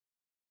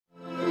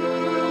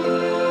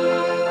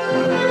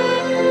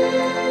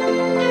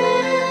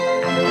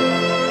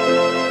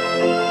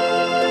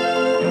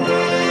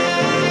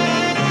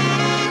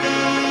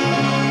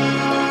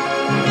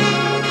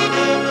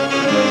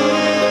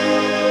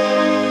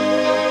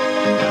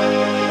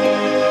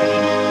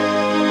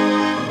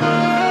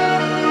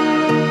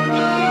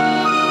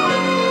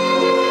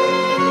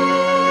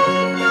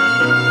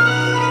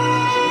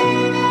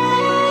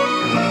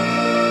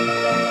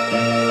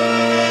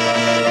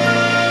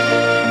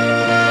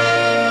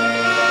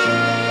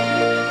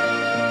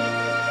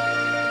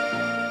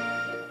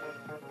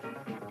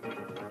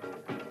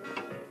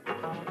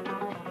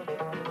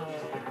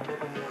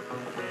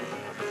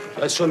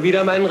Du hast schon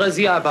wieder meinen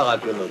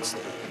Rasierapparat benutzt.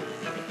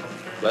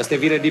 Du hast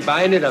dir wieder die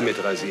Beine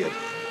damit rasiert.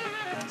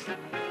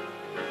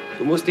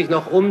 Du musst dich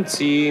noch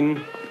umziehen.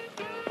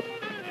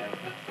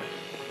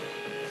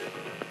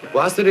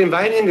 Wo hast du den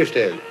Wein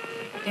hingestellt?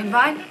 Den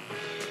Wein?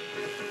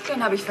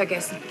 Den habe ich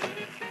vergessen.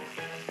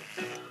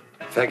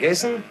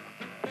 Vergessen?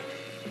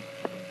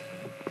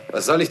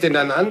 Was soll ich denn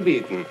dann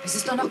anbieten? Es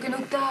ist doch noch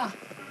genug da.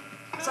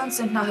 Sonst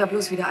sind nachher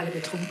bloß wieder alle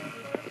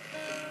betrunken.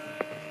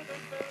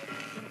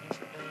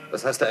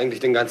 Was hast du eigentlich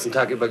den ganzen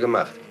Tag über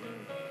gemacht?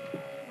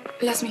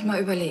 Lass mich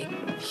mal überlegen.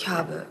 Ich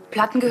habe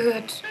Platten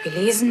gehört,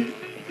 gelesen,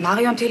 mit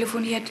Marion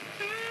telefoniert.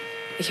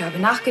 Ich habe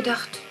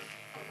nachgedacht.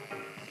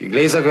 Die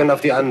Gläser gehören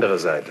auf die andere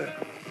Seite.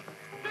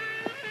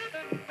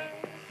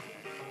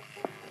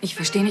 Ich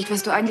verstehe nicht,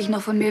 was du eigentlich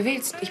noch von mir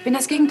willst. Ich bin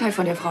das Gegenteil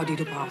von der Frau, die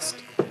du brauchst.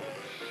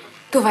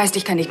 Du weißt,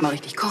 ich kann nicht mal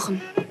richtig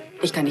kochen.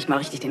 Ich kann nicht mal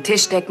richtig den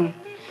Tisch decken.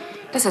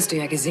 Das hast du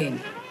ja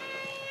gesehen.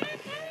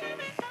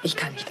 Ich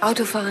kann nicht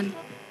Auto fahren.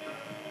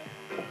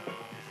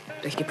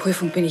 Durch die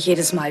Prüfung bin ich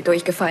jedes Mal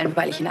durchgefallen,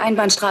 weil ich in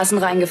Einbahnstraßen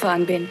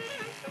reingefahren bin.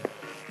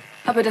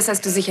 Aber das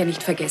hast du sicher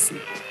nicht vergessen.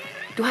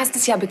 Du hast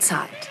es ja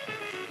bezahlt.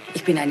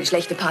 Ich bin eine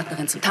schlechte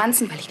Partnerin zum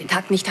Tanzen, weil ich den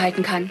Takt nicht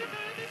halten kann.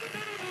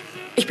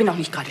 Ich bin auch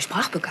nicht gerade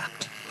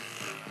sprachbegabt.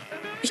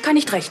 Ich kann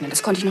nicht rechnen,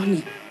 das konnte ich noch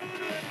nie.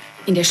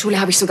 In der Schule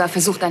habe ich sogar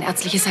versucht, ein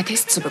ärztliches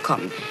Attest zu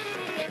bekommen.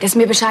 Das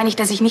mir bescheinigt,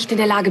 dass ich nicht in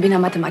der Lage bin,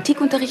 am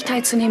Mathematikunterricht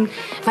teilzunehmen,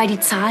 weil die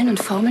Zahlen und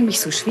Formeln mich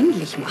so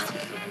schwindelig machen.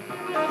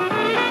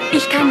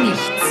 Ich kann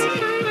nichts.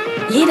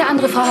 Jede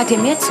andere Frau hat dir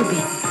mehr zu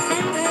bieten.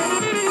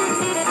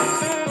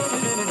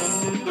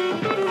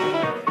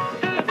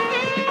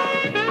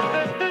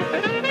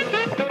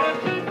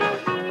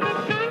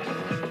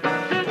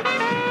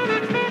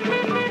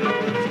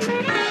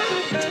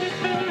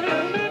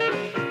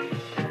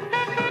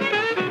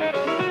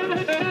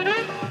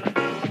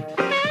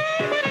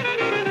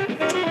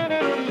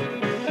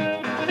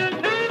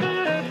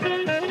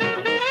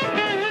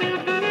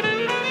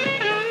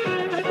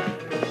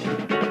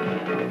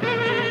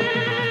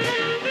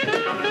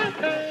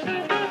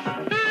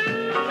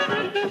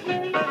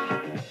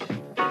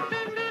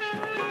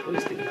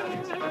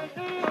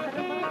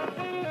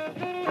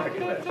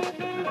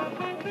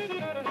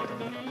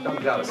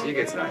 Klaus, hier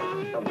geht's rein.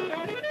 Komm.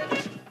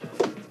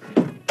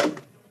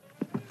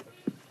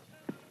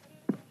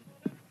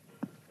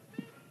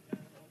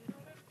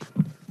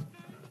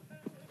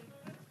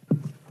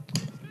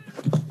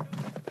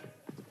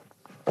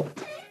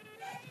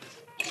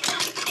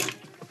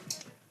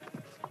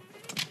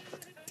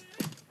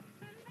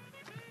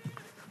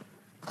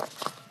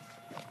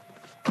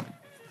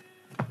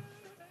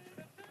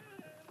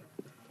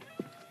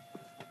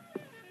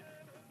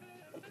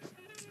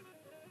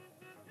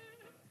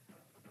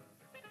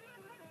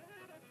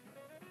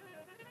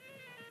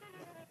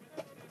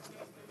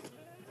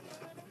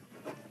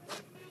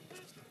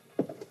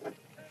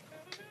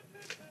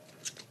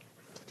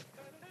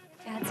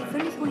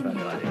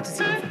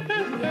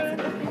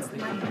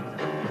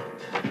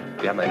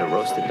 Wir haben eine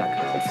Roasted Duck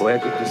und vorher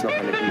gibt es noch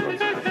eine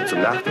Bihon.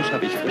 Zum Nachtisch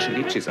habe ich frische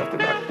Litschis auf den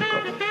Markt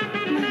bekommen.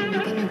 Nein, wir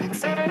gehen nur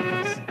ganz selten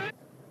aus.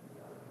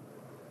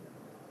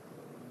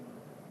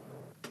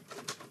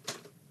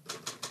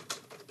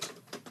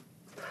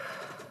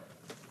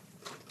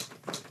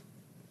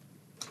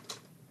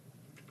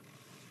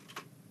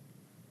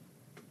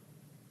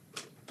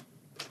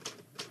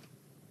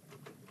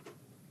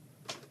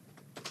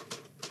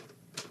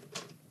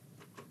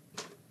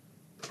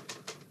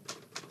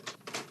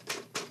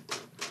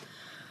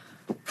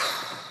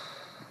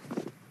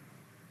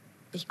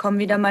 Ich komme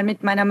wieder mal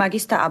mit meiner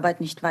Magisterarbeit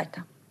nicht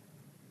weiter.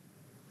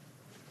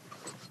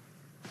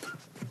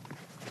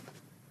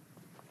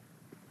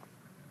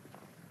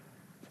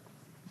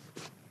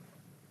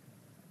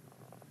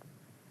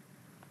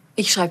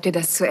 Ich schreibe dir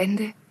das zu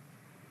Ende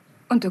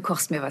und du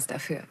kochst mir was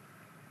dafür.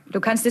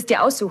 Du kannst es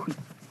dir aussuchen.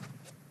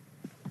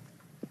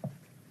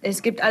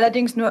 Es gibt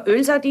allerdings nur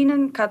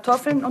Ölsardinen,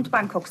 Kartoffeln und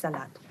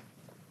Bangkok-Salat.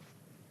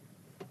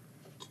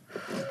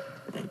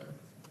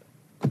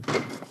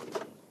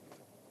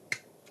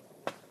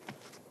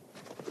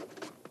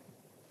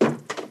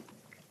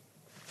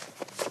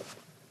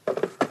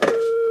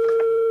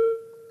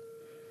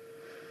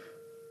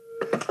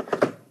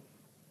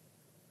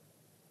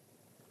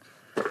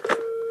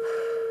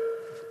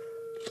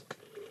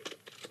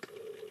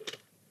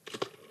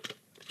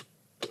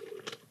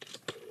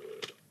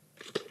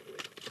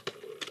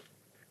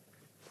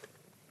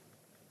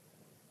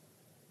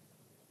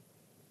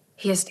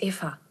 Hier ist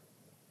Eva.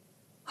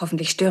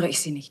 Hoffentlich störe ich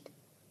Sie nicht.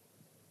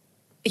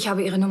 Ich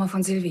habe Ihre Nummer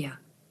von Silvia.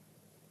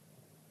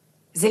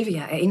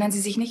 Silvia, erinnern Sie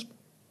sich nicht?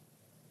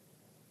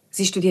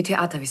 Sie studiert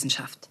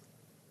Theaterwissenschaft.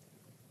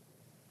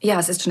 Ja,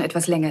 es ist schon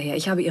etwas länger her.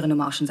 Ich habe Ihre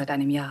Nummer auch schon seit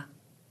einem Jahr.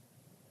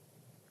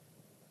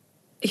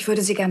 Ich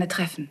würde Sie gerne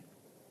treffen.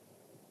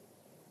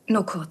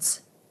 Nur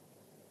kurz.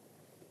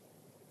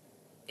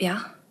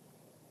 Ja?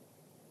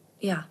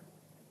 Ja.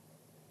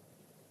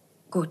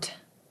 Gut.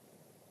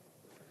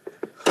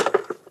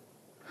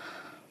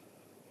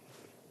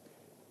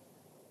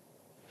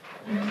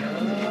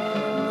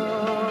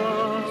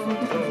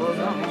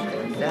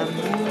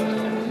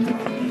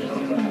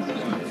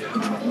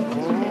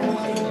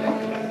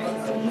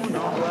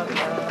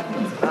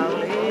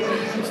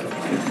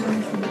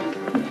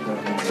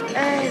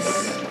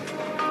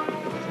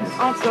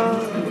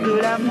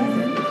 l'amour,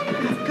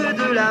 que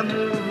de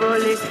l'amour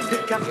volé,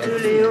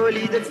 écartelé au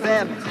lit de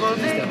fer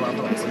chromé. On ne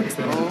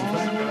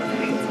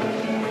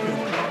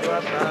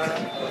doit pas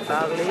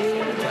parler.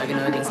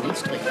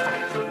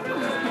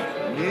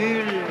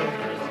 Nul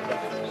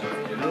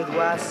ne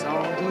doit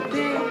s'en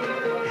douter,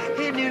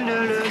 et nul ne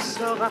le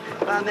saura,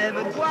 pas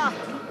même toi.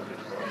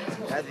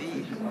 La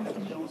vie.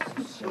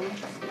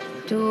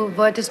 Du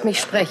wolltest mich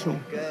sprechen.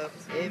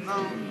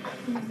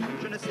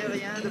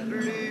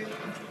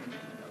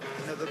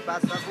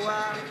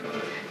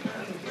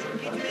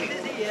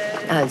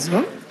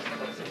 Also,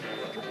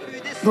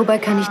 wobei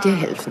kann ich dir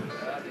helfen?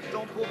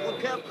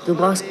 Du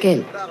brauchst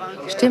Geld,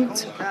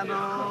 stimmt's?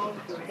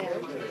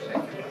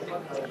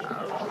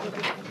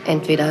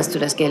 Entweder hast du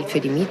das Geld für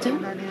die Miete,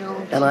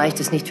 dann reicht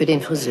es nicht für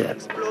den Friseur.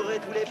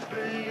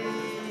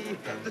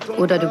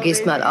 Oder du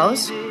gehst mal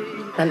aus,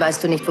 dann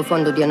weißt du nicht,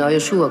 wovon du dir neue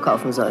Schuhe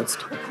kaufen sollst.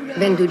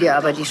 Wenn du dir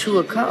aber die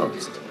Schuhe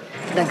kaufst,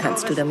 dann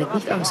kannst du damit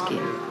nicht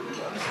ausgehen.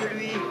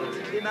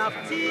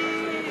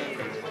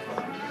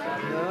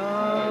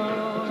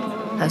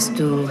 Hast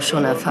du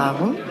schon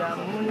Erfahrung?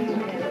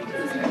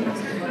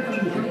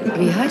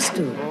 Wie heißt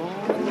du?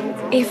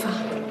 Eva.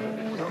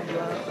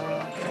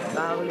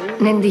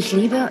 Nenn dich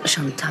lieber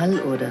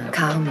Chantal oder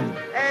Carmen.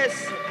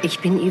 Ich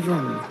bin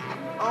Yvonne.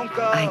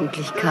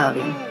 Eigentlich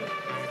Karin.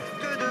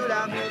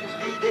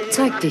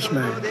 Zeig dich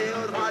mal.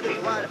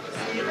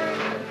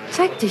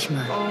 Zeig dich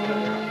mal.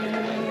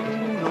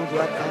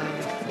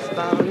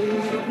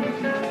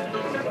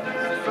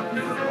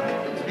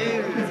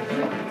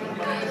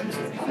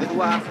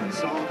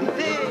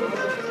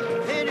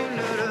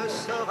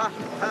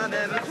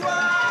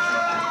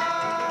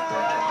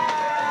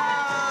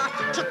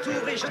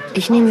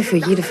 Ich nehme für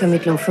jede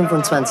Vermittlung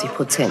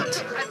 25%.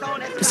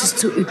 Das ist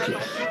zu üblich.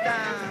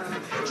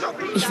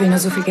 Ich will nur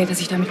so viel Geld, dass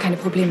ich damit keine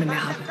Probleme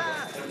mehr habe.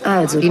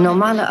 Also, die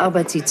normale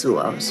Arbeit sieht so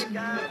aus.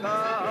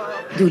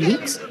 Du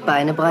liegst,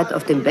 Beine breit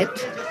auf dem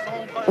Bett,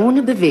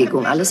 ohne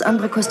Bewegung. Alles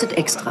andere kostet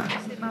extra.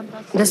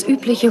 Das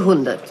übliche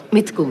 100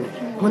 mit Gummi,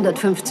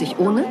 150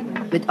 ohne,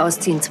 mit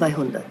Ausziehen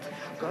 200.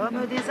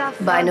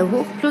 Beine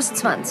hoch plus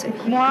 20.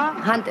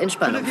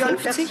 Handentspannung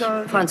 50,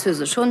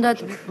 Französisch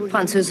 100,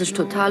 Französisch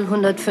total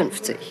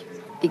 150.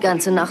 Die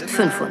ganze Nacht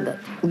 500.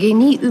 Geh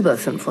nie über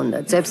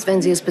 500, selbst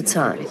wenn sie es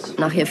bezahlen.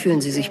 Nachher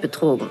fühlen sie sich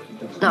betrogen.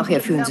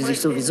 Nachher fühlen sie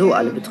sich sowieso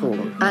alle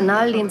betrogen.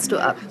 Anal lehnst du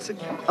ab,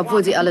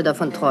 obwohl sie alle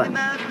davon träumen.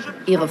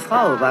 Ihre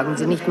Frau wagen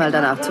sie nicht mal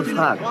danach zu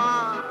fragen.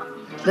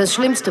 Das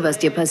Schlimmste, was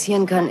dir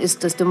passieren kann,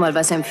 ist, dass du mal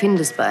was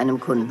empfindest bei einem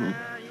Kunden.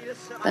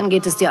 Dann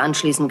geht es dir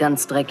anschließend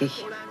ganz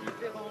dreckig.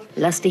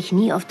 Lass dich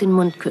nie auf den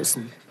Mund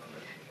küssen.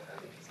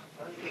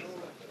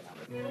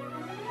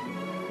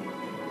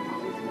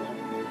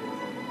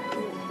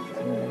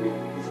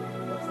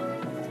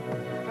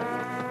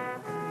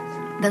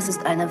 Das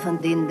ist einer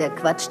von denen, der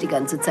quatscht die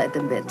ganze Zeit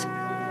im Bett.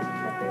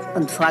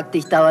 Und fragt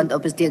dich dauernd,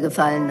 ob es dir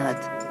gefallen hat.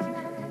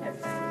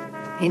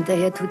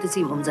 Hinterher tut es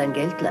ihm um sein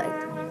Geld leid.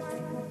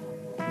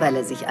 Weil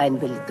er sich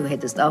einbildet, du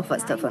hättest auch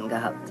was davon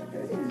gehabt.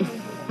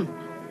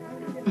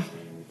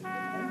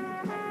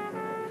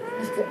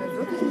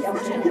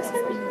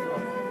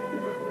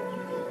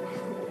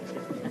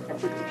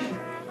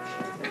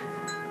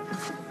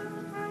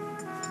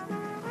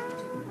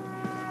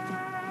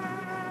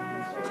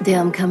 Der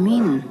am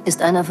Kamin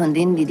ist einer von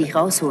denen, die dich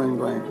rausholen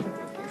wollen.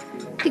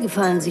 Die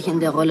gefallen sich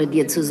in der Rolle,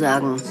 dir zu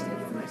sagen,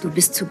 du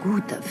bist zu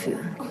gut dafür.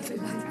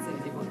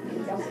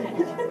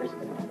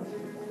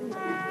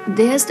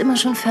 Der ist immer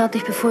schon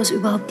fertig, bevor es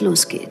überhaupt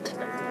losgeht.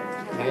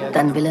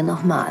 Dann will er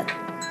nochmal.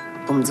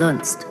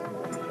 Umsonst.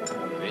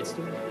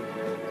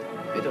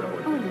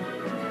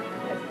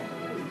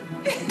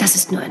 Das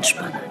ist nur ein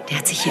Spanner. Der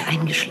hat sich hier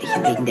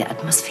eingeschlichen wegen der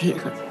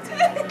Atmosphäre.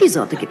 Die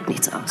Sorte gibt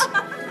nichts aus.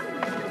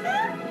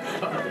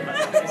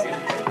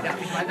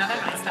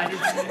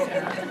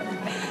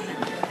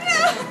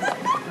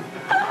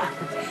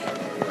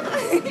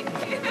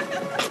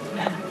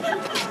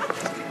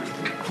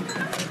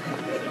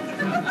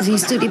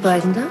 Siehst du die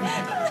beiden da?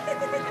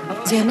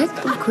 Sehr nett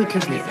und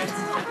kultiviert.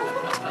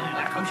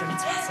 Komm schon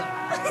ins Wasser.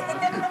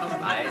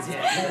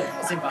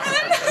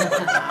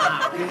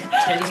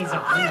 Stell dich nicht so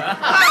an.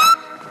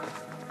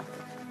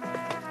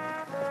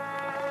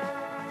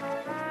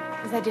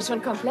 Seid ihr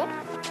schon komplett?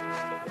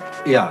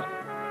 Ja.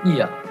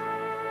 Ja.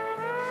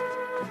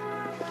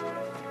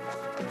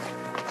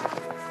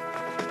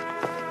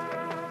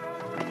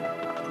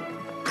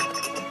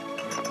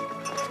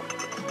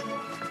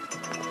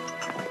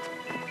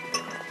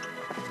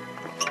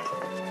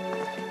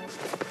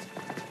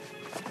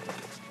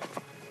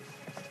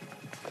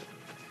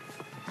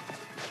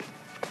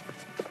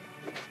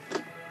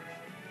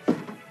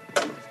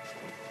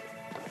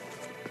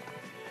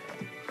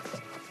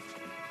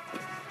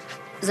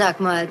 Sag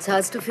mal,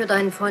 zahlst du für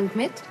deinen Freund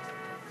mit?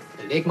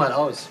 Leg mal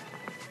aus.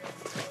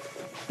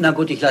 Na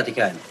gut, ich lade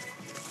dich ein.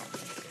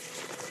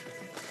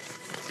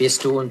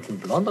 Bist du unten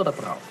blond oder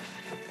braun?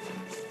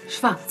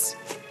 Schwarz.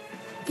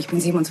 Ich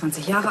bin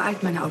 27 Jahre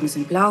alt, meine Augen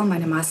sind blau,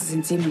 meine Maße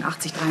sind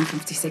 87,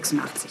 53,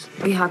 86.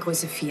 BH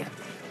Größe 4.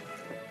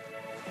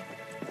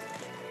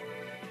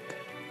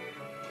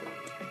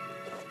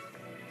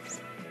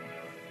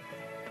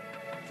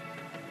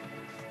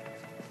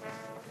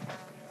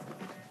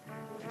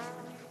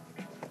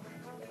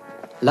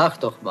 Lach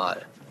doch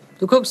mal.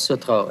 Du guckst so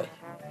traurig.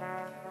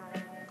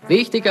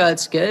 Wichtiger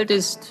als Geld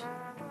ist,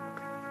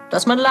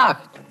 dass man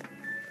lacht.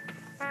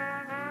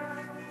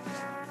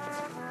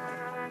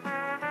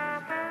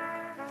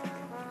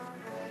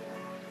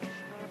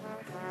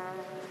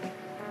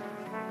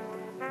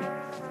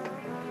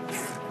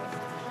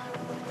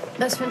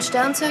 Was für ein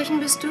Sternzeichen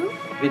bist du?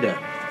 Widder.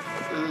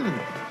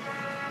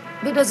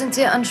 Widder sind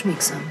sehr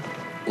anschmiegsam.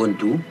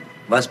 Und du?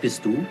 Was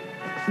bist du?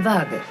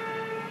 Waage.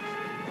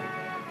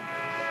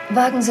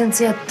 Wagen sind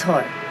sehr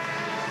toll.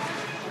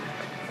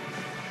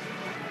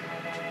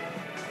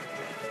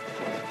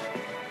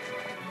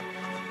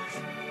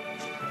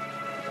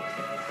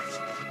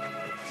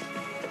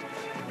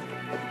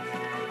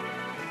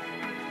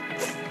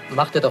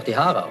 Mach dir doch die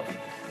Haare auf.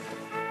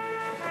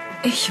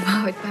 Ich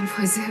war heute beim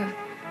Friseur.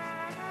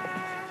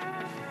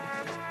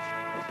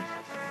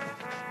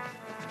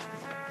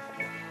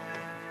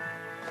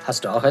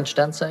 Hast du auch ein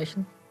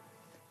Sternzeichen?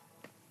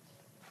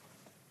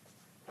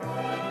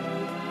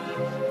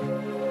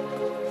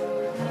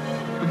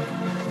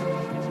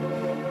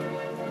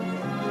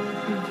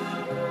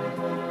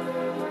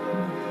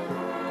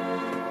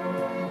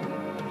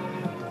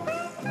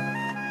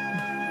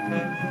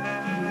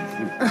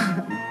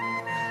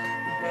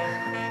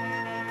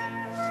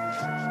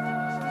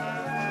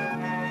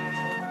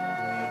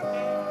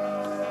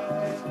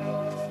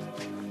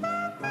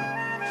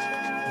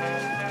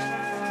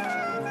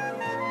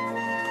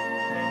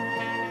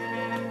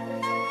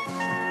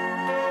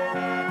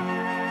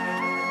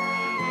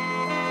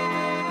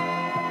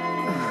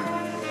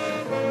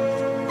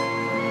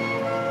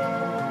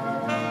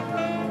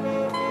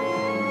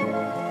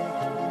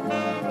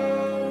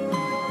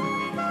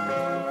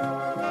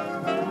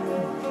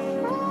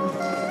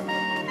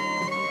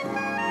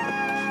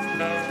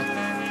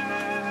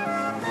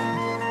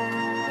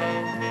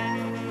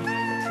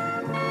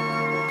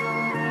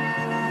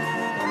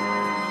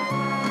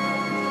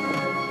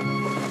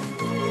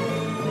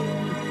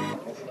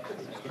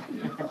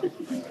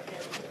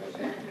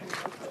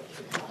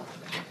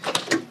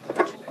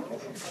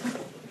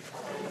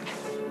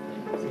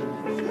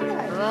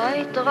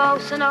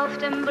 Draußen auf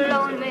dem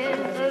blauen Meer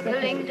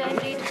klingt ein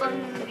Lied von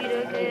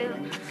Wiederkehr,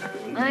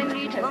 ein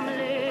Lied vom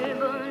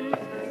Leben.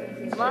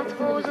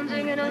 Matrosen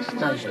singen es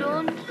zur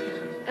Stund,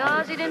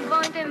 da sie den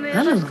Freund im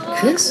Hallo, Meeresgrund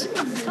Chris.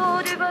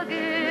 tot übergeben.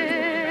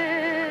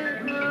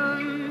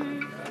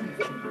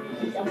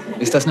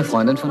 Ist das eine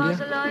Freundin von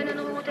dir? Alleinen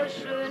ruht er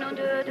schön und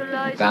hörte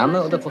leise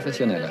Dame oder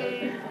professionelle?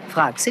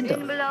 Frag sie doch.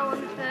 in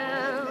blauen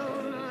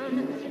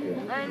Fernen.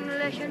 Ein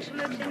Lächeln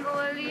schmückt ihn, wo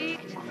er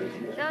liegt.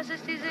 Das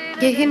ist die Seele,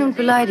 Geh hin und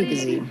beleidige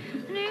sie.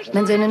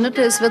 Wenn sie eine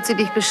Nutte ist, wird sie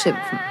dich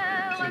beschimpfen.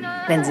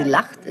 Wenn sie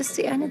lacht, ist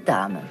sie eine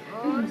Dame.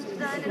 und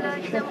seine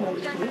leichte Mut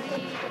ein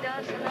Lied,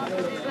 das lacht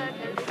über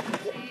Kälte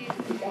zieht,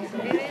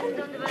 wie Wind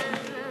und Welle.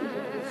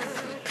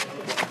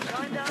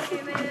 Schäumt auf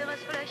die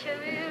Meeresfläche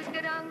wild,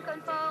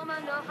 Gedanken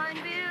formen doch ein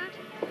Bild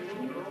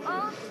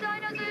aus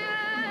seiner Seele.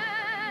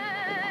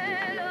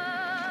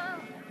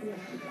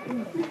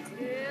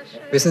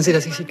 Wissen Sie,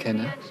 dass ich Sie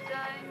kenne?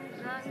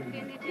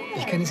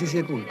 Ich kenne Sie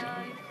sehr gut.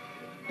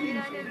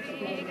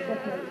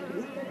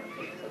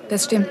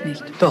 Das stimmt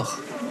nicht. Doch.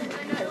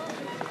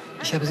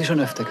 Ich habe Sie schon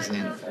öfter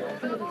gesehen.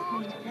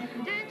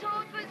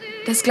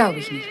 Das glaube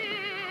ich nicht.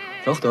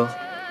 Doch, doch.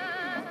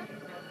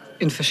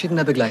 In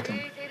verschiedener Begleitung.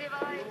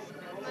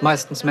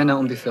 Meistens Männer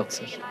um die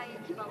 40.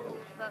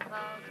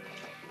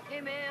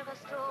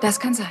 Das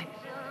kann sein.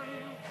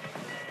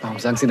 Warum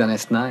sagen Sie dann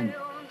erst nein?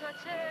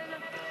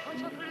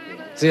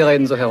 Sie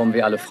reden so herum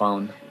wie alle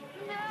Frauen.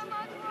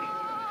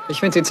 Ich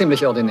finde Sie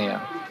ziemlich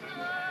ordinär.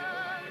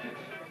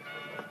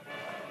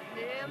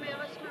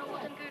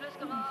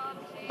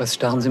 Was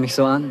starren Sie mich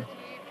so an?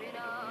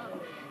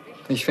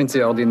 Ich finde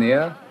Sie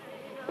ordinär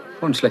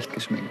und schlecht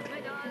geschminkt.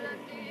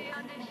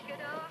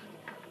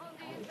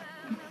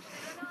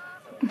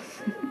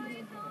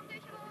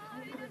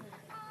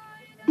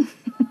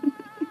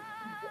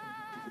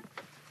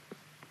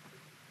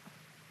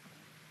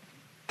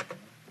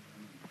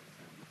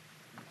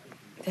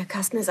 Der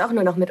Kasten ist auch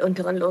nur noch mit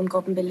unteren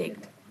Lohngruppen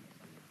belegt.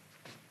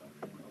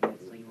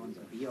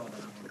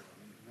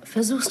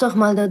 Versuch's doch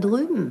mal da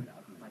drüben.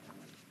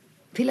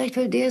 Vielleicht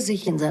will der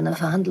sich in seiner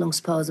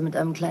Verhandlungspause mit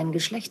einem kleinen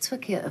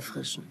Geschlechtsverkehr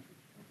erfrischen.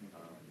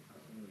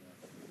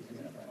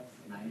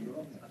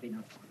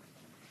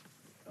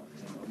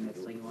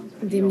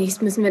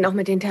 Demnächst müssen wir noch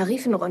mit den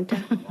Tarifen runter.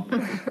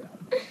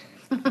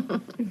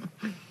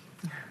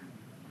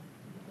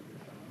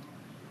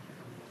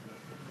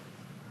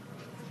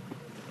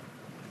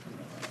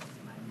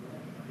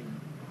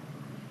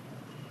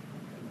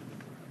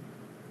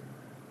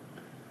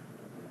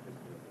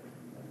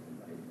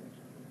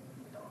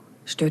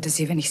 Stört es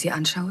Sie, wenn ich Sie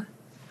anschaue?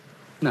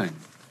 Nein.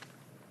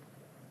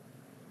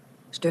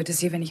 Stört es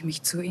Sie, wenn ich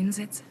mich zu Ihnen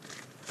setze?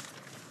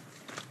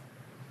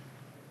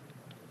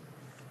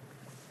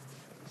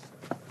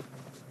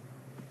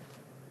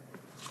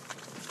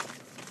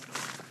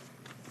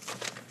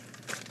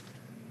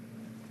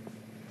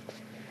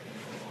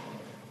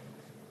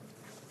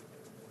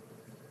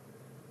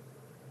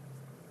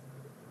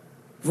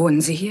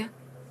 Wohnen Sie hier?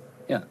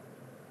 Ja.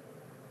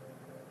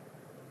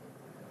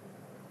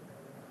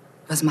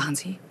 Was machen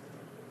Sie?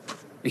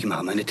 Ich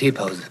mache meine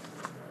Teepause.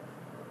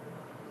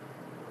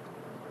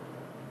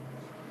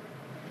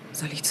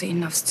 Soll ich zu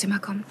Ihnen aufs Zimmer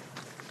kommen?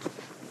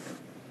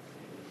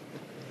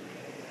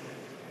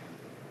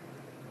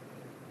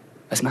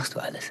 Was machst du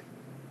alles?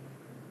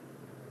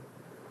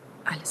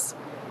 Alles.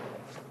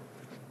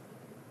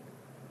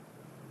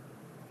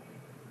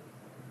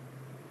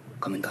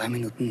 Komm in 3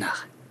 Minuten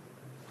nach.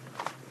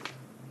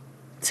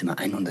 Zimmer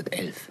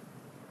 111.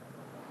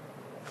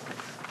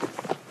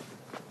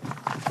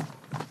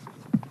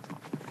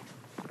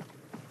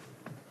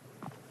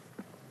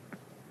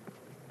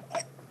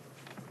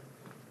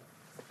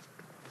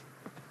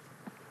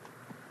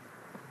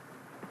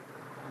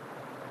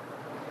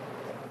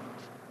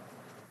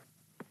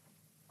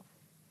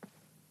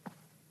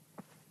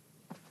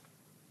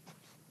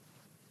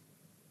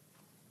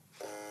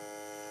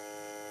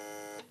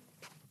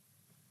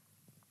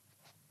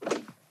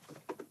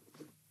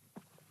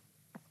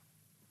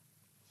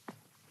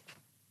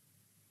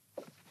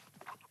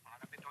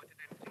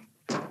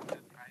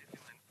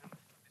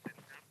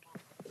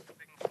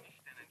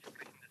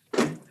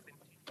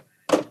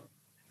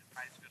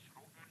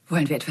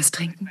 Wollen wir etwas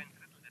trinken?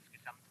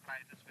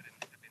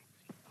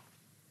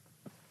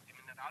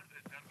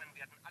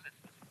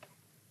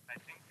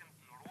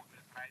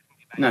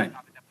 Nein.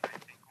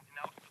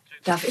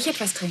 Darf ich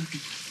etwas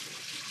trinken?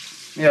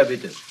 Ja,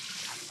 bitte.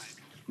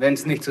 Wenn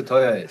es nicht zu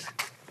teuer ist.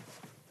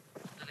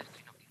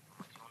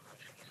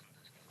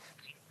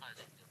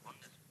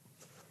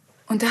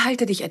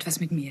 Unterhalte dich etwas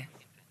mit mir.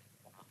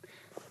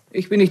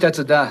 Ich bin nicht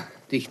dazu da,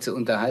 dich zu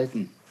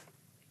unterhalten.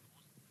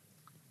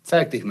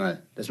 Zeig dich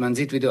mal, dass man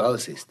sieht, wie du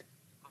aussiehst.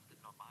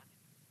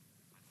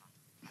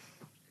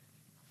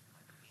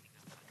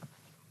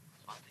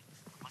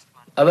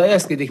 Aber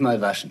erst geh dich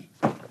mal waschen.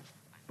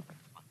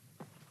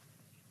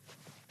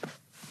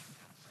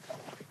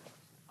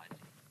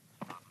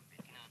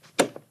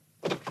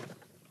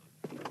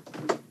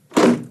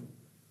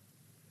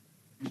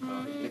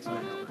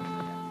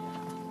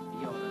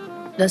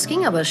 Das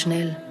ging aber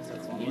schnell.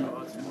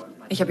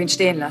 Ich habe ihn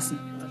stehen lassen.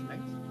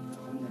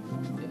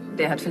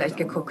 Der hat vielleicht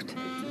geguckt.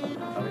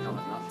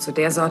 Zu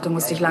der Sorte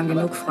musste ich lang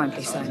genug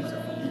freundlich sein.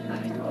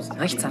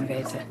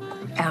 Rechtsanwälte,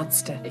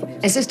 Ärzte.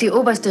 Es ist die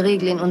oberste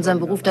Regel in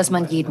unserem Beruf, dass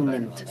man jeden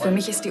nimmt. Für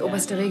mich ist die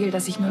oberste Regel,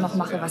 dass ich nur noch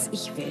mache, was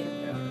ich will.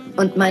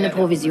 Und meine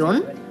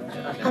Provision?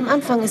 Am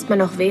Anfang ist man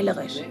noch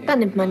wählerisch. Dann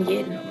nimmt man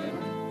jeden.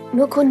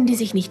 Nur Kunden, die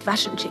sich nicht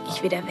waschen, schicke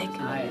ich wieder weg.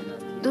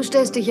 Du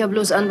stellst dich ja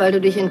bloß an, weil du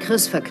dich in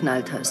Chris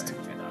verknallt hast.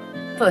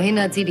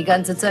 Vorhin hat sie die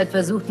ganze Zeit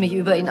versucht, mich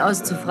über ihn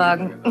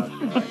auszufragen.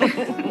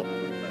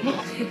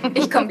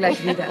 Ich komme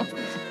gleich wieder.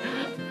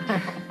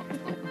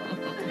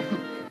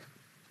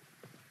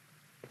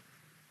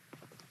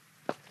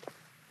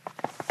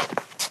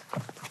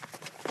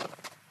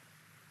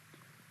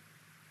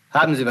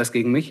 Haben Sie was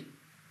gegen mich?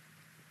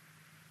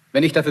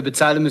 Wenn ich dafür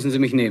bezahle, müssen Sie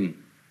mich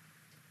nehmen.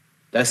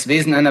 Das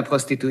Wesen einer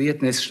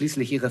Prostituierten ist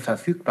schließlich ihre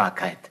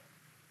Verfügbarkeit.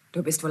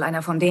 Du bist wohl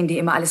einer von denen, die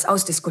immer alles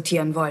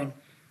ausdiskutieren wollen.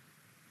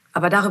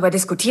 Aber darüber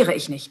diskutiere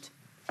ich nicht.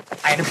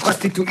 Eine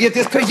Prostituierte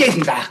ist für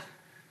jeden da.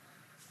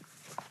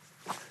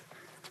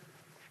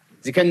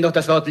 Sie kennen doch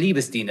das Wort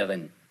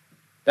Liebesdienerin.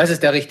 Das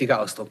ist der richtige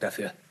Ausdruck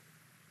dafür.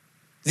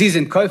 Sie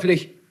sind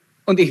käuflich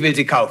und ich will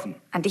Sie kaufen.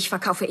 An dich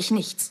verkaufe ich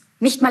nichts.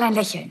 Nicht mal ein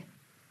Lächeln.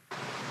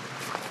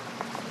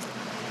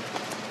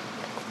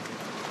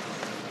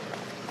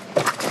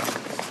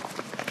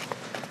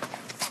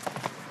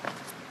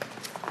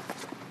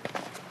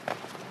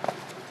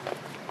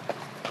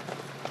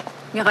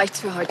 Mir reicht's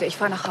für heute. Ich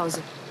fahre nach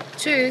Hause.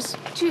 Tschüss.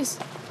 Tschüss.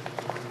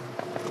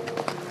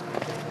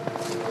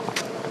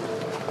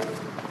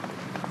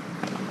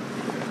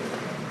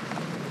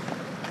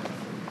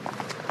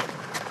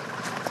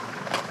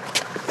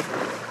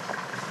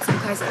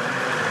 Zum Kaiser.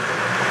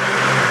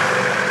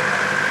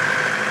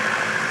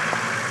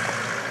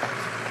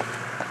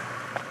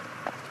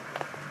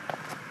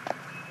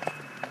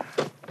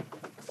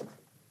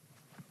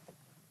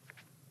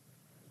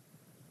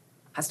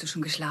 Hast du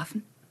schon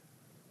geschlafen?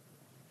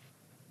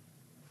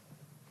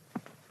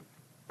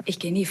 Ich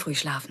gehe nie früh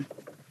schlafen.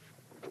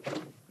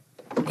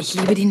 Ich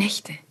liebe die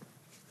Nächte.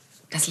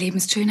 Das Leben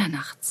ist schöner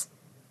nachts.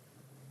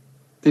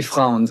 Die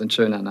Frauen sind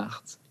schöner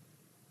nachts.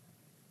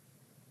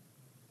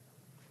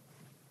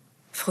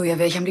 Früher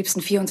wäre ich am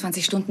liebsten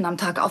 24 Stunden am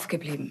Tag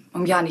aufgeblieben,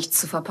 um ja nichts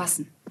zu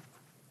verpassen.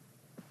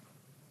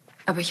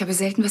 Aber ich habe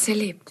selten was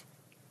erlebt.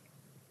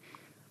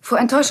 Vor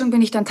Enttäuschung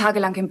bin ich dann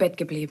tagelang im Bett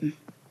geblieben.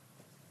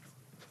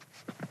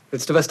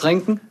 Willst du was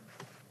trinken?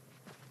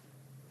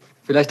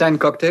 Vielleicht einen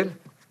Cocktail?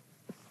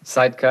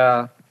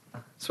 Sidecar,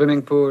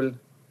 Swimmingpool,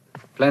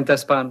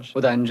 Planters Punch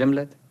oder einen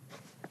Gimlet?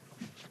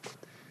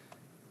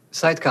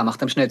 Sidecar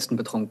macht am schnellsten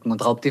betrunken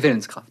und raubt die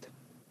Willenskraft.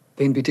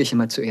 Den biete ich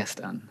immer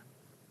zuerst an.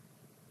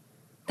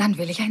 Dann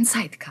will ich einen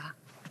Sidecar.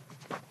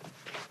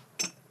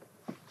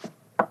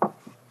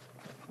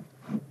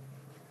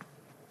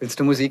 Willst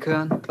du Musik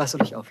hören? Was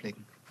soll ich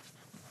auflegen?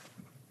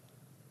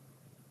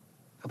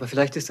 Aber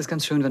vielleicht ist es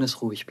ganz schön, wenn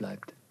es ruhig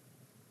bleibt.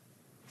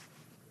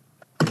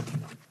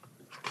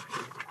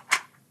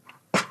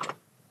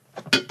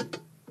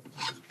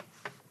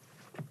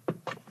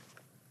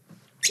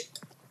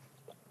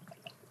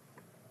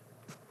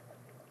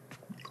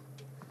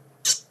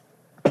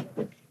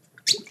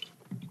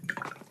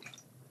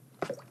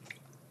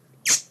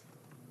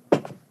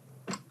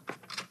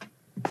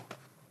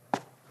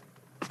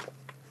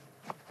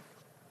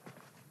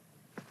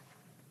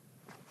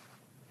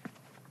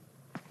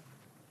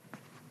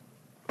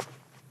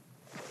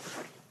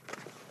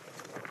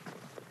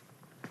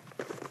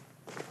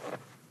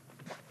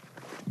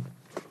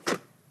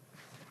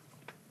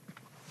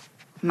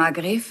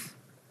 Maghrif,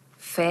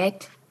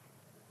 Fête,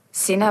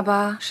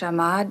 Cinnabar,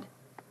 Chamad,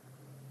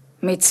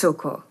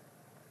 Mitsuko.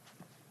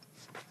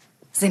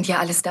 Sind ja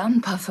alles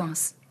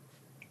Damenparfums.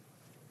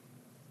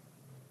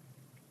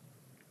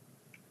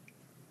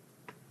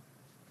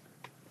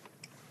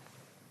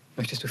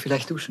 Möchtest du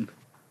vielleicht duschen?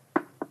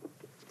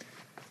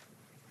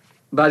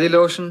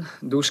 Bodylotion,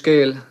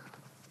 Duschgel.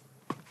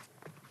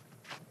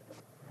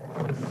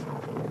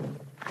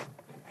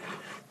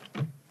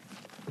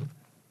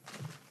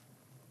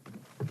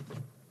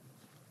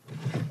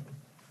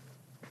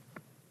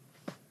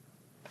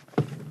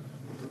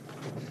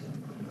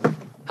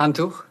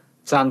 Handtuch,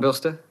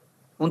 Zahnbürste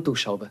und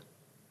Duschhaube.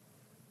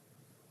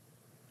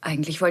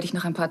 Eigentlich wollte ich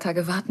noch ein paar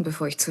Tage warten,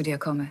 bevor ich zu dir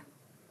komme.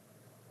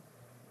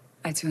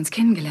 Als wir uns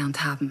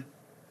kennengelernt haben,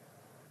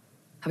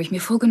 habe ich mir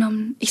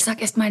vorgenommen, ich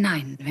sag erst mal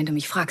nein, wenn du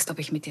mich fragst, ob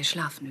ich mit dir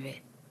schlafen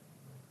will.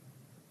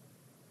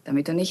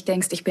 Damit du nicht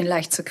denkst, ich bin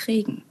leicht zu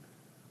kriegen.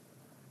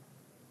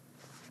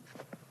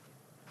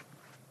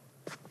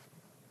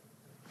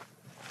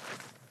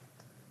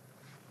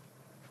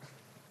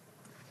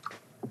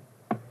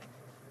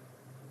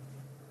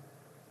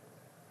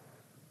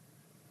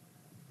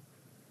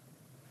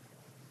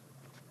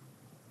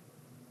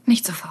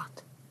 Nicht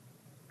sofort.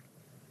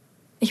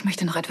 Ich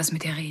möchte noch etwas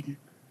mit dir reden.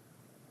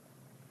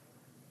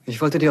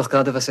 Ich wollte dir auch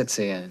gerade was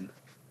erzählen.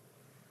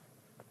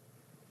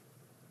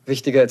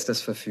 Wichtiger als das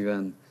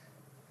Verführen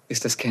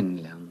ist das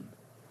Kennenlernen.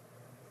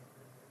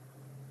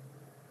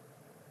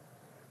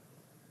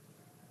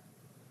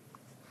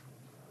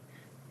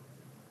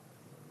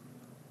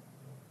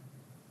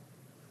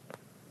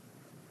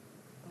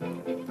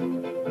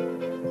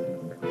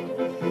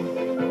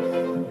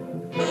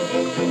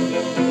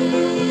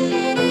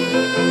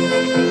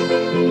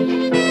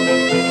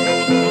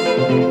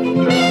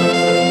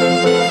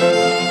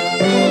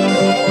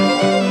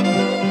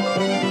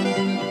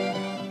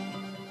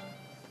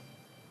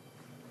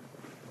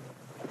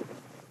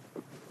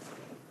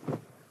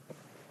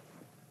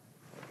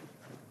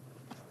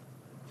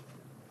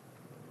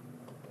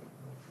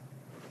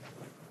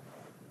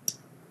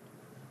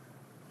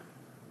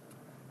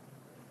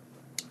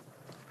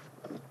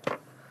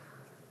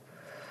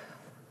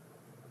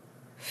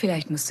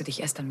 Vielleicht musst du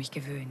dich erst an mich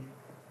gewöhnen.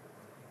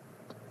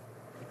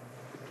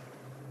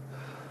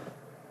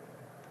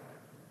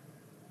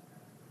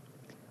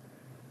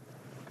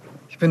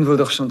 Ich bin wohl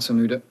doch schon zu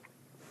müde.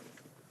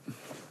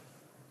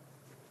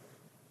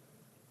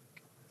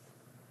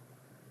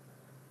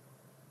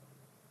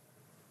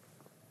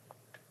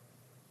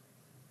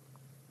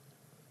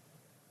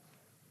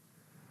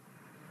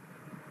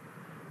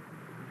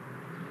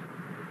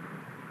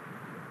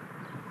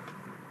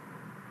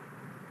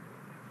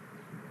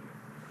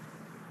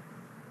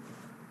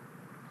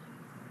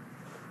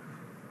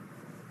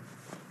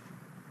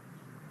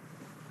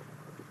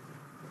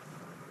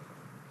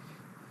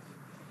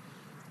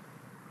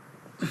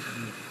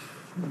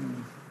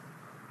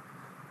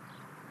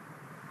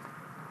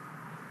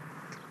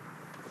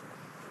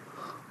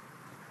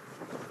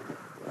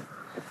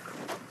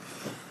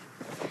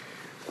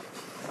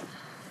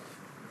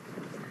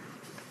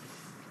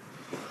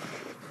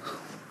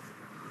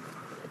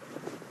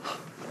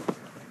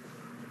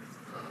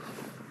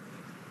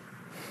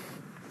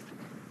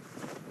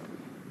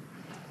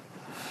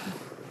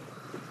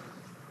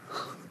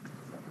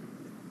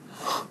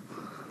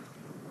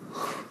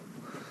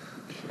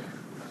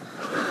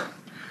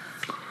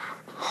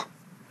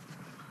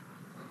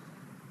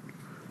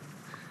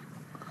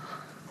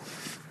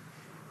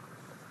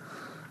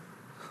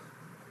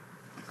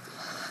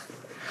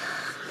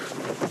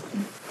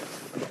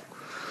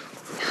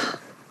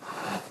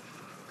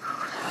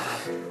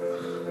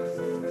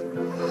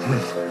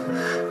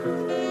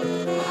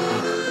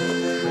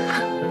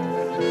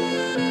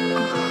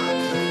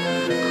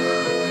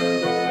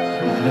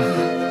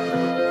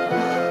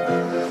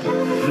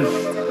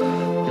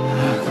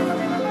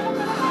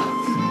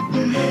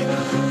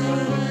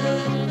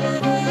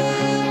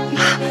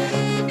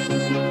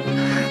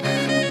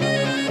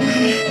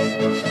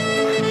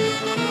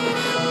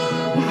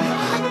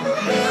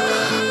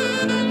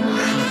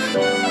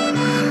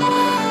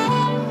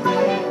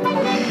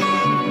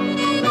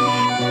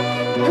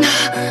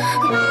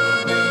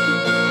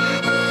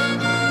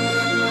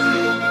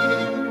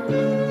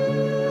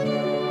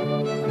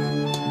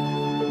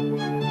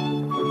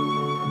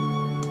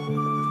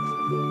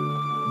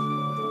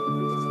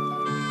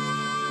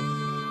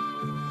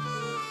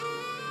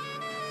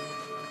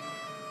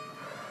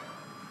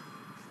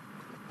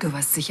 Du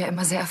warst sicher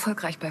immer sehr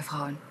erfolgreich bei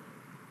Frauen.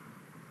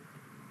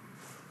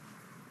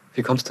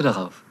 Wie kommst du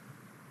darauf?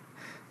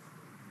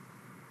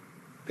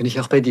 Bin ich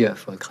auch bei dir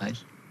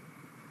erfolgreich?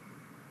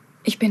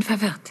 Ich bin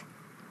verwirrt.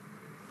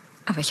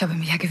 Aber ich habe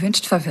mir ja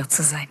gewünscht, verwirrt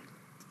zu sein.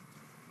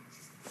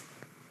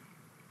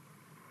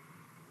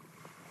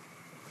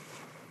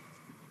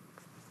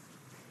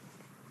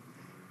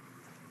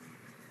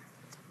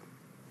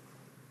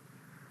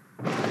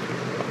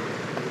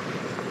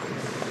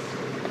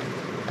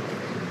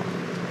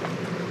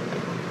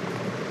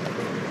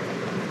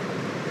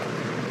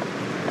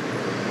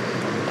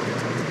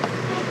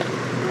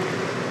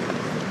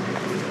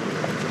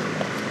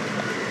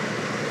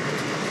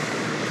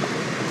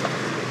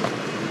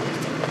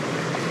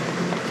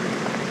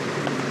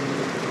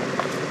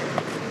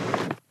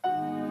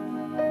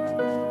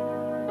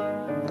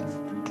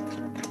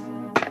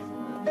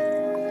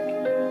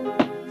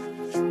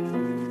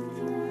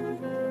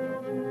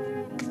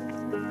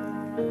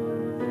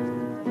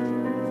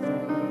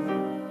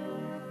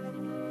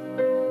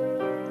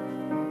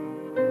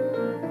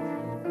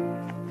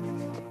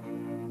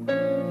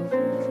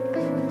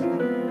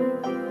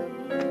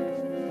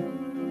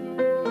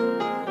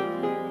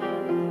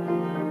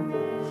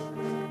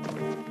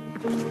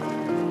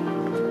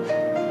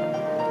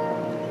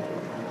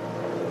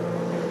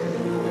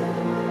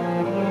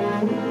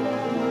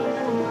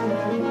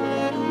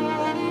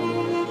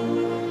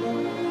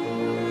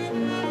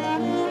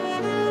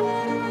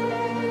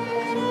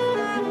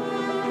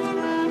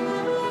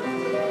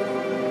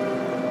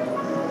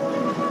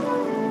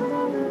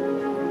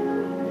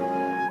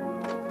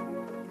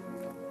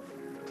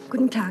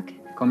 Guten Tag.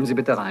 Kommen Sie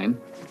bitte rein.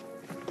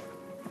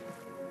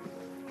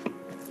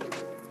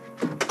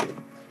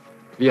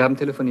 Wir haben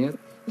telefoniert.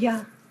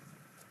 Ja.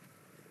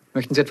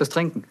 Möchten Sie etwas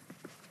trinken?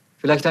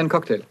 Vielleicht einen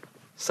Cocktail?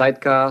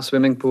 Sidecar,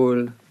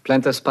 Swimmingpool,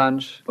 Planters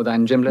Punch oder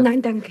einen Gimlet?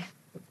 Nein, danke.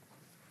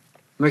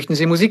 Möchten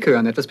Sie Musik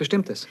hören, etwas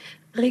Bestimmtes?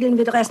 Regeln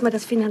wir doch erstmal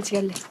das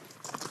Finanzielle.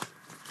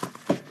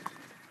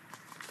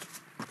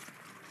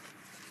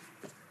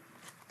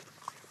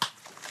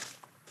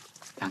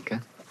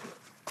 Danke.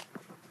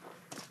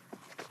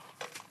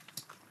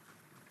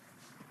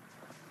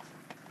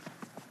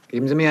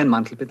 Geben Sie mir einen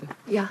Mantel, bitte.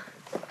 Ja.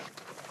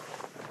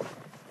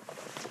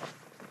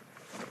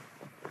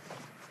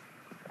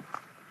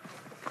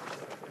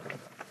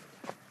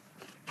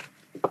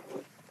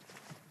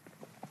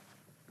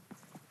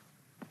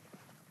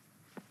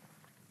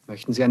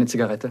 Möchten Sie eine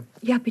Zigarette?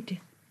 Ja, bitte.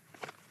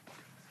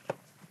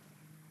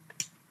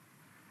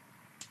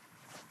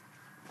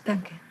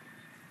 Danke.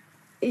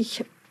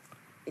 Ich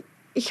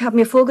habe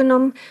mir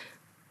vorgenommen,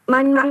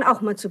 meinen Mann auch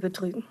mal zu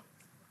betrügen.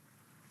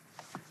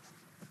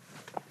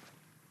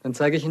 Dann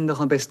zeige ich Ihnen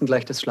doch am besten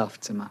gleich das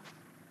Schlafzimmer.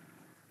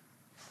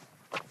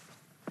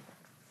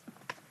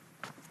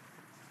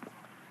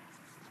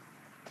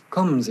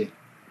 Kommen Sie.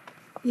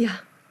 Ja,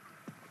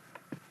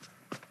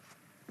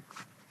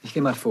 Ich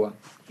gehe mal vor.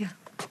 ja.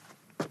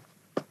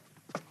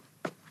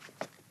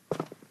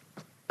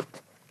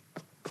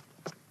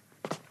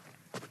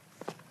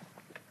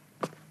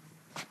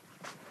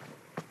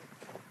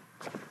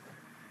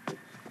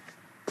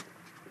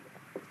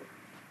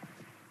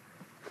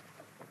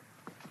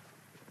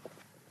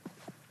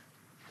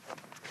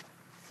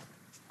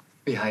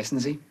 Wie heißen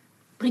Sie?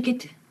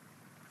 Brigitte.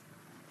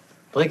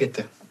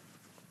 Brigitte.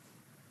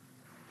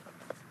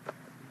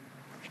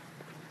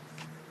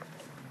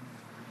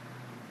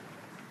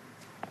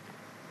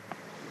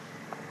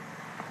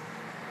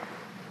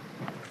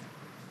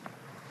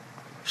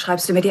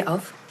 Schreibst du mir die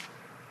auf?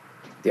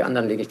 Die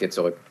anderen lege ich dir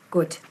zurück.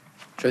 Gut.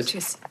 Tschüss.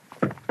 Tschüss.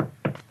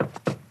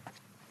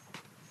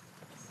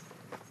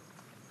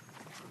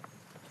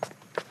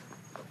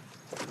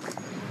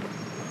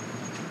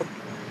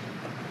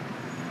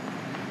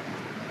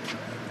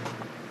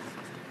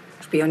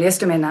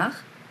 Spionierst du mir nach?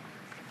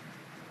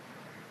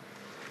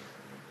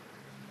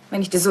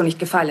 Wenn ich dir so nicht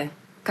gefalle,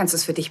 kannst du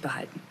es für dich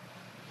behalten.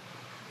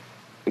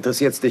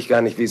 Interessiert's dich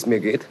gar nicht, wie es mir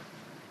geht?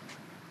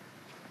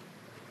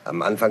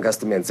 Am Anfang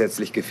hast du mir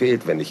entsetzlich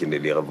gefehlt, wenn ich in die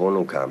leere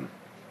Wohnung kam.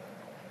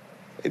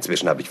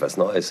 Inzwischen habe ich was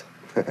Neues.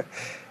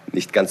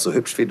 Nicht ganz so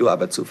hübsch wie du,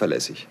 aber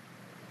zuverlässig.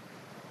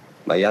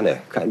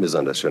 Marianne, kein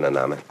besonders schöner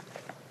Name.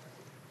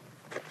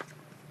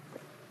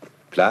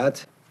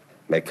 Plath,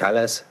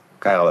 McCullers,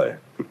 Carol.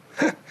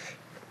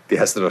 Die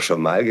hast du doch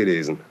schon mal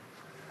gelesen.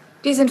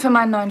 Die sind für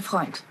meinen neuen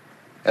Freund.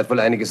 Er hat wohl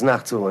einiges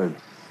nachzuholen.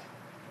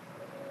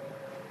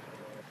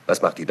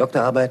 Was macht die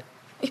Doktorarbeit?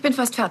 Ich bin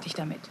fast fertig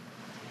damit.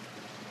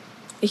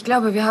 Ich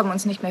glaube, wir haben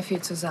uns nicht mehr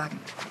viel zu sagen.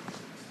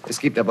 Es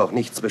gibt aber auch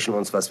nichts zwischen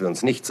uns, was wir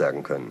uns nicht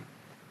sagen können.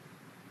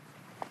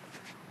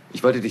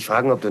 Ich wollte dich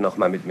fragen, ob du noch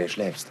mal mit mir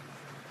schläfst.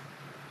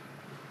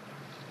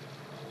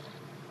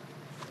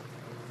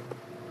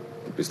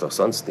 Du bist doch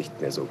sonst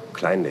nicht mehr so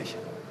kleinlich.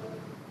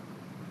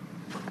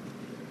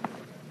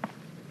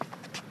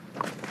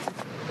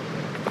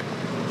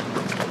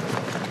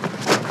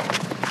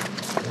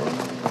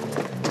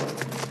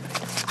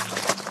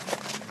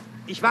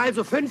 Ich war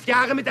also 5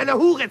 Jahre mit einer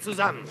Hure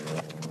zusammen.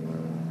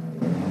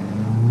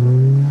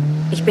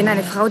 Ich bin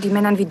eine Frau, die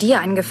Männern wie dir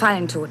einen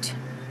Gefallen tut.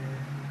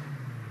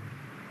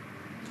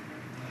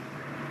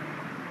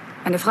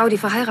 Eine Frau, die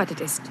verheiratet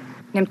ist,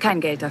 nimmt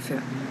kein Geld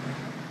dafür.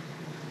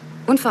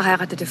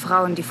 Unverheiratete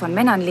Frauen, die von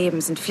Männern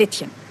leben, sind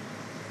Flittchen.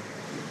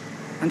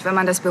 Und wenn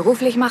man das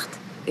beruflich macht,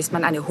 ist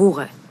man eine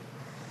Hure.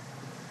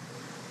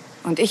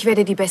 Und ich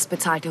werde die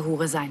bestbezahlte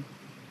Hure sein,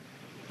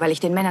 weil ich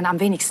den Männern am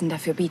wenigsten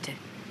dafür biete.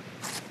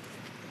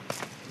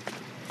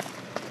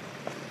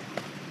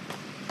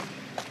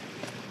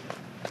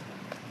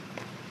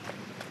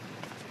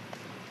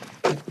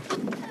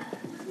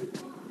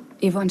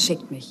 Yvonne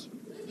schickt mich.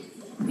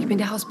 Ich bin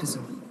der Hausbesuch.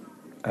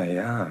 Ah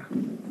ja.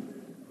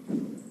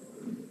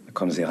 Da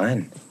kommen Sie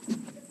rein.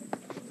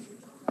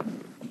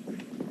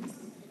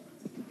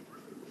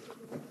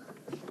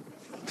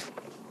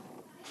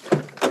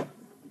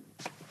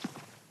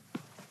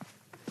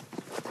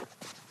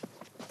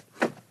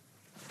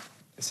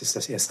 Es ist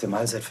das erste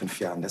Mal seit 5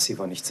 Jahren, dass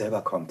Yvonne nicht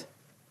selber kommt.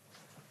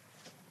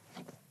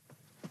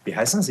 Wie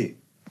heißen Sie?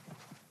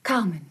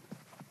 Carmen.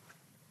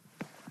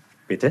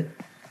 Bitte?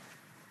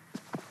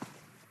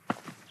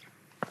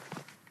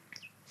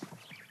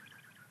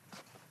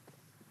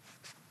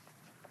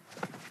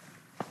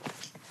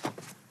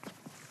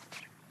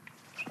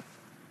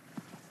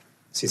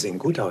 Sie sehen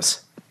gut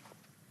aus.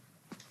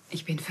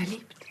 Ich bin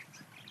verliebt.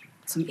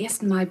 Zum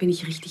ersten Mal bin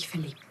ich richtig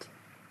verliebt.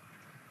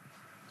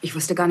 Ich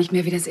wusste gar nicht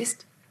mehr, wie das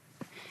ist.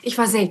 Ich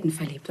war selten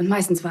verliebt und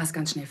meistens war es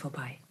ganz schnell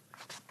vorbei.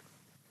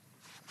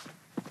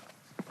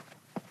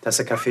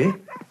 Tasse Kaffee?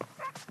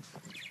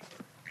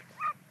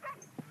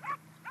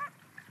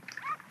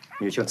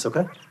 Milch und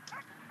Zucker?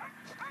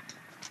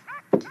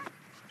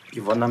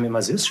 Yvonne nahm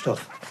immer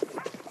Süßstoff.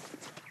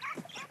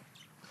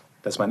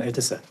 Das ist mein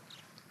Ältester.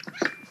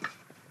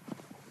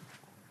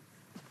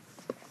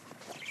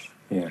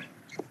 Hier.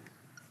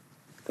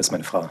 Das ist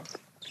meine Frau.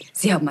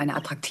 Sie haben eine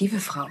attraktive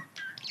Frau.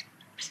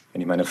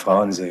 Wenn ich meine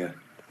Frauen sehe,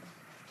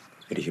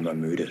 werde ich immer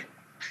müde.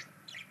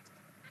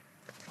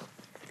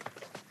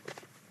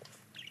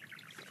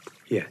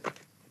 Hier.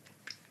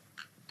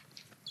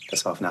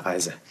 Das war auf einer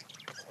Reise.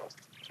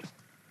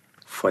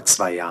 Vor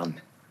 2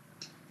 Jahren.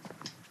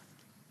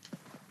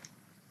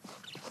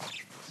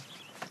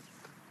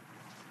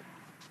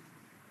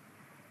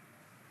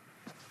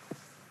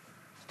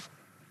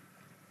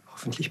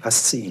 Hoffentlich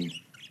passt sie Ihnen.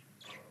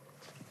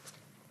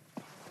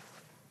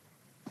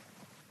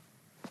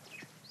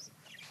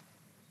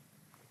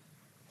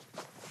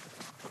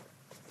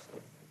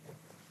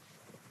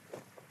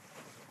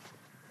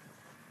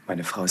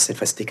 Meine Frau ist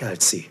etwas dicker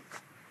als Sie.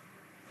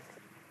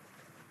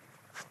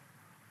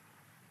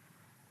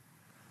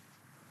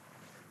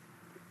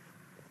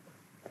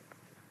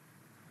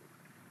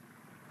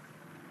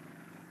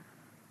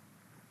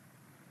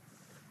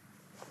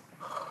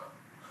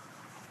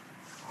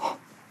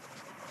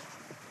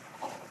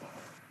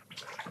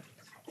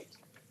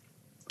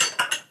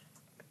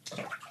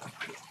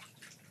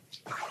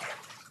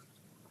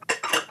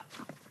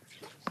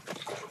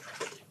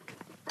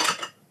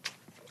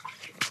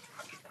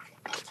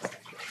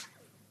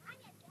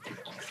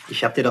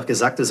 Ich hab dir doch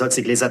gesagt, du sollst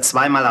die Gläser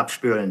 2-mal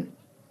abspülen.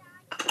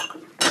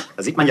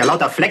 Da sieht man ja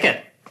lauter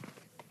Flecke.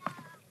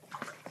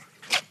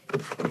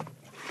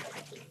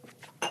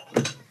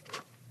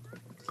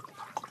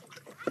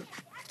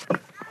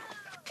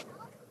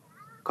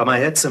 Komm mal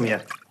her zu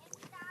mir.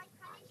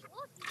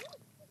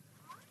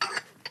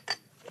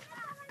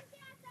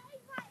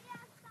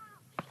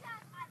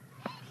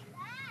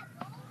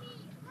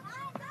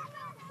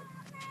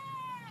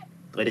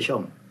 Dreh dich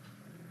um.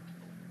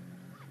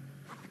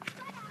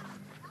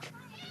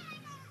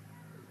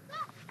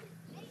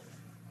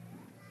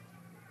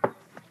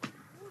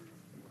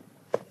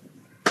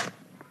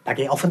 Da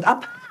geh auf und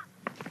ab.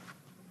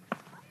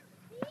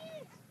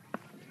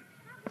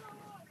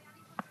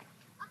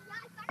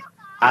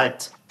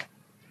 Halt.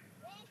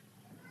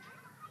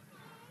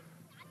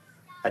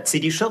 Halt,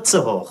 zieh die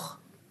Schürze hoch.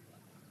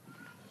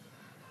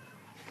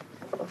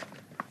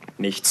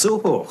 Nicht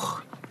zu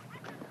hoch.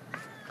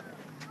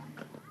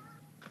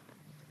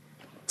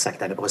 Zeig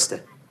deine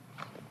Brüste.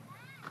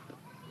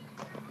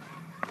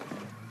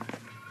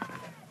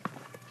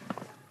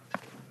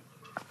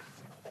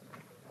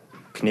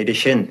 Knie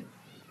dich hin.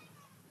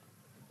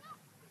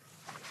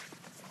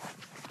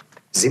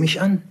 Sieh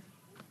mich an.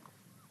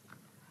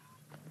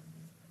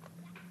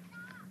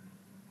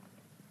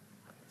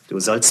 Du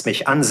sollst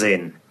mich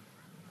ansehen.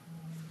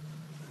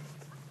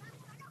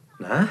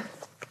 Na?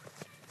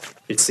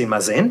 Willst du ihn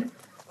mal sehen?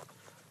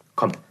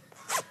 Komm,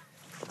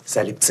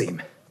 sei lieb zu ihm.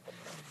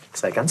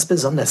 Sei ganz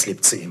besonders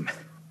lieb zu ihm.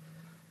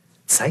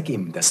 Zeig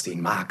ihm, dass du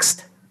ihn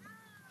magst.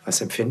 Was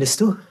empfindest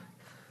du?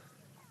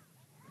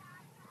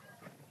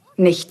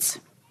 Nichts.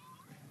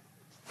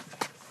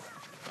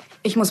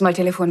 Ich muss mal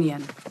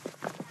telefonieren.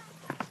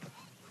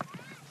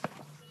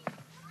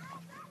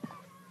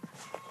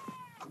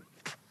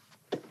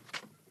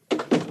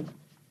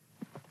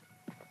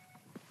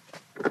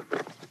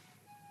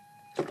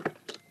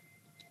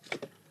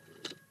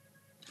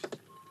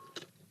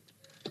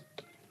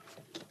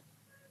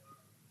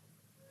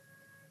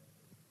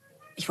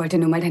 Ich wollte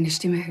nur mal deine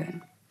Stimme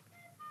hören.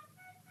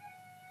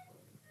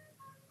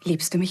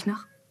 Liebst du mich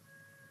noch?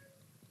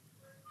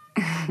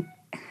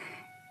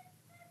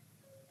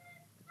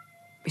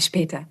 Bis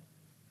später.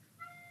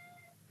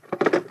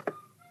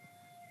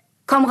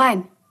 Komm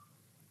rein.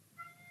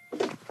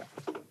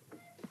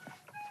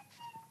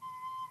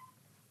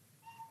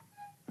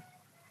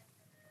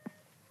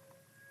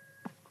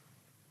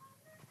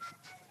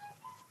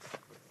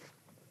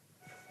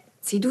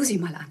 Zieh du sie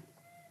mal an.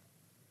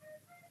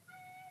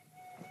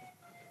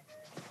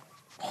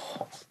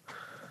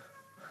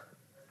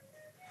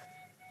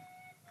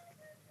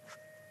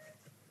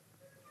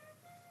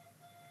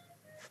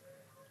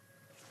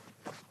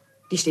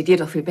 Die steht dir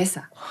doch viel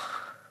besser.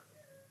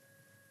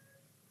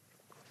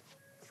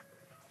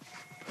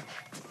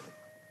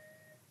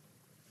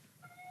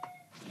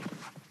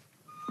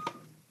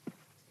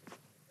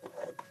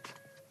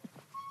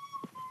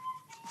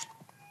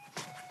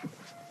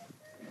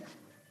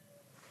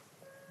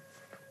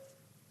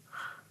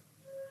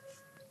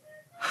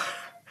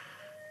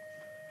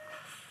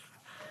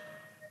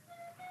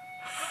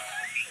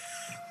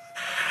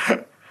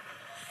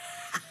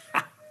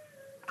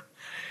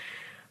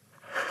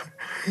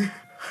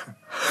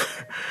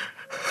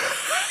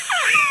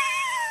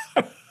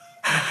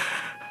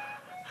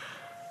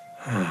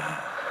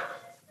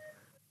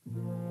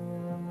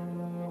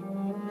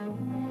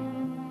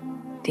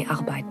 Die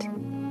Arbeit.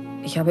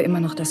 Ich habe immer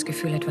noch das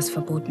Gefühl, etwas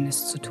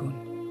Verbotenes zu tun.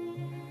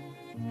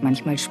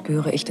 Manchmal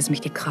spüre ich, dass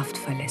mich die Kraft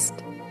verlässt.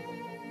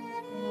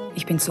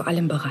 Ich bin zu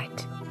allem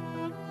bereit.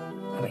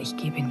 Aber ich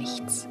gebe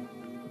nichts.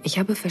 Ich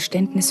habe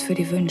Verständnis für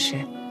die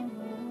Wünsche.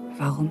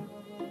 Warum?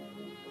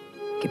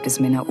 Gibt es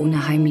Männer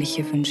ohne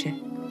heimliche Wünsche?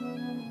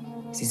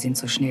 Sie sind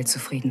so schnell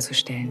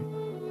zufriedenzustellen.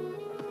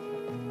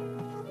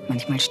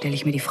 Manchmal stelle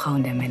ich mir die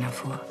Frauen der Männer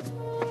vor.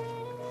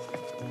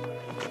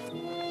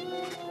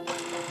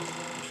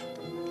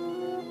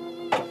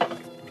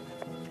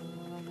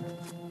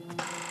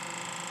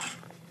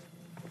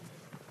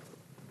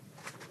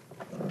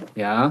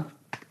 Ja?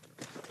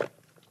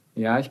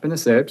 Ja, ich bin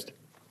es selbst.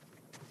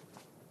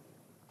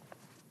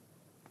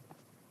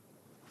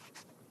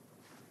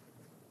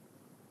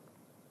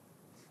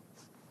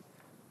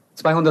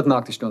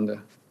 €200 die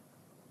Stunde.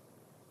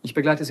 Ich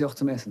begleite Sie auch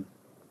zum Essen.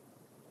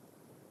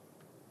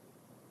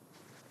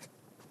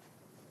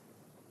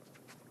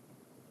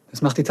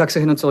 Das macht die Taxe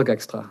hin und zurück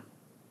extra.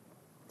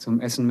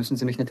 Zum Essen müssen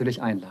Sie mich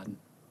natürlich einladen.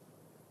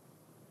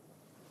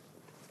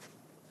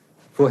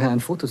 Vorher ein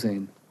Foto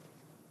sehen.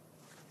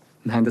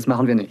 Nein, das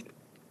machen wir nicht.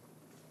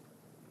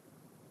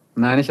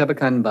 Nein, ich habe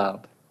keinen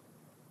Bart.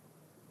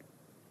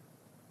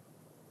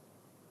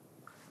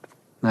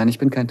 Nein, ich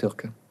bin kein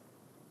Türke.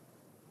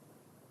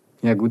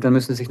 Ja gut, dann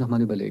müssen Sie sich noch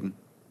mal überlegen.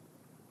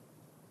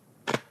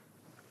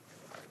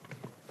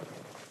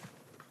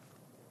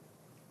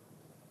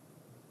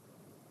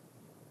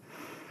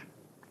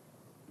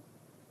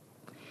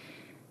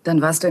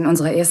 Dann warst du in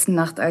unserer ersten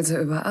Nacht also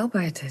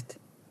überarbeitet.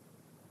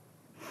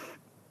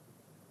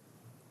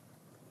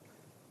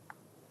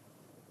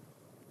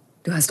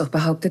 Du hast doch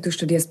behauptet, du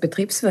studierst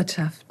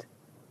Betriebswirtschaft.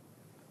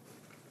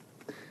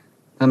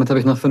 Damit habe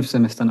ich nach 5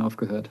 Semestern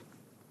aufgehört.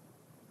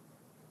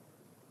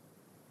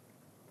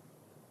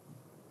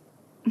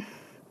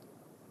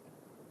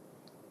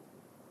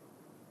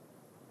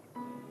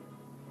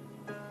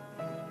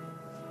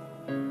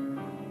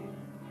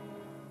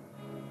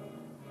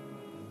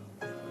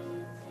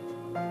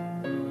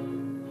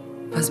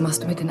 Was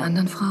machst du mit den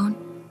anderen Frauen?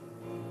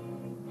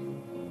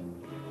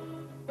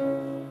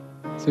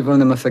 Sie wollen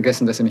immer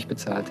vergessen, dass Sie mich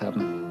bezahlt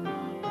haben.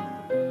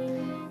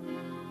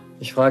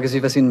 Ich frage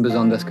Sie, was Ihnen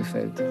besonders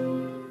gefällt.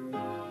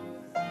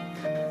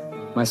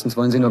 Meistens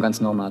wollen Sie nur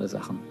ganz normale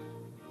Sachen.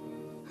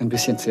 Ein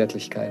bisschen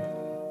Zärtlichkeit.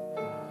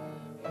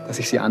 Dass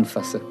ich Sie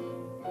anfasse.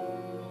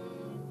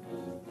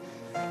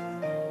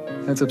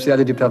 Als ob Sie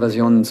alle die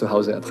Perversionen zu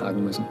Hause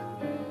ertragen müssen.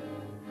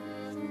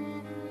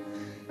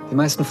 Die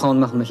meisten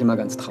Frauen machen mich immer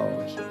ganz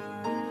traurig.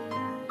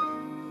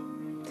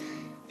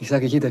 Ich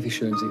sage jeder, wie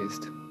schön sie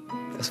ist.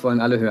 Das wollen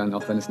alle hören,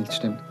 auch wenn es nicht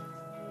stimmt.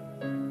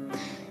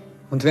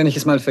 Und wenn ich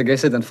es mal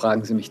vergesse, dann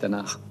fragen sie mich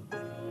danach.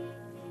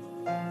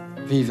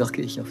 Wie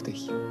wirke ich auf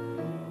dich?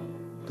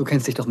 Du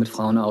kennst dich doch mit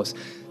Frauen aus.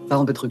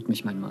 Warum betrügt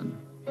mich mein Mann?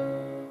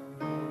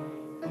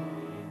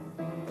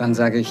 Dann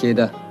sage ich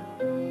jeder,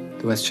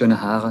 du hast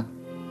schöne Haare,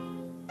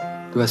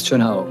 du hast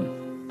schöne Augen.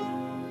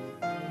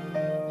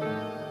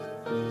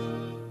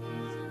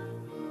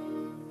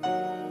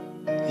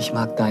 Ich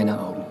mag deine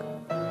Augen.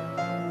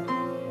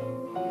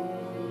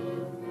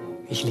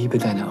 Ich liebe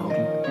deine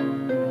Augen,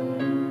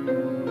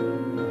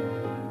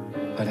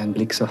 weil dein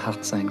Blick so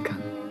hart sein kann.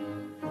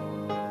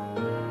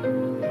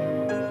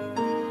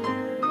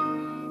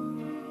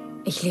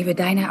 Ich liebe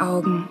deine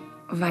Augen,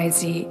 weil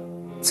sie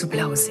zu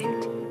blau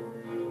sind.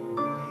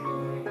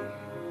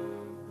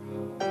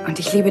 Und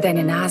ich liebe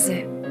deine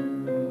Nase,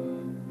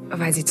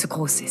 weil sie zu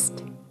groß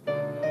ist.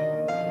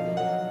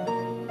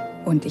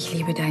 Und ich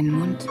liebe deinen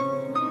Mund,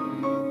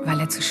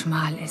 weil er zu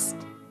schmal ist.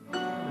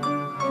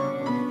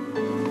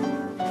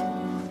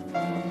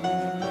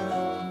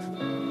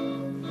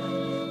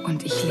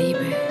 Und ich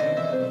liebe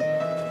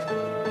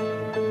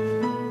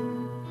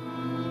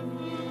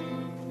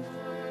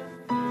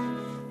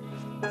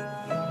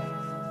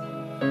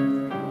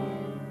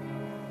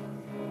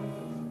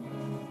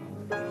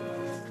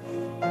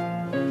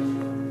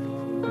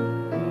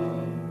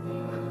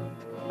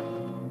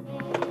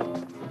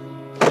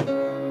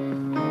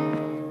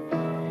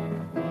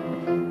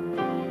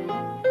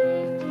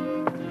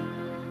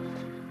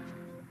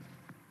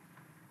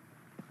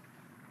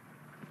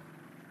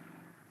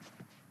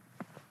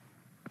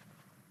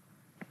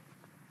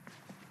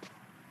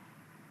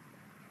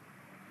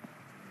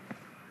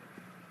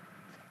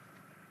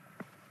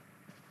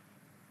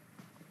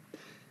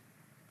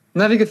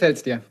Na, wie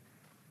gefällt's dir?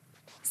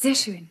 sehr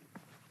schön.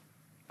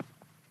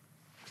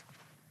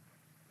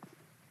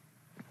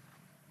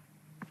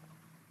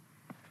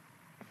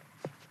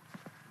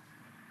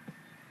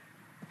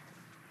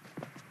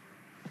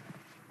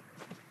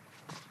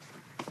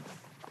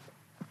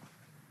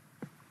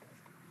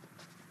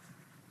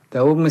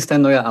 Da oben ist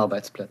dein neuer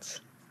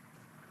Arbeitsplatz.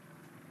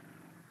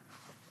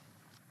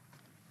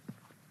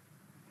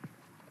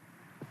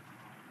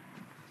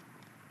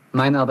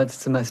 Mein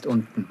Arbeitszimmer ist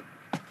unten.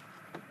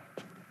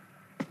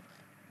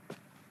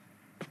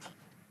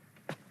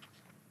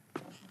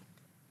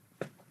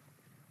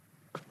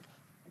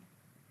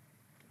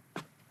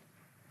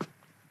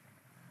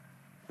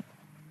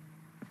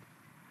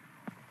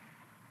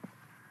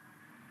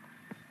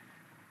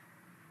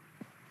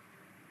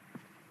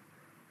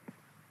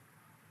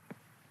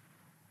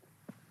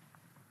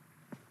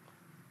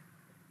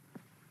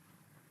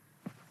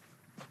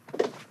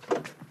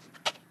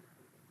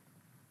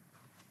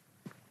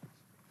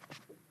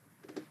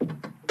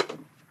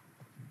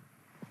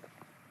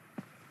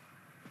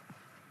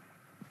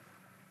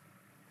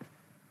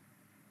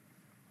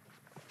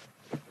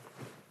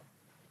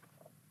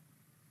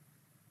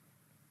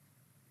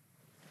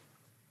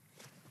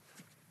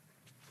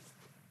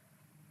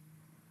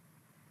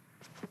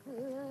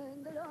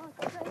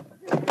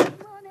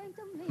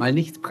 Mal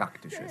nichts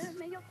Praktisches.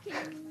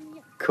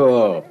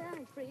 Cool.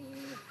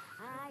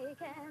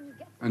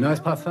 Ein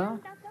neues Parfum?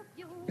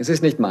 Es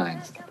ist nicht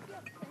meins.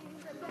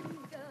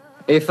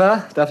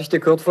 Eva, darf ich dir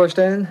Kurt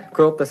vorstellen?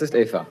 Kurt, das ist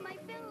Eva.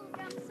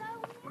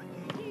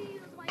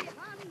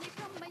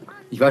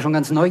 Ich war schon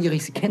ganz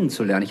neugierig, Sie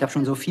kennenzulernen. Ich habe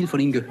schon so viel von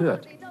Ihnen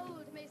gehört.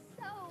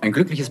 Ein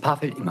glückliches Paar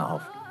fällt immer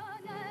auf.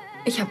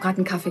 Ich habe gerade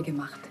einen Kaffee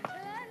gemacht.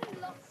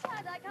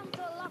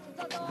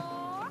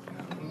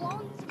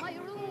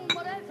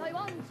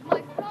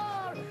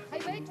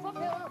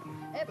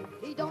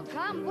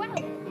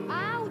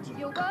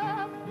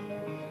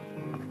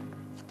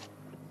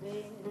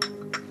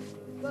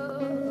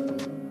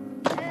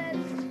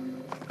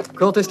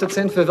 Kurt ist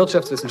Dozent für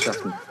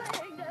Wirtschaftswissenschaften.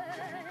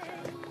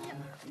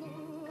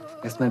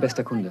 Er ist mein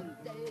bester Kunde.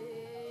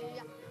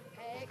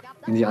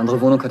 In die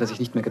andere Wohnung hat er sich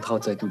nicht mehr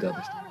getraut, seit du da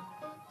bist.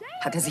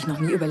 Hat er sich noch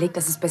nie überlegt,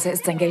 dass es besser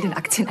ist, sein Geld in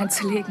Aktien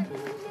anzulegen?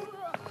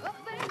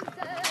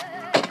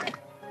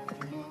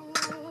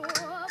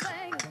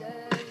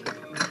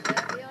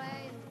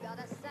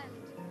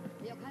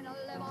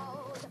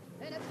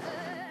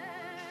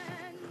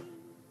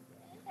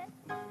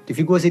 Die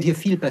Figur sieht hier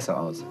viel besser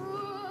aus.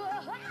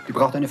 Die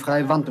braucht eine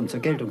freie Wand, um zur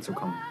Geltung zu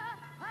kommen.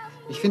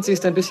 Ich finde, sie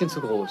ist ein bisschen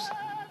zu groß.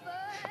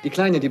 Die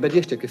kleine, die bei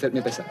dir steht, gefällt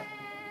mir besser.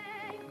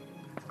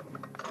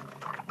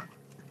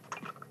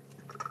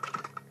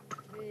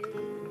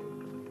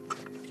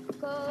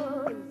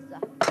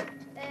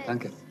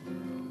 Danke.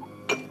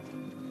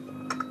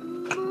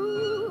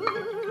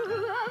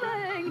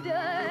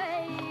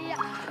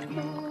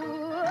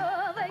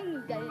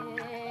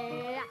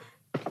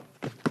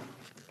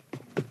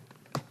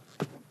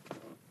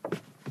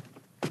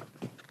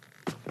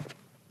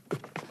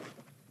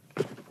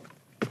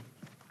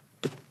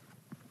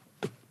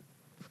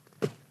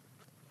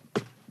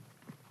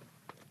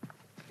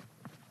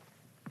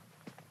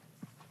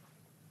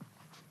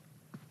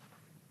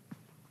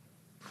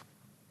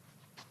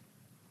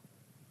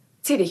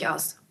 Zieh dich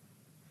aus.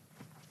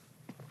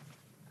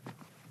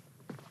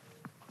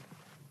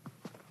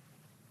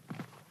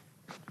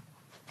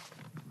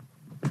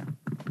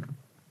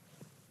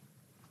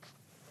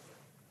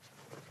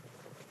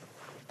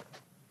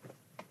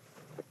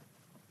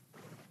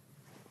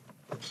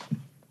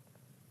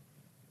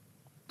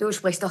 Du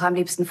sprichst doch am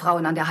liebsten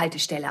Frauen an der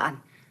Haltestelle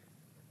an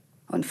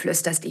und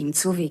flüsterst ihnen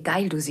zu, wie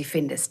geil du sie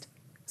findest,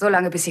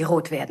 solange bis sie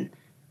rot werden.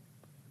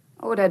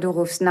 Oder du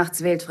rufst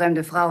nachts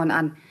wildfremde Frauen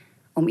an,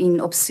 um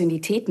ihnen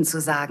Obszönitäten zu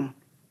sagen.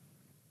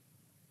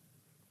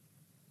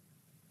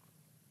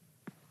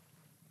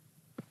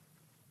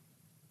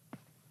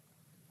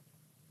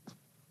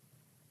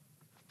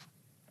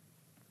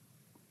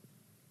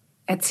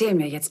 Erzähl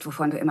mir jetzt,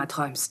 wovon du immer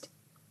träumst.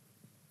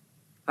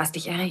 Was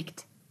dich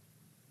erregt.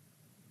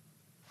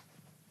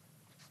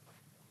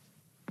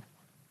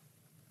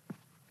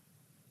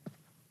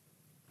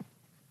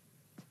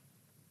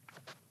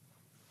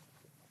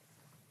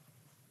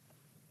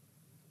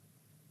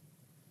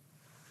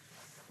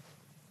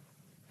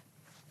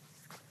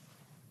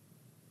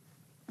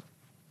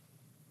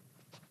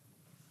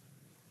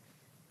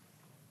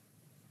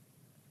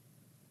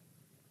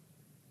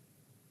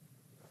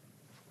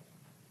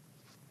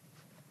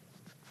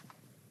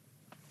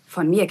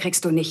 Von mir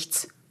kriegst du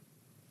nichts.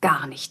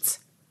 Gar nichts.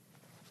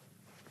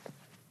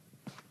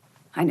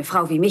 Eine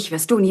Frau wie mich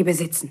wirst du nie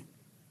besitzen.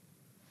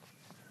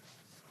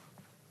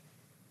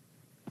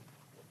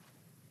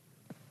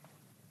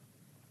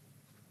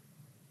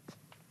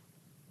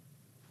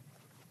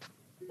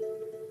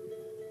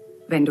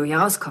 Wenn du hier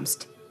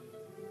rauskommst,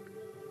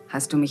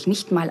 hast du mich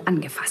nicht mal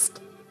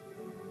angefasst.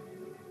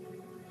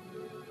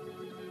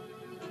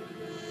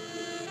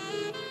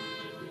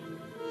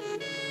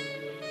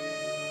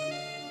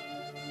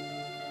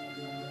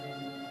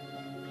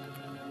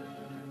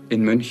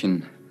 In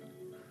München,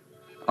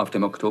 auf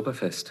dem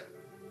Oktoberfest,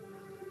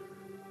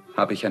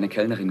 habe ich eine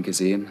Kellnerin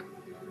gesehen,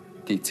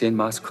 die 10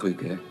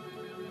 Maßkrüge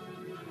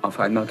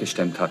auf einmal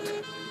gestemmt hat.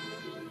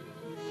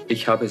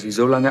 Ich habe sie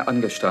so lange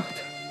angestarrt,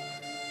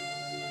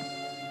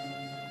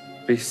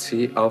 bis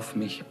sie auf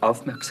mich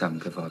aufmerksam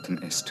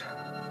geworden ist.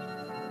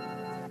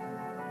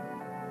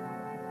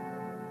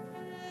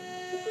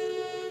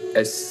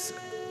 Es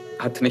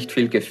hat nicht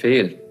viel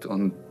gefehlt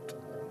und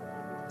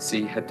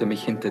sie hätte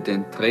mich hinter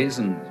den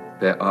Tresen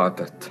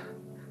beordert.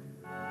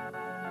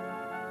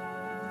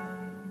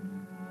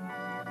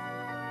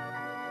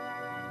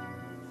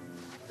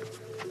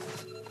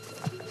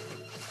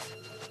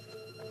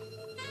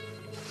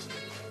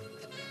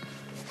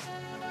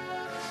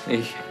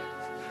 Ich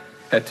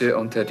hätte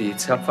unter die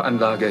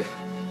Zapfanlage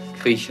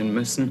kriechen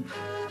müssen,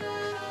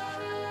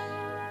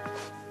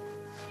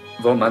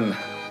 wo man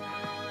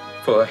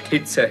vor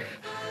Hitze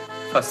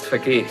fast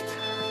vergeht,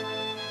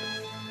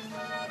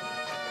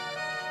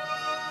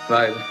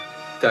 weil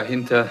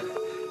dahinter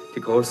die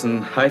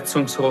großen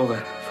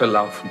Heizungsrohre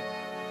verlaufen.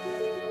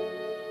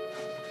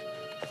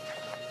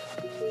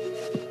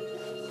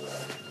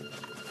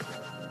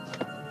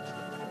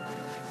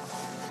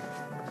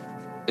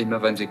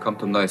 Immer wenn sie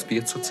kommt, um neues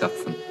Bier zu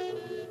zapfen,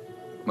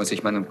 muss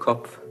ich meinen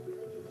Kopf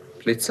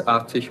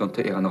blitzartig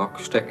unter ihren Rock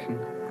stecken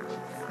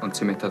und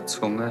sie mit der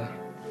Zunge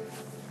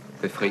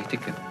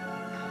befriedigen.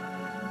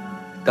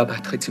 Dabei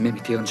tritt sie mir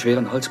mit ihren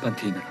schweren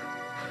Holzpantinen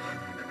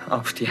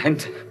auf die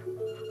Hände.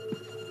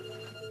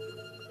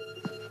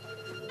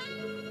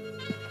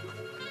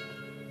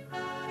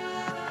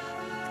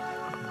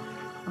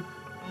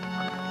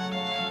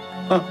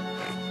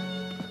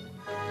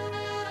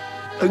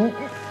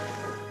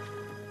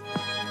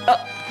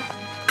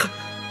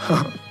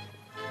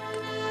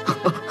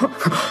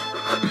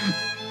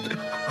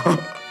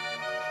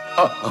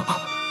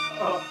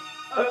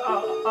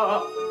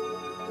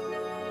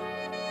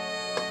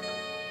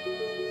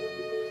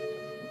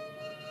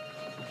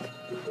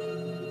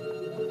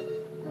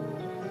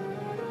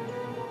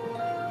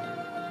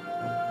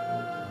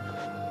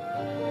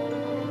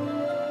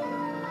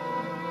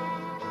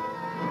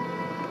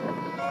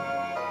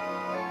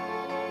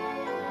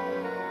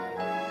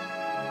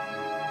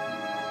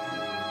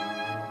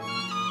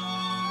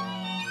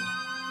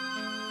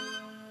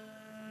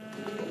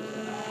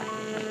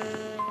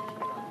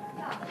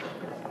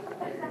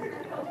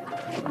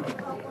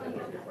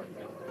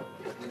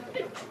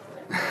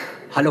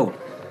 Hallo.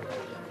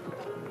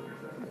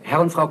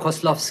 Herr und Frau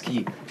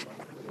Koslowski.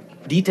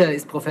 Dieter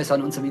ist Professor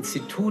an unserem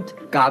Institut,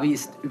 Gabi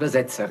ist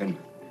Übersetzerin.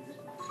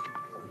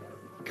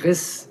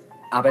 Chris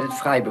arbeitet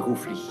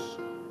freiberuflich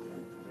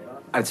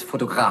als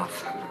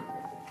Fotograf.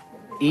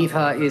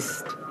 Eva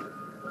ist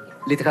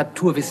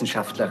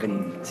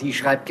Literaturwissenschaftlerin. Sie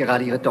schreibt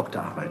gerade ihre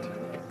Doktorarbeit.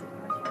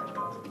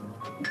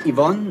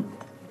 Yvonne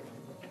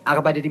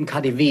arbeitet im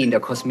KDW in der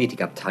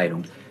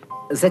Kosmetikabteilung.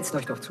 Setzt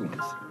euch doch zu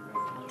uns.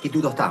 Geh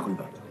du doch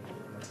darüber.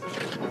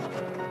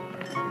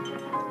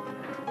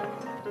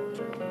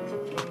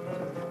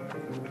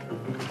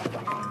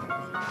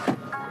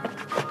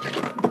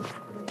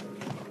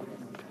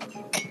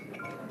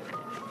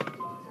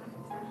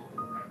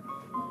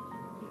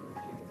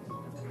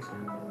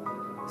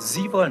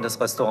 Sie wollen das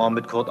Restaurant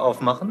mit Kurt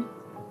aufmachen?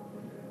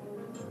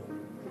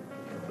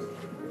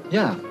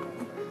 Ja.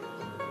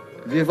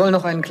 Wir wollen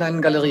noch einen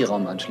kleinen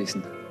Galerieraum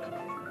anschließen.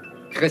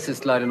 Chris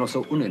ist leider noch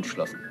so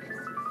unentschlossen.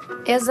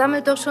 Er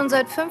sammelt doch schon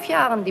seit 5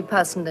 Jahren die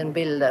passenden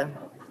Bilder.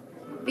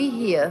 Wie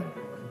hier.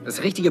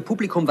 Das richtige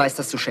Publikum weiß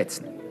das zu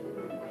schätzen.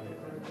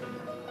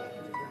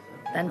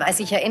 Dann weiß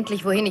ich ja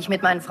endlich, wohin ich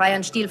mit meinen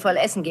Freiern stilvoll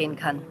essen gehen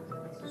kann.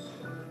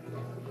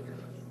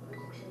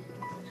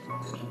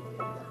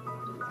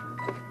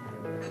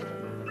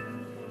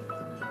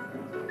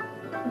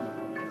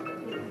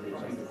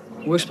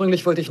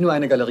 Ursprünglich wollte ich nur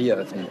eine Galerie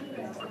eröffnen.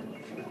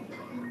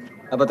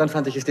 Aber dann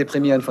fand ich es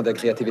deprimierend, von der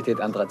Kreativität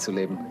anderer zu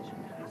leben.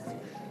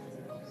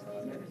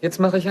 Jetzt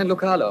mache ich ein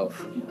Lokal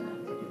auf.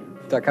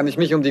 Da kann ich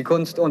mich um die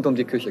Kunst und um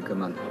die Küche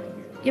kümmern.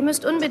 Ihr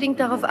müsst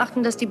unbedingt darauf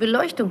achten, dass die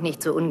Beleuchtung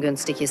nicht so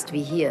ungünstig ist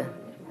wie hier.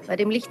 Bei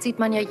dem Licht sieht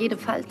man ja jede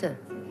Falte.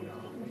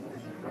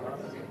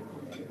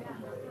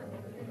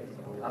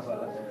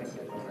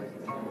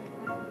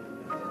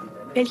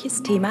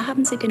 Welches Thema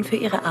haben Sie denn für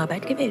Ihre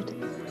Arbeit gewählt?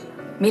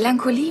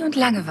 Melancholie und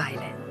Langeweile.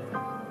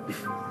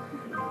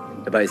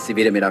 Dabei ist sie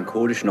weder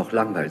melancholisch noch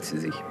langweilt sie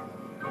sich.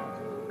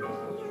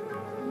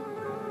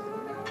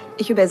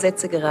 Ich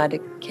übersetze gerade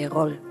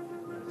Carrière.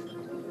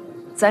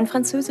 Sein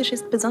Französisch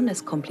ist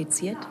besonders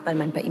kompliziert, weil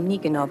man bei ihm nie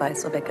genau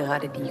weiß, ob er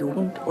gerade die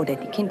Jugend oder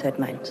die Kindheit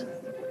meint.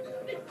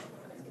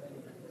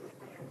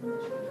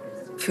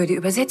 Für die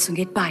Übersetzung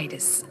geht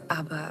beides,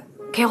 aber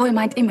Carol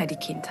meint immer die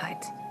Kindheit.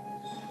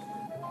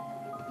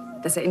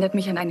 Das erinnert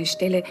mich an eine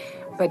Stelle,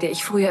 bei der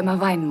ich früher immer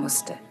weinen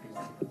musste.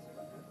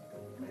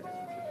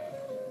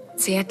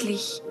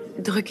 Zärtlich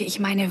drücke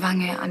ich meine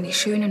Wange an die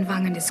schönen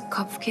Wangen des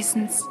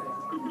Kopfkissens.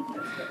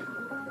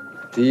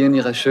 Die in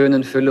ihrer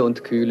schönen Fülle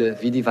und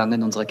Kühle wie die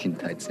Wangen unserer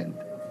Kindheit sind.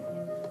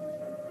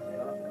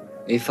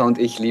 Eva und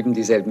ich lieben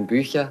dieselben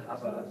Bücher,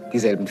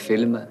 dieselben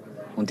Filme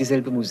und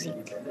dieselbe Musik.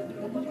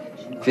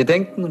 Wir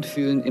denken und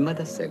fühlen immer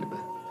dasselbe.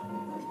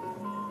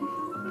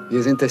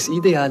 Wir sind das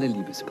ideale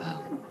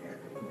Liebespaar.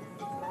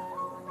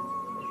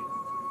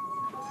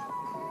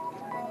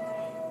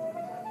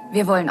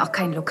 Wir wollen auch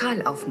kein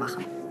Lokal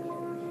aufmachen.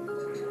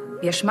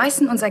 Wir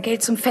schmeißen unser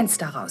Geld zum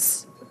Fenster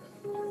raus.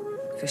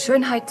 Für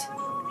Schönheit,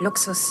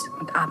 Luxus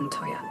und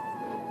Abenteuer.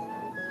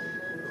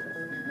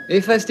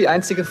 Eva ist die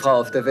einzige Frau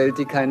auf der Welt,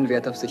 die keinen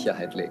Wert auf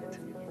Sicherheit legt.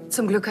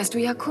 Zum Glück hast du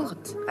ja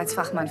Kurt als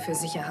Fachmann für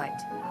Sicherheit.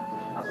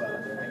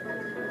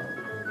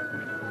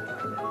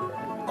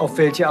 Auf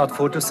welche Art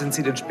Fotos sind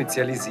Sie denn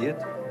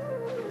spezialisiert?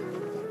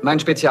 Mein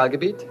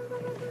Spezialgebiet?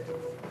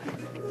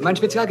 Mein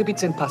Spezialgebiet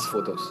sind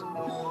Passfotos.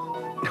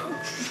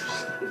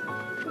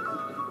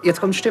 Jetzt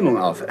kommt Stimmung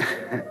auf.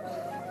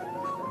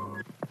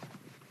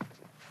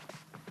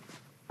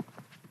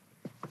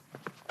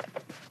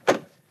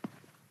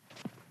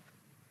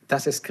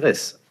 Das ist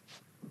Chris.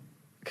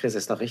 Chris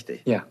ist doch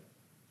richtig? Ja.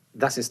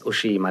 Das ist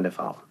Uschi, meine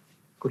Frau.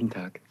 Guten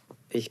Tag.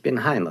 Ich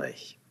bin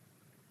Heinrich.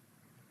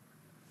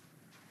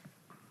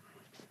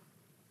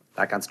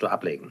 Da kannst du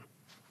ablegen.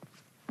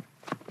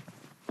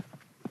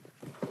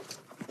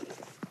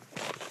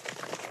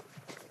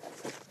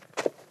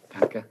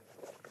 Danke.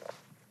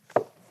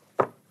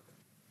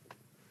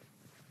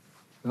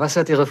 Was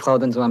hat Ihre Frau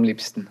denn so am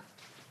liebsten?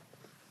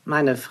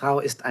 Meine Frau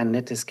ist ein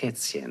nettes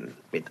Kätzchen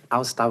mit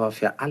Ausdauer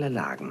für alle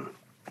Lagen.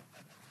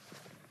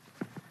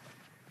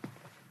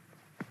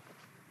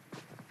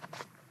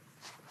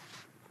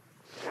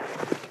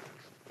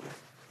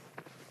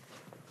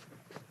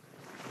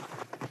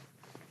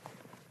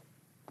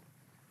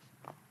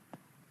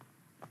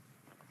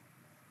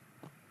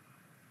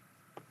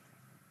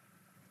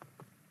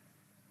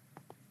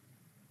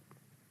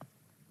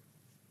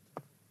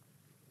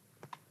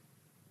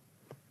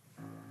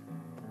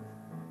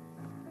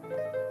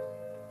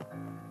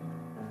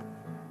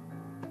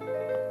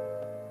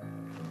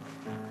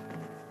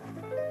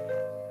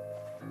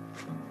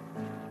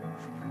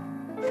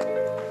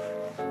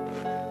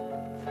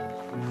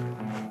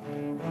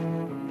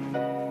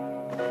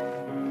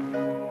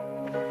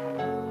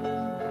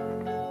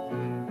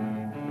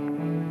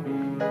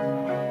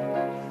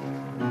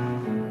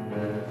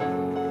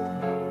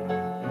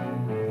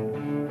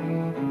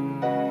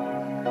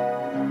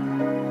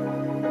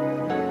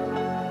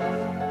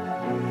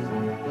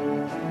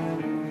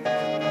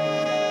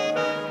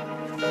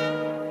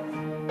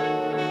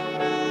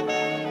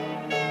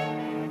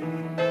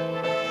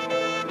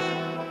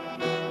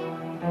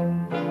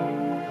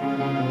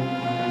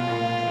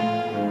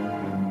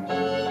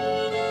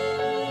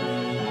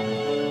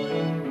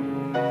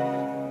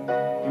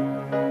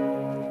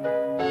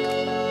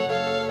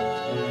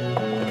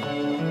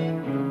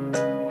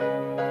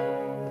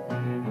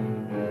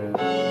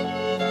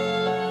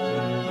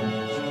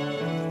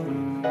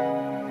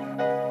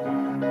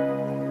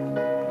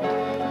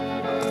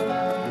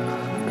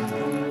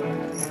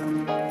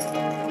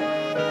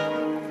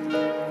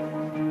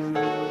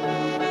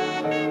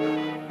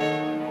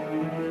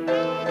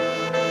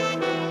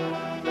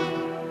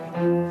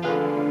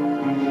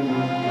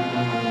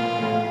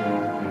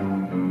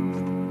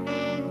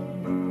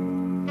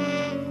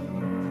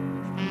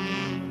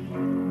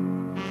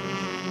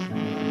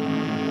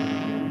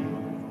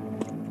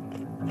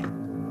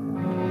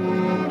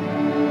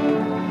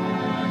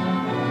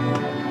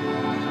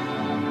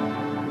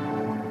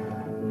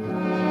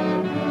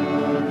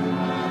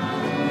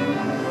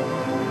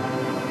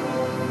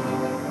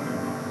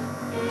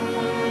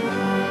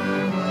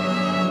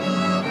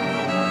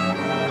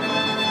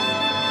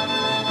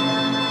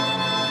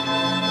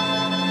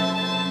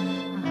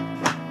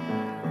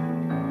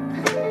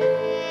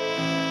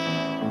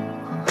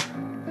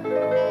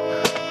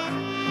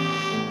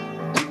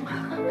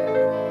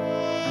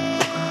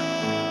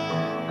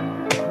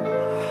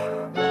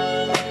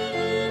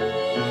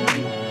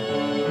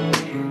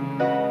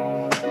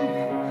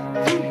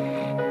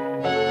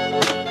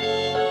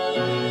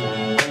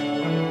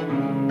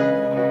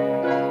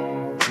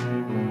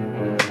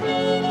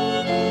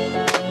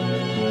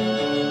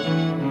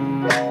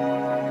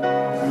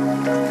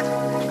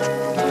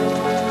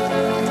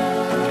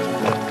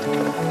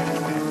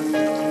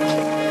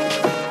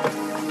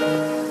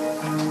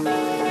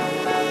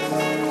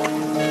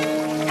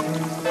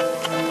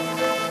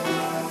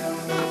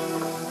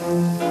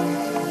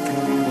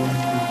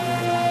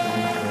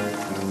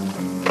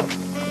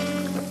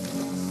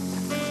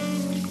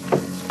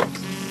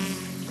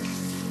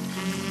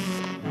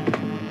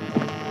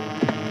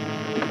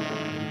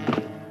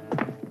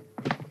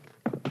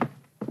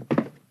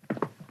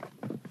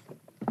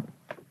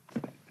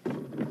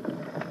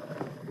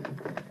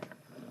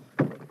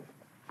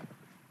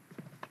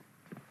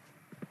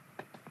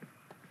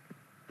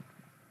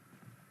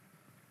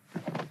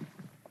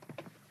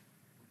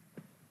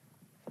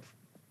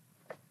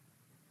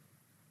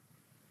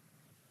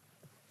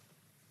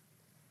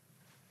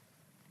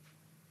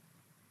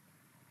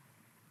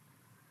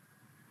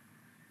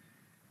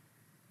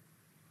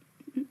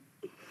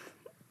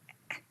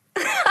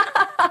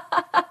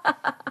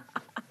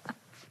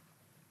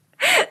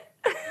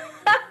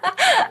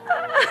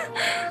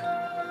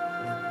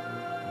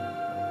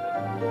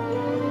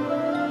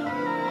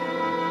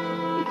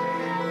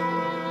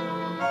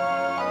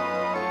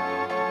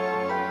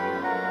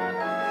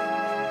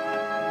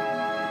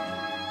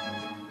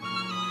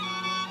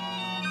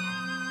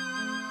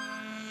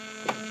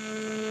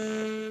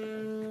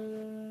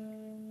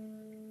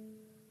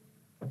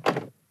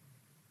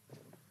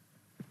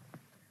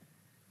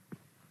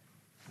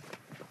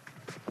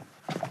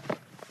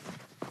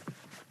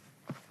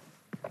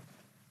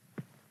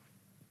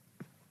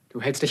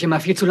 Du hältst dich immer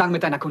viel zu lang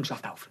mit deiner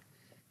Kundschaft auf.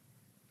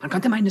 Man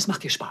könnte meinen, es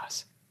macht dir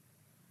Spaß.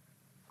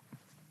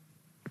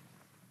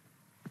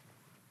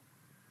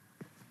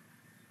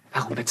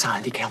 Warum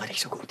bezahlen die Kerle dich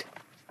so gut?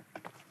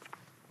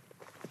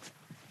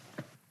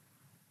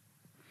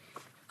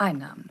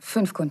 Einnahmen.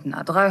 5 Kunden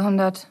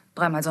A300,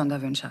 3-mal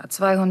Sonderwünsche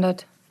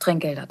A200,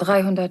 Trinkgelder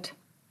 300.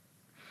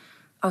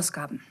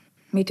 Ausgaben.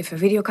 Miete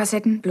für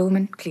Videokassetten,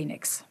 Blumen,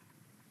 Kleenex.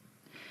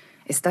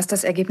 Ist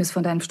das Ergebnis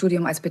von deinem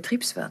Studium als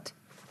Betriebswirt?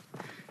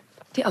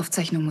 Die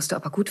Aufzeichnung musst du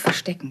aber gut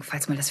verstecken,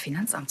 falls mal das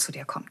Finanzamt zu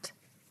dir kommt.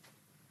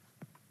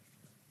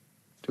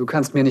 Du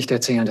kannst mir nicht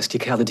erzählen, dass die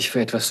Kerle dich für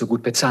etwas so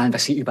gut bezahlen,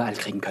 was sie überall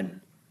kriegen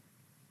können.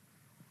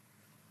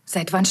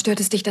 Seit wann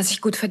stört es dich, dass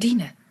ich gut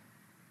verdiene?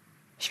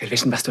 Ich will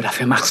wissen, was du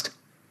dafür machst.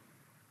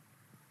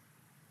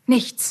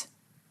 Nichts.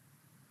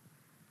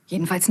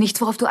 Jedenfalls nichts,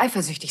 worauf du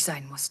eifersüchtig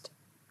sein musst.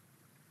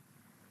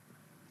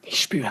 Die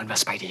spüren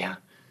was bei dir.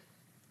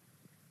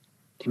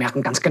 Die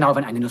merken ganz genau,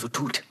 wenn eine nur so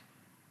tut.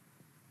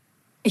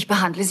 Ich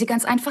behandle sie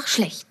ganz einfach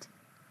schlecht.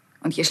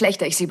 Und je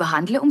schlechter ich sie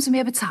behandle, umso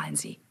mehr bezahlen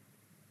sie.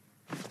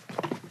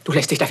 Du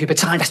lässt dich dafür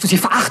bezahlen, dass du sie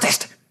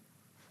verachtest.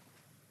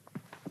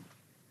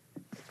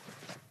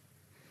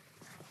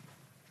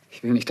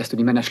 Ich will nicht, dass du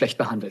die Männer schlecht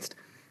behandelst.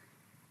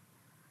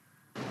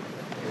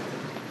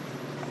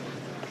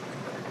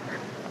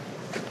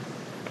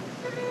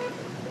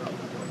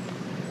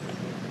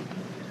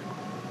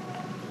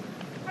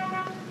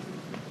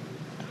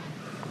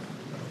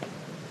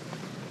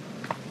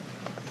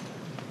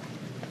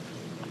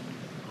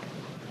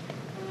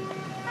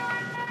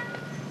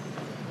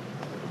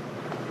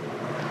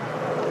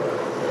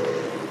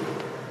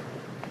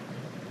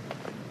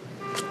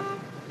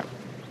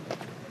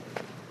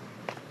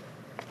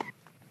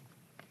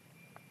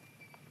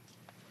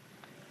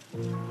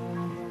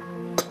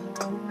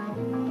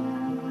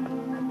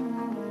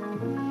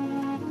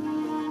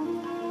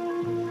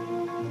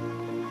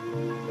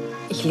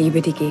 Ich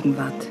liebe die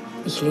Gegenwart.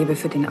 Ich lebe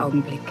für den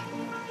Augenblick.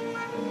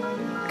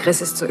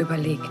 Chris ist so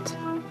überlegt.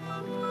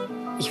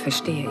 Ich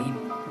verstehe ihn.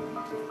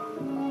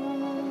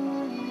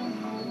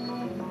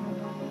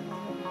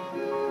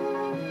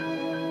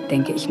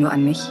 Denke ich nur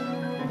an mich?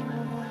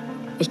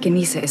 Ich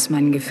genieße es,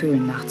 meinen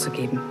Gefühlen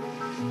nachzugeben.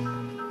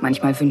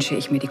 Manchmal wünsche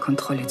ich mir, die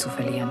Kontrolle zu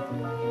verlieren.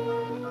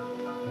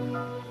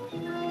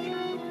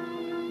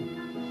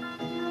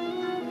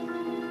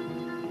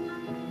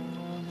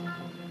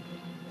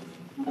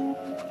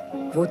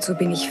 Wozu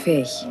bin ich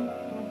fähig?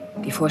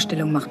 Die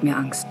Vorstellung macht mir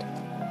Angst.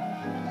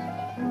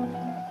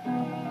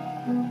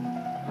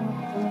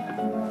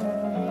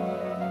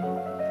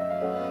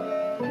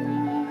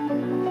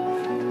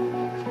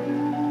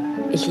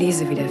 Ich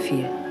lese wieder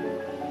viel.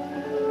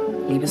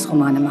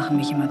 Liebesromane machen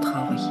mich immer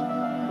traurig.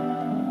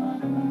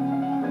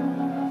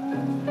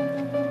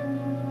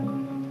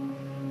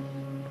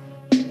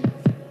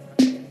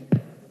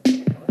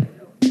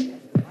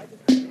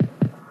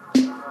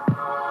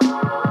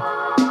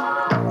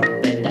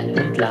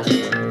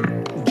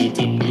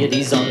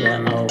 Die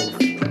Sonne auf.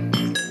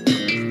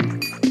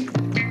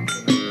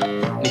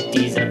 Mit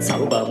dieser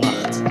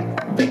Zaubermacht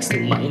wächst du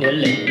meine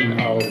Lenden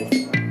auf.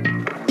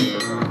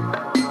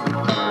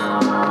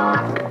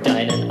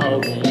 Deinen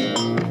Augen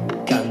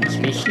kann ich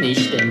mich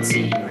nicht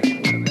entziehen.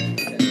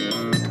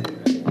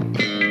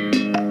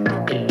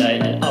 In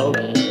deinen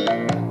Augen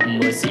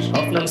muss ich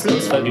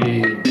hoffnungslos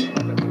verglühen.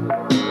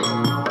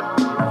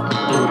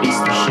 Du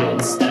bist die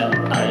schönste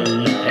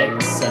aller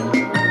Hexen.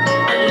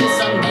 Alles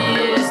an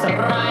dir ist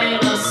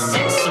reiner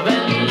Sex,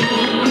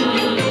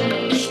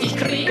 wenn ich dich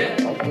kriege.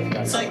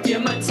 Zeig dir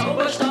mein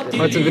Zauberstab.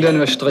 Heute sind wieder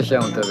nur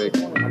Stricher unterwegs.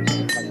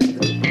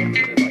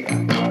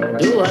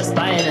 Du hast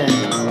Beine,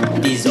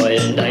 die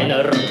Säulen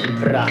deiner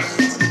runden Pracht.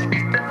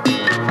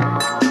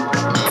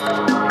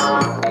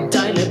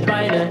 Deine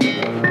Beine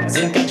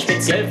sind ganz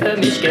speziell für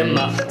mich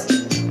gemacht.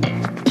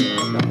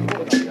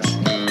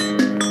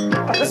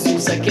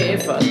 Süßer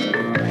Käfer,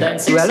 dein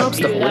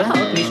Sexappeal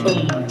haut mich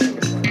um.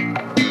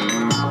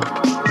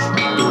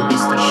 Du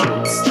bist die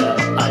schönste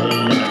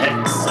aller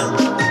Hexen.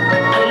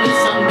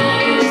 Alles an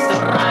dir ist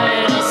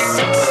reiner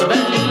Sex,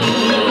 wenn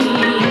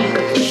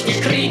ich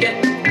dich kriege.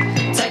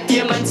 Zeig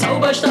dir mein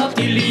Zauberstab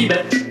die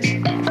Liebe.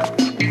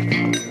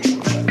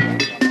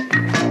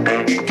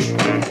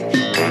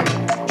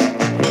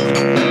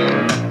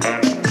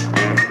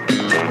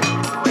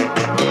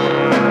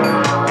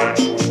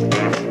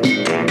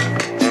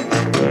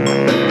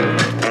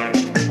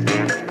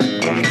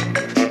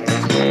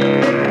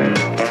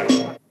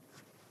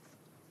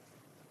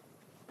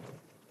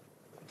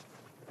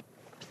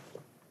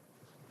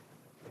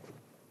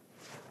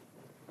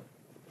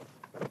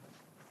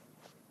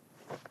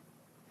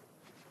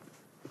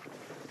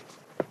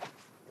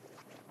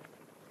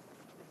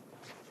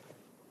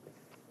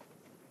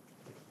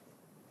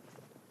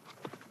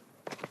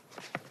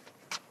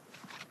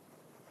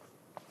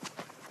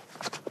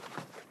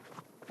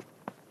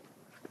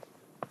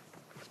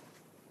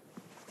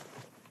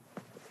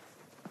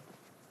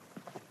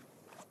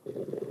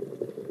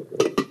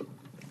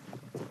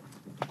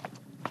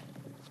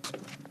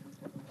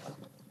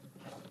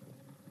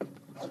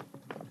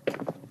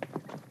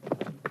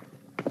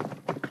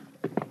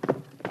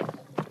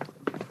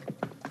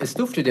 Es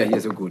duftet ja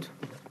hier so gut.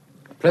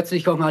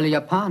 Plötzlich kochen alle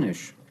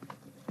Japanisch.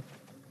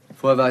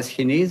 Vorher war es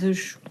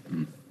Chinesisch,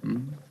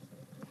 und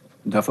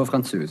davor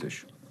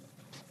Französisch.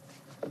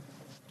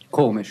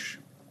 Komisch,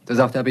 dass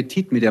auch der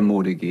Appetit mit der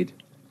Mode geht.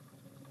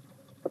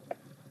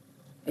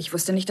 Ich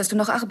wusste nicht, dass du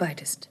noch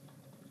arbeitest.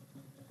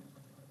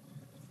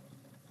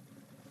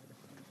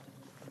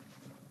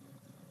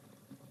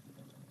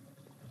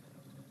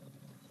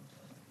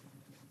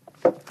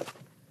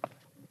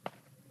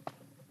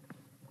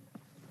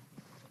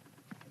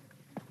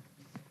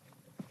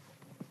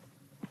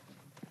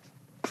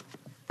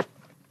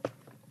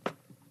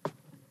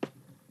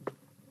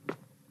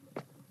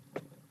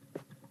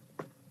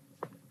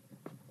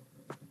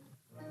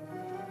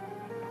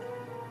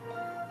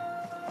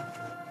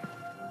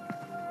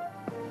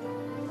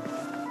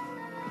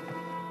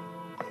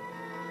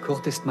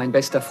 Kurt ist mein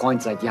bester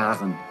Freund seit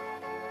Jahren.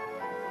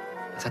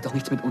 Das hat doch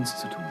nichts mit uns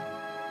zu tun.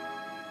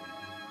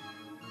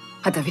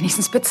 Hat er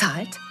wenigstens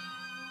bezahlt?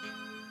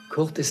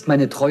 Kurt ist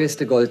meine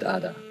treueste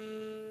Goldader.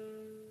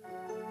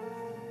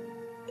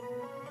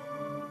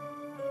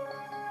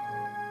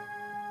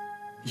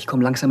 Ich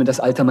komme langsam in das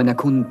Alter meiner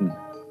Kunden.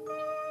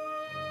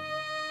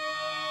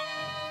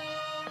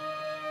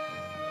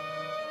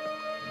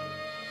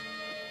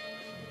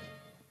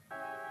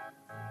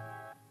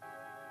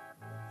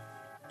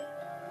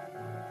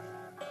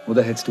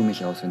 Oder hältst du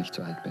mich aus, wenn ich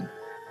zu alt bin?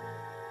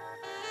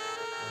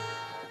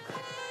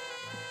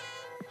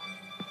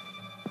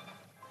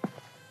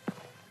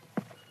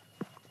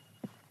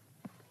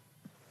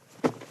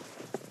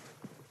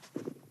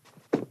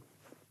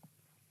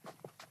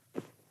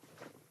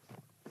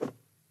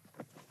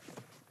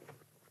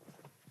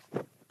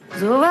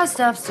 Sowas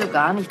darfst du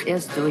gar nicht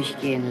erst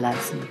durchgehen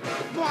lassen.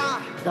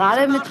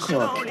 Gerade mit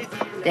Kurt.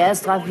 Der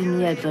ist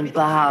raffiniert und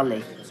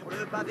beharrlich.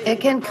 Er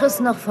kennt Chris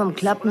noch vom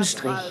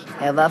Klappenstrich.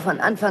 Er war von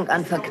Anfang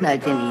an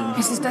verknallt in ihn.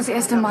 Es ist das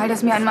erste Mal,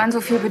 dass mir ein Mann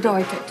so viel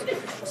bedeutet.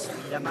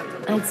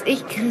 Als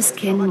ich Chris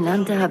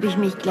kennenlernte, habe ich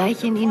mich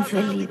gleich in ihn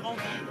verliebt.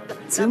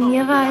 Zu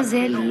mir war er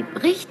sehr lieb,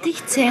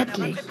 richtig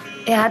zärtlich.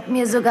 Er hat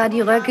mir sogar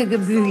die Röcke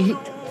gebügelt.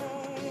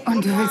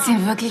 Und du willst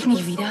ihn wirklich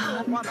nicht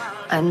wiederhaben?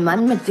 Ein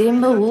Mann mit dem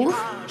Beruf?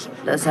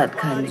 Das hat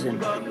keinen Sinn.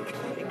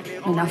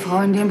 Mit einer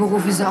Frau in dem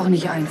Beruf ist auch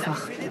nicht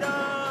einfach.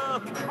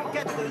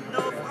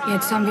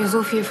 Jetzt haben wir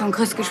so viel von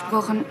Chris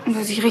gesprochen,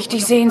 dass ich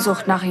richtig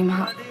Sehnsucht nach ihm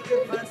habe.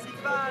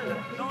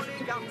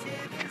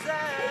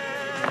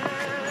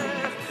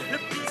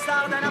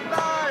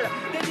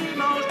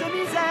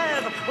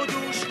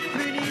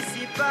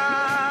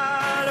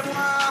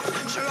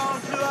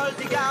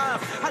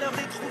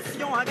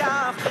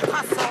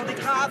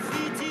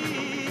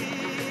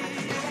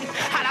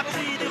 À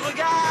l'abri des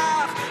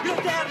regards, le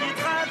dernier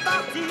train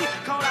parti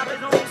quand la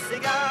raison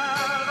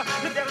s'égare.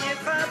 Le dernier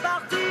train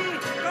parti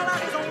quand la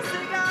raison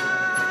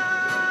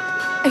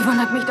s'égare.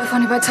 Yvonne hat mich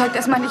davon überzeugt,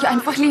 dass man dich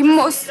einfach lieben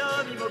muss.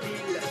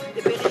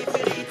 Des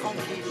périphéries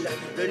tranquilles,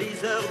 le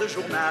liseur de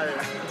journal,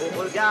 au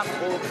regard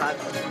trop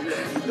crapule,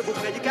 debout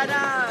près du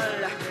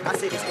canal, à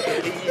ses risques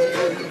périls.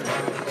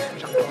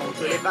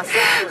 J'arpente les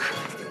passages.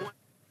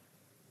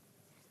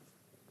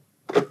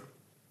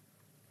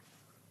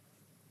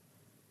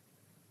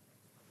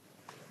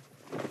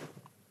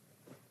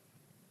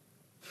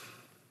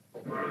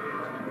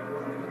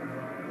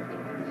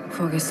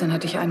 Vorgestern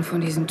hatte ich einen von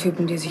diesen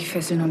Typen, die sich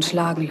fesseln und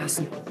schlagen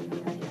lassen.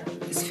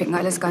 Es fing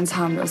alles ganz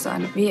harmlos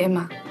an, wie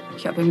immer.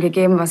 Ich habe ihm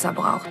gegeben, was er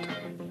braucht.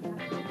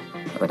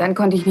 Aber dann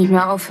konnte ich nicht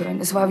mehr aufhören.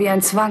 Es war wie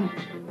ein Zwang.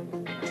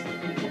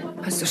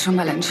 Hast du schon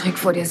mal einen Schreck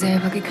vor dir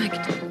selber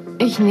gekriegt?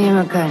 Ich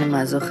nehme keine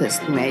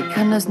Masochisten mehr. Ich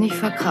kann das nicht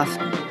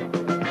verkraften.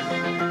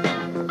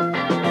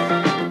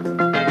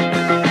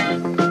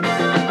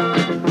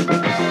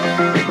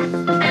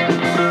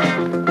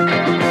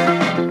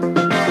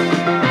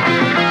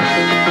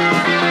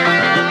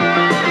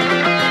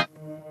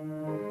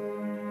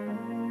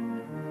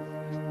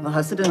 Wo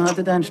hast du denn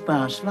heute dein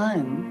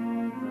Sparschwein?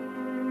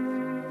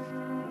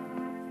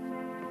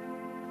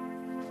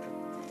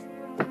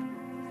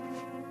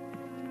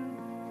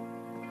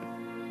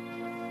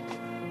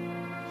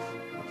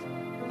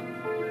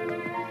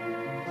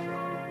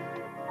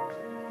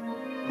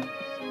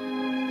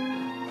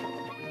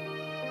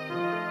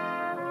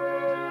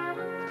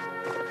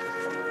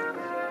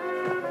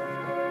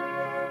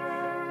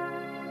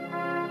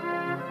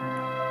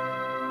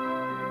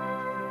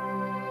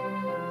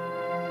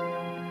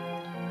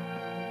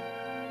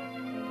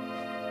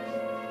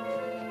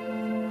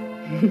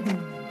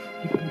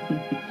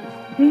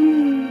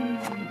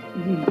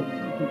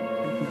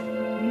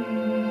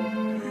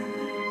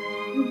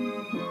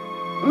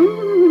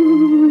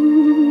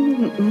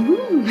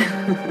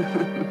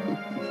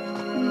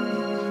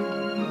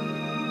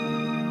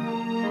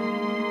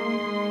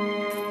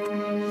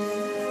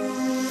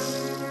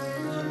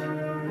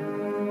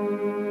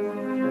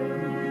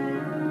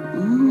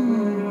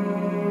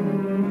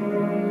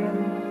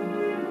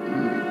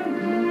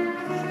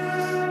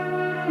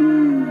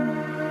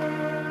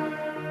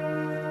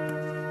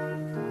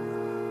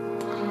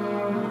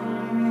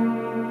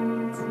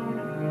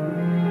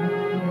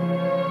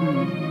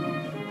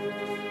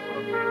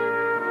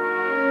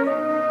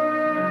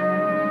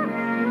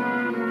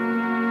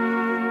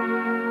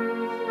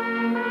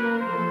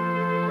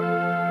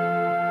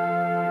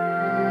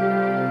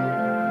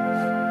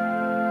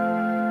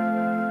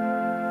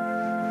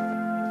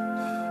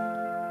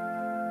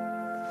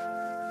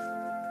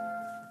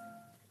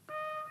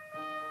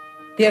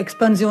 Die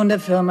Expansion der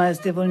Firma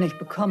ist dir wohl nicht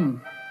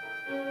bekommen.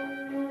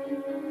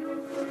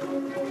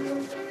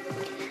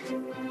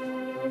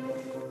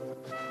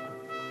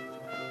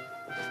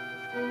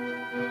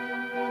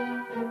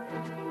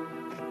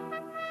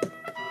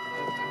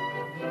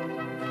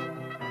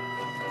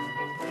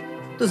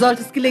 Du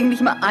solltest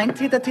gelegentlich mal ein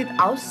Tete-a-Tete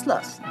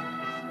auslassen.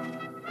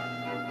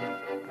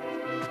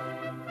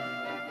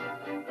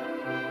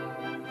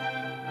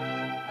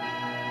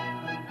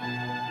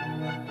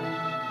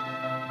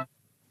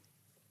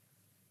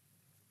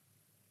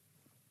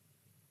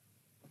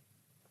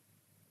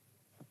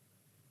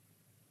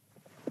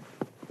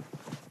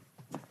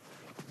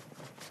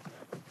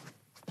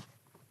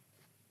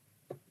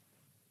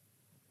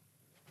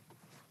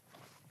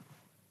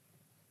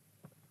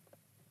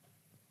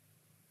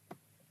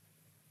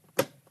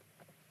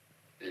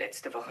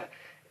 Letzte Woche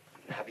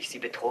habe ich Sie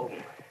betrogen.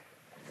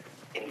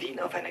 In Wien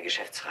auf einer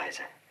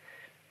Geschäftsreise.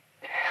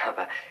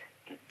 Aber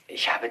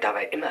ich habe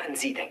dabei immer an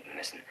Sie denken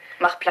müssen.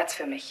 Mach Platz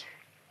für mich.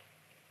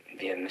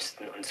 Wir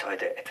müssten uns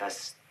heute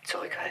etwas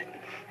zurückhalten.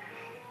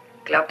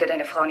 Glaubt dir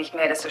deine Frau nicht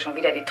mehr, dass du schon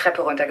wieder die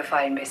Treppe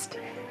runtergefallen bist?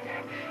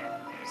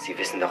 Sie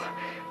wissen doch,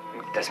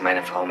 dass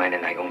meine Frau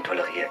meine Neigung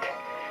toleriert.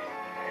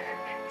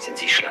 Sind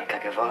Sie schlanker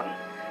geworden?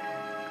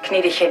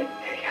 Knie dich hin.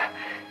 Ja.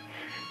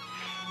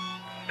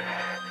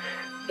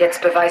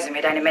 Jetzt beweise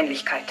mir deine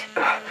Männlichkeit.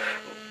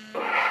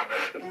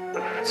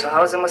 Zu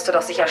Hause musst du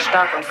doch sicher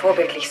stark und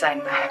vorbildlich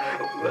sein.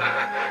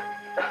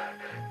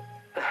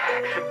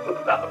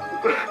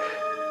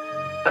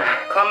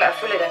 Komm,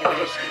 erfülle deine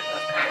Pflichten.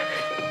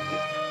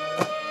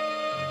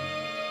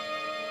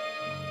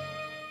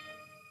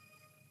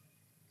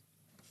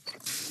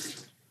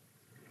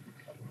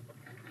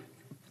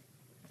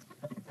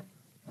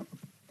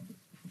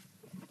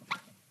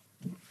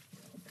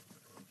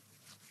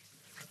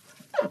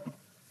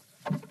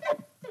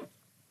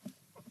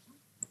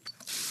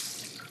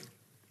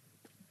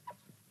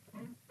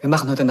 Wir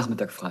machen heute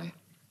Nachmittag frei.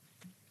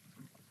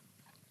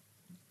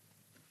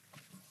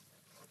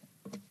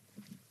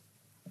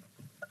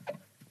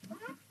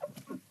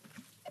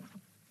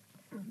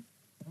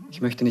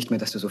 Ich möchte nicht mehr,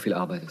 dass du so viel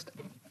arbeitest.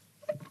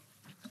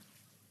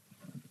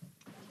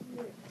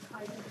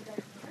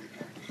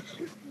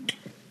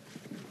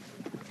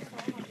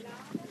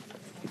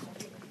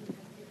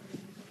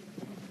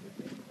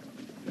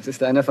 Das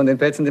ist einer von den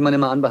Pelzen, die man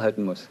immer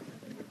anbehalten muss,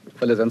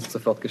 weil er sonst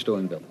sofort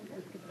gestohlen wird.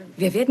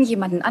 Wir werden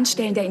jemanden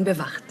anstellen, der ihn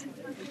bewacht.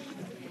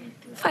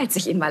 Falls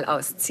ich ihn mal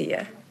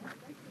ausziehe.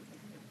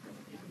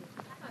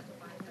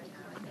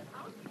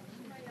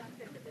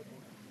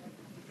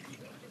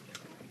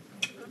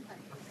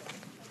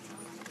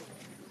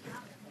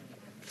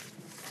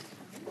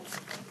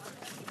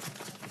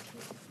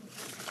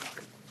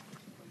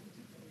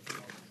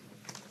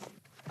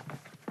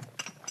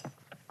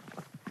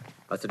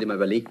 Hast du dir mal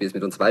überlegt, wie es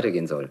mit uns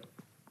weitergehen soll?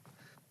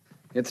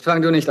 Jetzt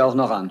fang du nicht auch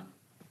noch an.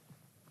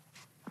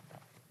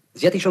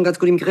 Sie hat dich schon ganz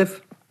gut im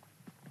Griff.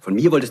 Von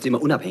mir wolltest du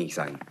immer unabhängig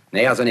sein.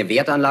 Naja, so eine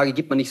Wertanlage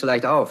gibt man nicht so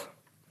leicht auf.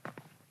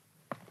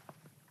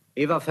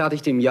 Eva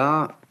fertigt im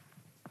Jahr,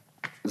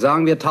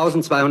 sagen wir,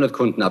 1200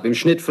 Kunden ab. Im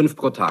Schnitt 5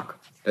 pro Tag.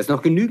 Das ist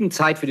noch genügend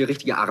Zeit für die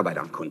richtige Arbeit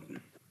am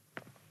Kunden.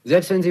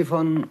 Selbst wenn sie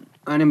von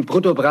einem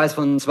Bruttopreis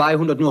von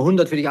 200 nur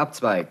 100 für dich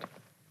abzweigt,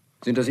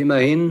 sind das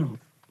immerhin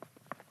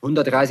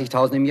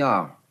 130.000 im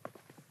Jahr.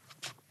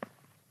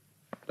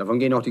 Davon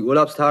gehen noch die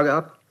Urlaubstage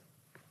ab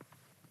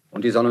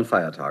und die Sonn- und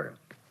Feiertage.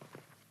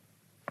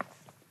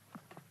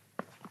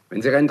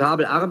 Wenn sie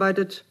rentabel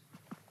arbeitet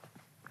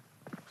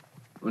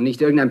und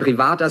nicht irgendein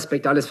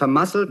Privataspekt alles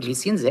vermasselt. Ein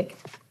bisschen Sekt?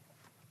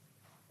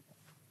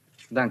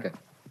 Danke.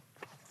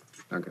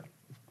 Danke.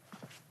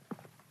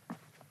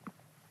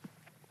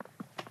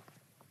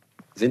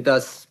 Sind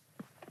das,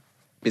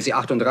 bis sie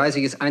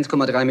 38 ist,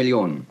 1,3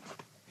 Millionen.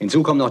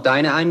 Hinzu kommen noch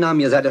deine Einnahmen,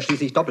 ihr seid ja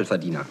schließlich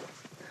Doppelverdiener.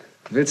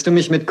 Willst du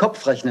mich mit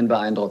Kopfrechnen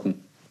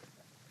beeindrucken?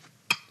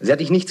 Sie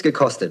hat dich nichts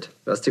gekostet.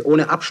 Du hast sie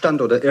ohne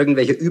Abstand oder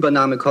irgendwelche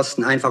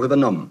Übernahmekosten einfach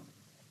übernommen.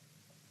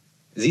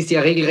 Sie ist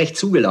ja regelrecht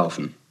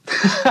zugelaufen.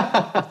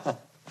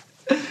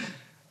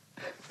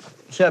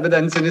 Ich habe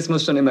deinen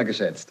Zynismus schon immer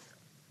geschätzt.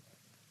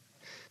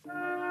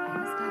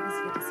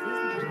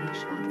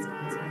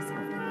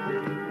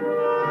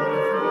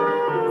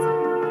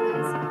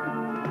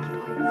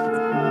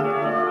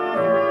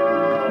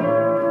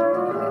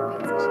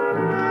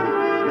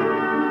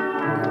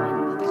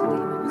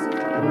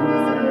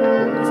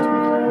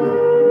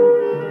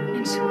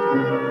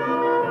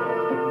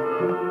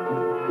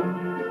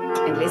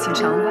 Ein Gläschen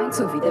Schaumwein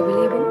zur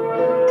Wiederbelebung?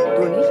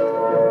 Du nicht?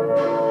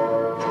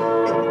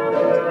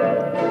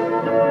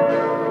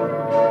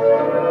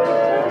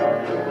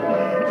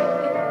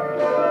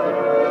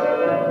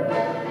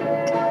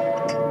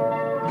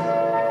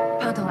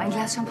 Pardon, ein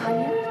Glas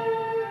Champagner?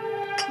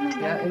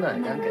 Ja, immer,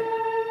 danke.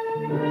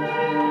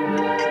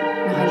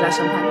 Noch ein Glas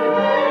Champagner?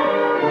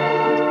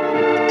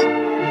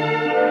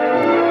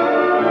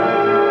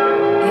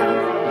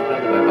 Ich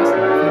bleibe bei Wasser.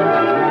 Vielen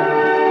Dank.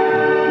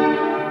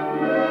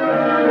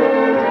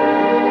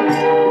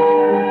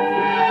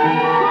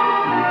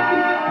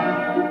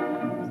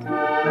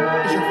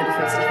 Ich hoffe, du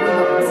fühlst dich wohl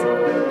bei uns.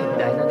 In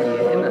deiner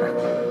Nähe immer.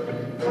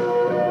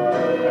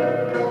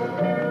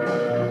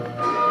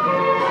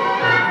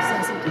 Ich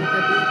saß im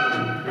Drückerbild.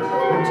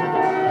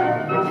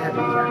 Er hat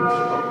mich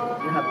angesprochen.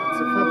 Ihr habt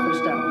sofort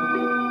verstanden.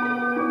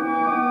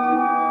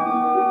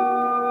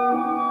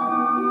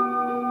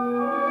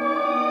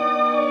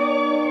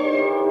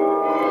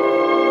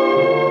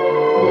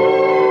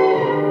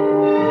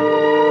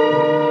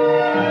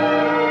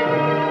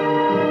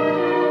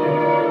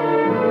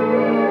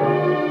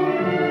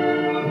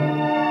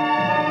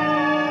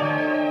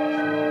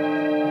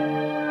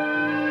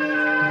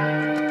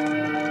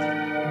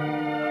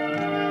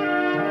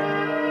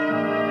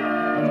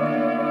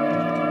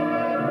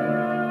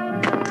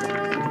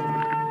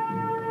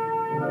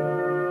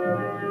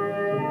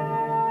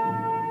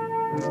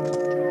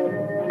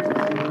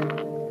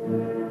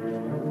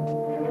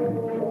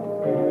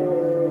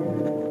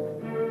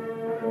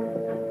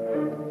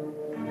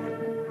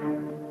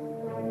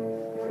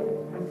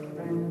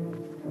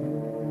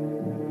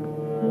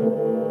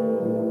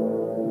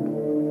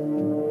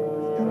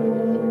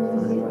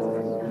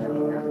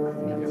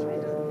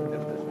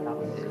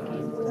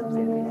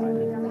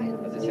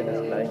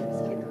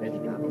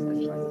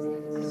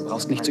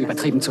 nicht so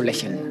übertrieben zu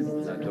lächeln.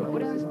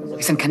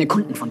 Es sind keine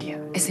Kunden von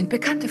dir. Es sind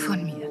Bekannte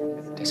von mir.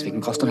 Deswegen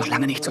brauchst du noch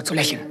lange nicht so zu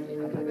lächeln.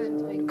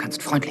 Du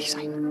kannst freundlich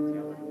sein.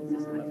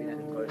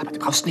 Aber du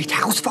brauchst nicht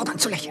herausfordernd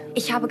zu lächeln.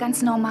 Ich habe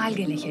ganz normal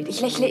gelächelt. Ich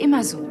lächle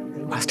immer so.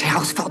 Du hast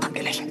herausfordernd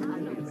gelächelt.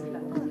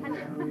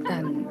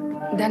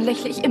 Dann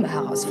lächle ich immer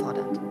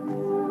herausfordernd.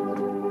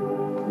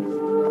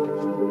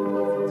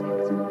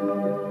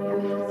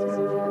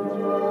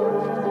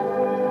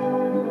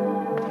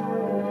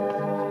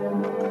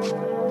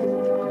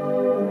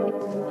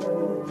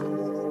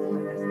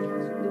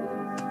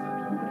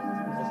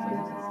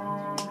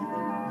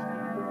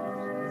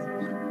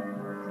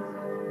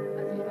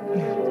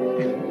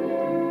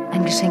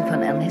 Ein Geschenk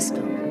von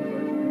Ernesto.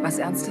 Was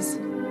Ernstes?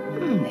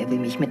 Er will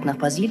mich mit nach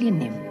Brasilien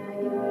nehmen.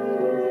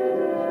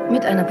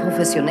 Mit einer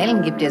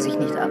Professionellen gibt er sich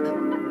nicht ab.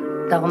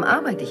 Darum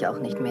arbeite ich auch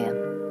nicht mehr.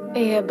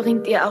 Er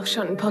bringt ihr auch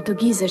schon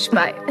Portugiesisch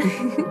bei.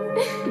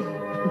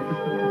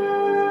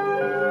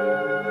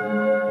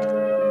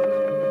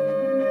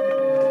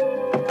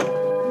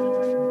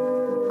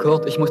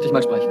 Kurt, ich muss dich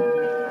mal sprechen.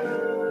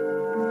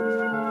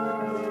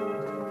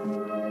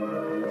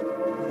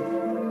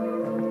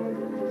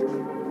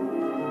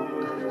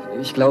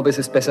 Ich glaube, es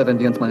ist besser, wenn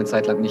wir uns mal eine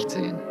Zeit lang nicht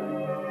sehen.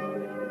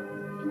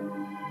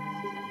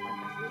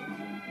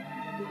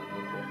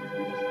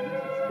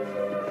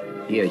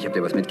 Hier, ich habe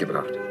dir was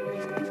mitgebracht.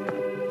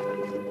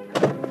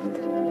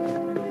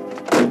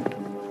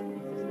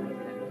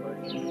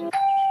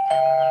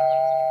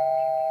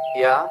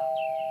 Ja?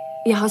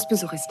 Ihr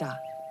Hausbesuch ist da.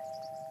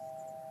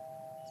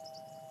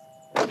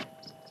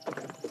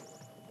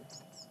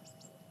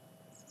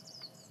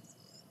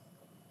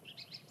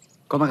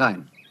 Komm mal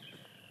rein.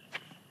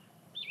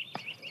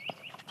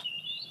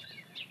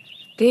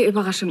 Die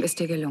Überraschung ist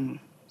dir gelungen.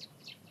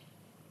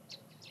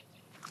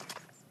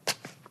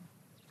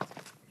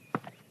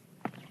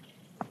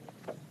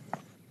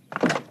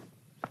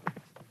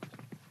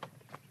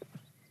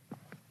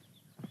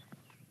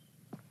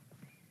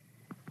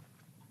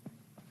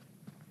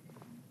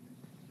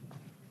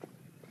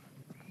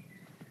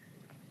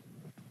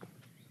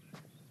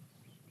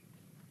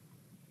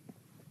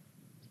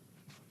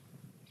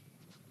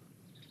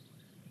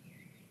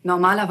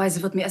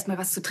 Normalerweise wird mir erst mal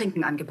was zu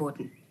trinken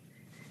angeboten.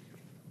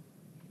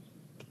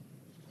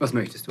 Was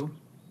möchtest du?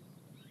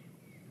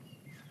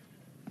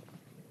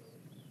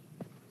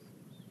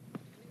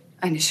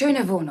 Eine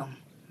schöne Wohnung.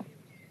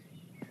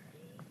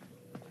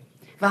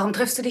 Warum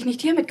triffst du dich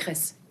nicht hier mit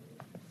Chris?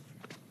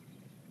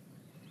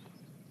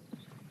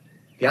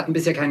 Wir hatten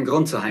bisher keinen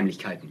Grund zu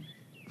Heimlichkeiten.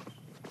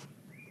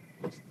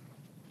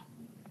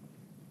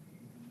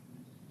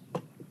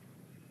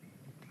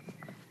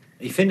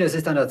 Ich finde, es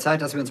ist an der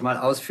Zeit, dass wir uns mal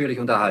ausführlich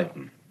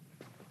unterhalten.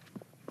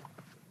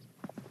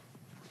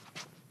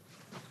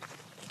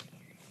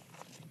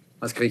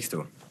 Was kriegst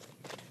du?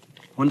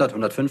 100,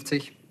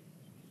 150?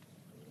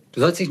 Du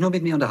sollst dich nur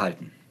mit mir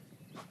unterhalten.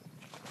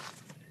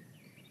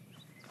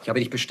 Ich habe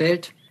dich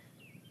bestellt.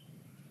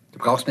 Du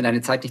brauchst mir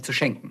deine Zeit nicht zu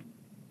schenken.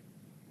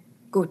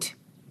 Gut.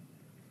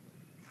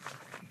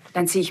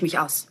 Dann ziehe ich mich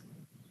aus.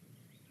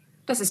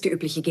 Das ist die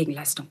übliche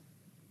Gegenleistung.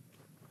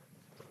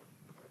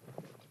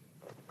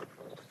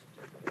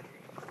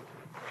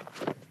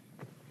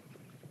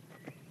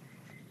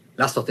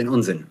 Lass doch den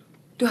Unsinn.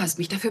 Du hast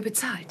mich dafür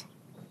bezahlt.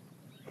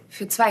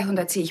 Für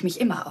 200 ziehe ich mich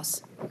immer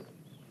aus.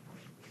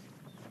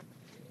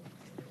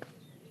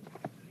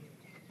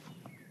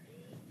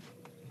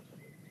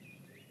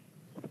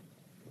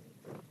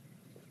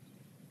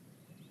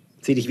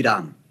 Zieh dich wieder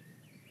an.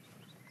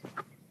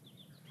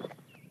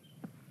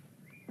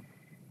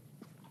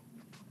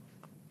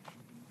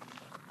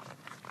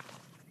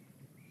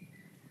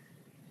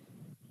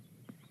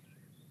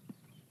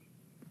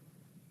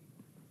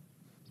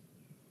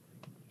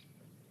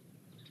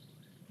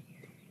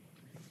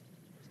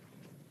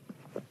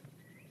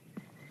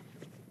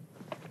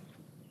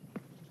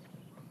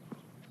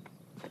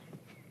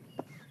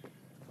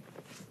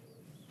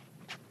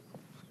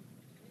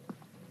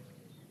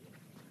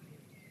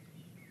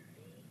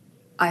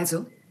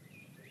 Also,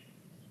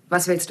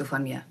 was willst du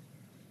von mir?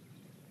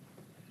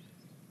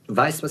 Du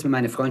weißt, was mir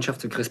meine Freundschaft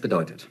zu Chris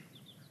bedeutet.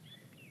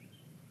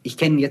 Ich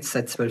kenne ihn jetzt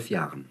seit 12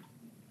 Jahren.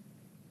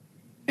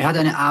 Er hat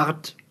eine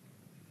Art,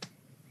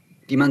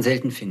 die man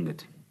selten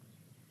findet.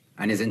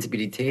 Eine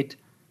Sensibilität,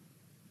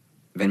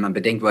 wenn man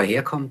bedenkt, wo er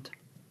herkommt.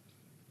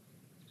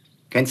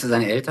 Kennst du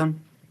seine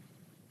Eltern?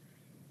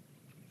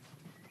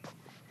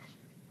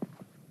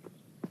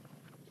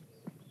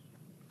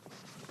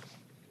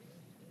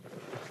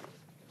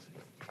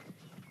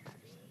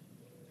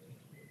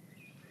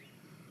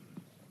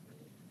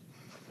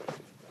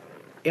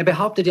 Er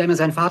behauptet ja immer,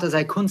 sein Vater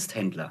sei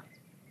Kunsthändler.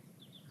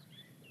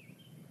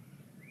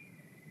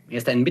 Er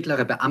ist ein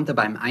mittlerer Beamter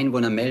beim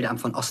Einwohnermeldeamt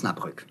von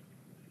Osnabrück.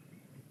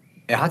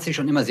 Er hat sich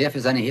schon immer sehr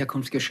für seine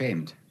Herkunft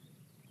geschämt.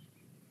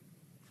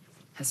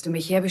 Hast du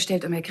mich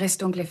herbestellt, um mir Chris'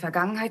 dunkle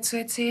Vergangenheit zu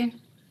erzählen?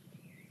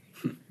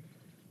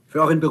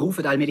 Für euren Beruf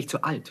wird er allmählich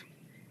zu alt.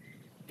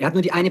 Er hat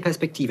nur die eine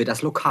Perspektive,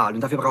 das Lokal,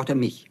 und dafür braucht er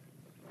mich.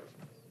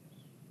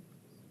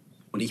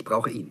 Und ich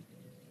brauche ihn.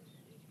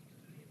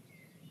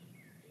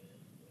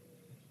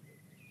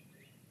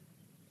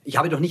 Ich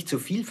habe doch nicht zu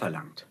viel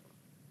verlangt.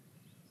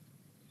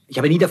 Ich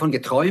habe nie davon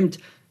geträumt,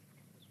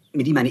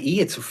 mit ihm eine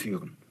Ehe zu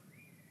führen.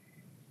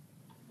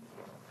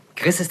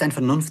 Chris ist ein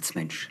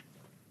Vernunftsmensch.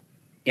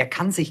 Er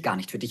kann sich gar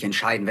nicht für dich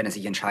entscheiden, wenn er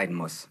sich entscheiden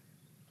muss.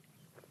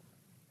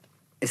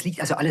 Es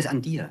liegt also alles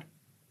an dir.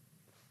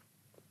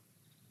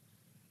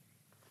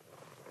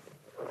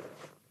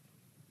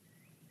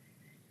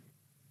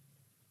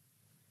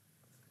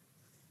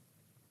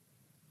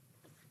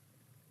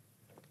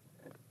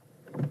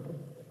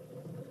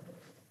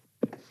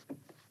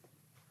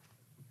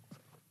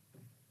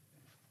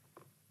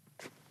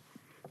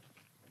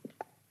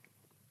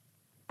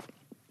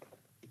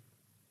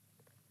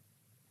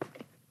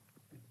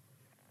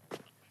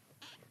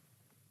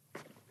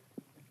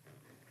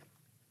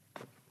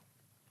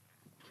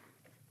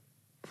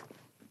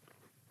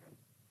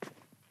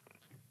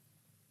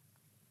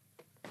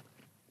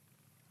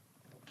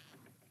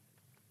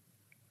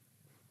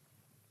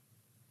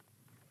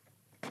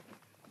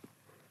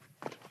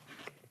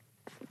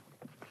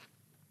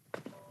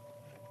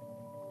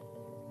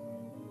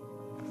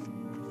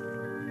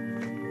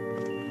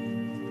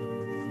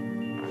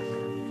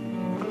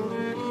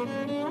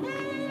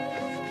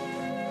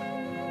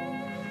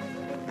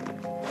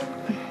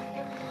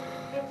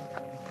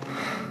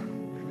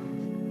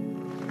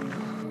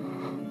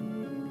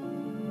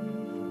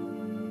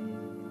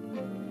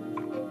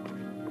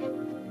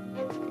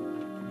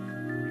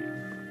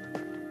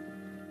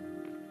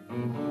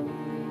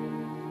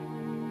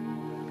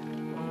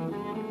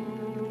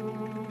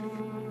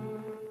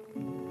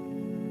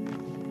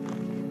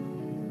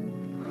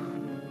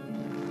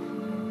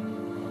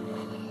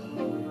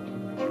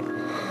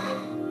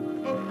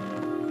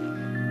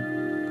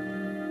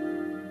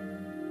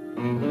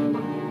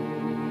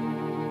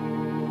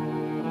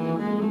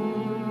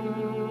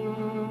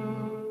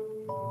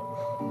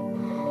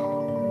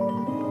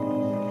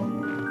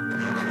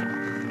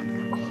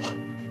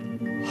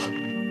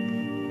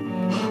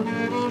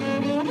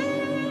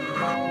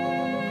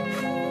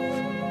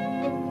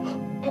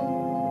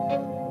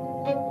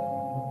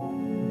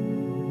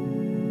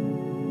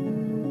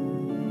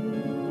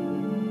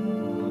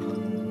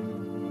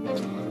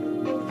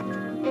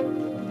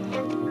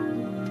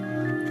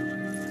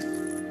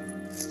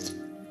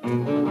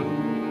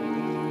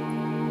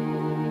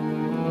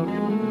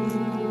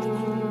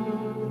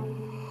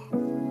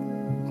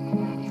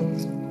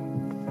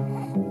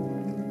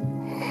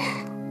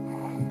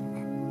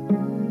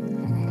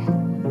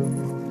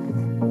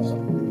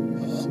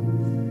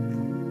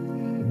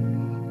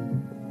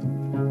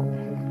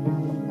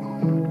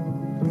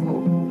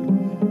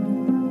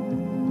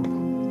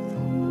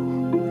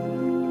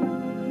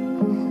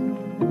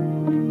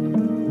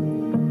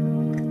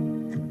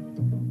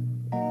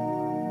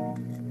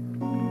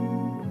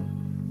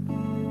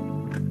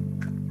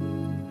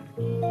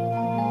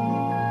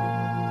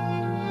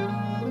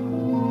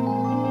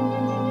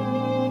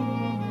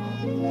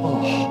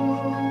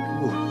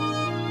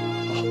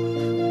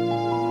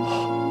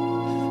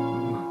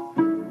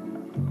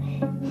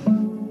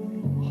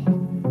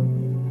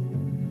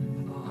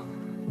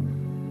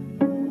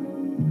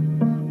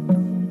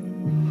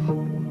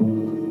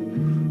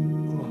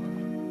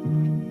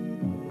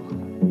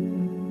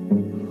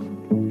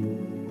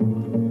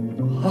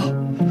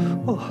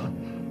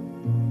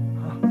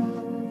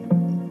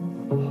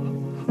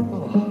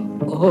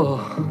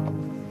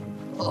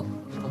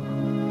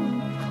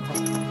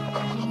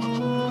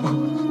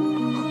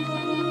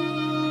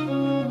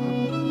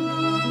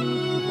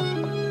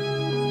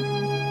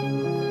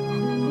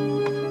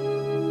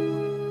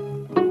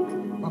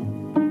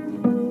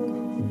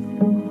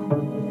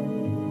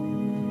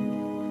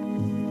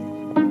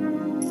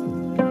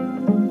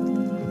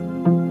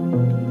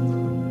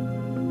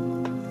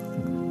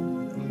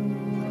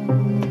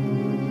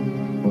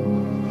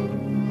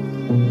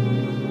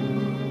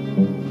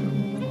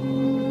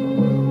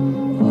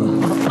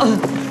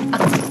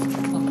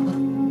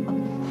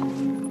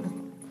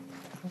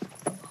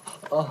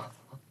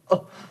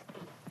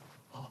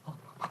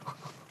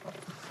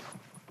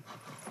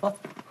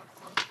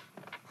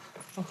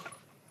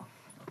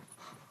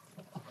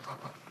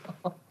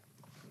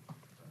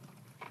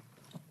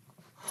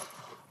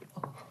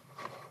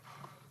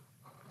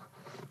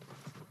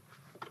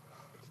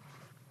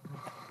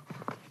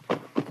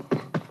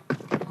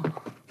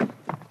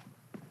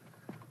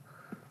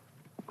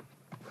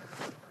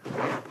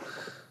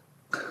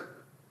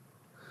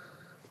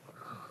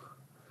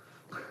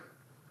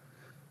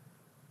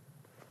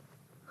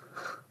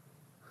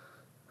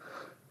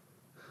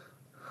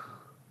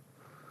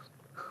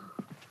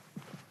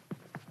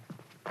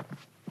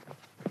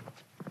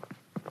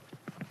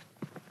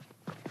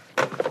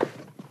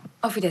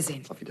 Auf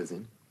Wiedersehen. Auf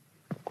Wiedersehen.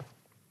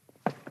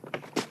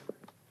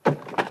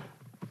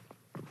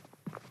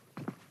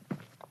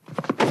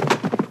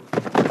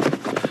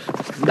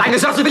 Deine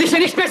Sorte will ich hier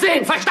nicht mehr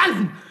sehen,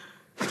 verstanden?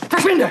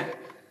 Verschwinde!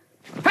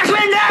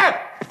 Verschwinde!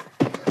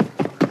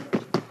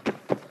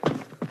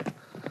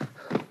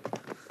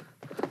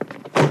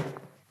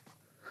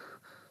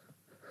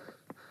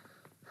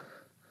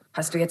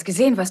 Hast du jetzt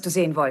gesehen, was du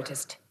sehen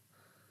wolltest?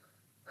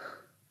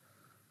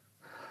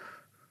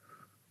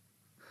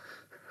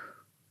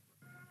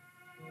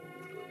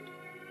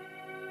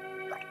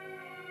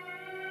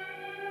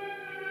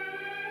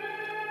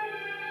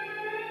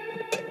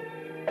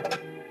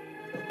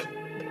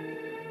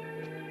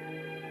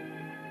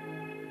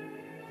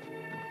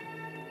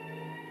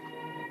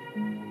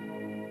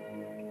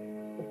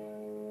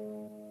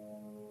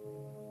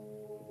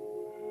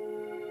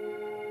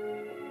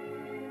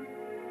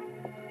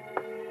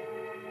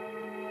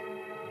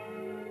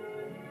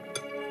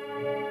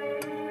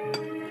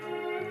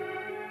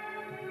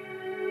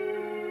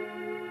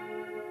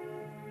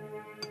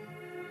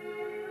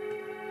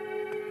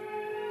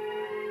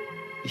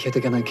 Ich hätte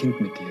gern ein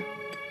Kind mit dir.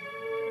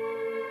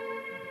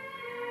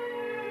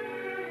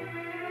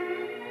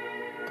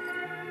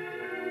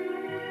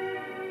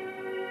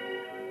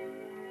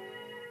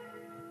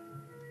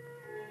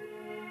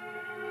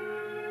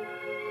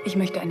 Ich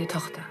möchte eine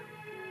Tochter.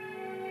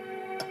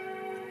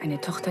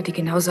 Eine Tochter, die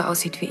genauso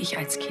aussieht wie ich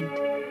als Kind.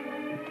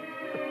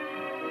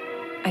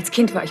 Als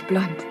Kind war ich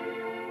blond.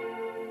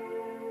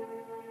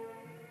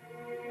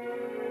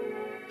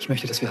 Ich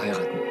möchte, dass wir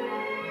heiraten.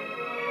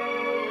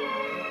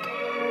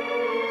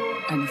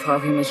 Eine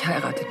Frau wie mich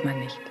heiratet man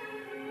nicht.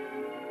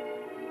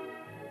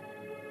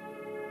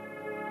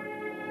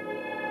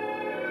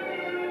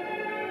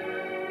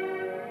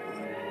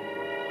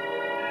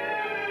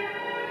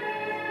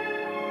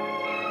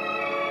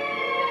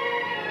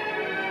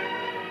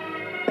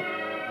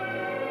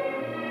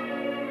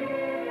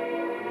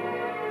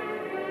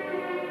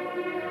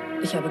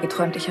 Ich habe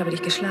geträumt, ich habe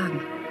dich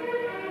geschlagen.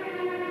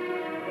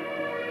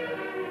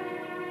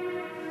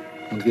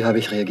 Und wie habe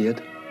ich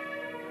reagiert?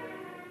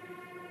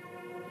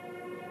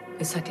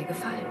 Es hat dir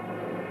gefallen.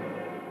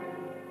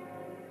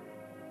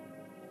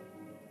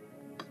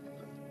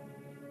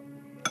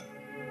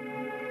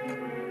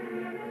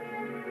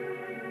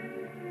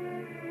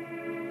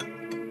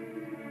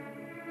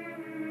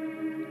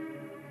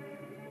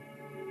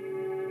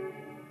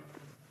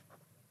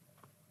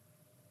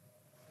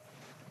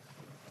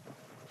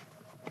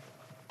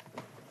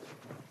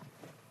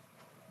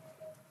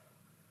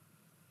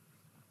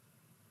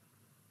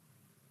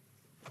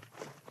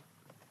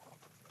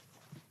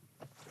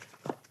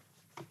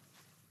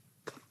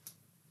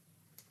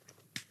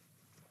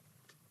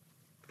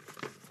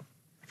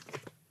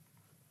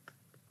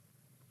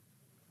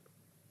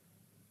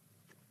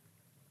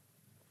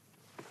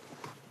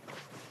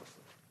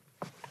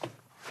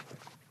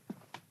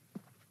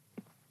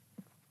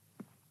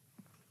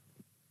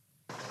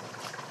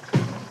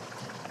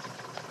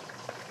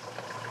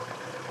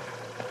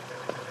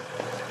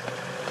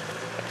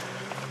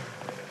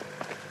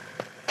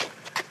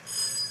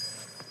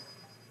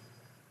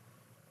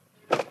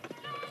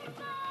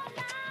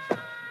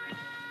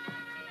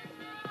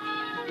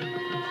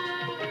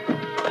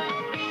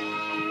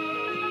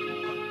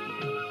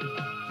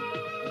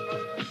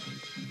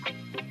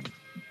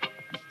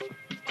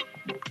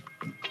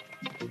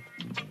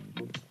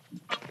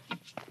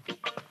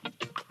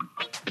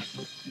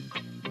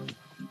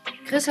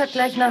 Chris hat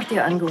gleich nach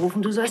dir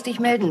angerufen. Du sollst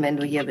dich melden, wenn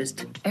du hier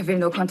bist. Er will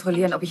nur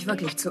kontrollieren, ob ich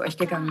wirklich zu euch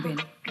gegangen bin.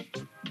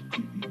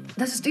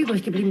 Das ist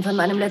übrig geblieben von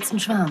meinem letzten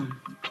Schwarm.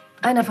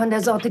 Einer von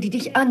der Sorte, die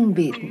dich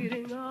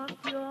anbeten.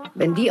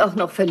 Wenn die auch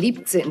noch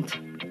verliebt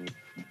sind.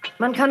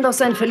 Man kann doch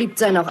sein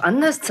Verliebtsein auch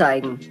anders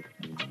zeigen.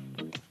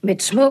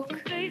 Mit Schmuck,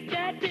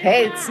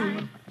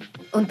 Pelzen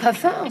und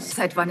Parfums.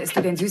 Seit wann isst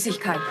du denn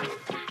Süßigkeiten?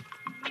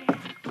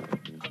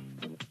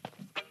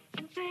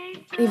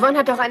 Yvonne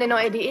hat doch eine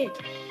neue Diät.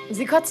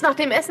 Sie kotzt nach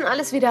dem Essen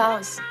alles wieder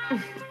aus.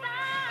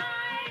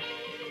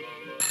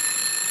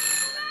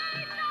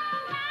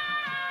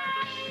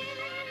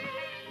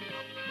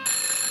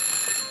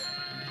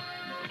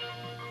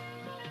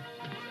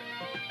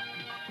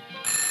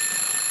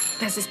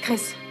 Das ist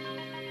Chris.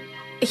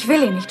 Ich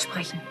will ihn nicht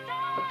sprechen.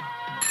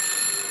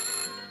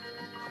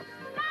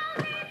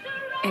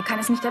 Er kann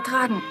es nicht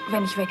ertragen,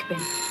 wenn ich weg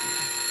bin.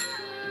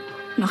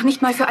 Noch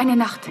nicht mal für eine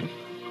Nacht.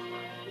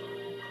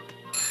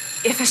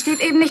 Er versteht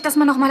eben nicht, dass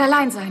man noch mal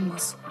allein sein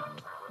muss.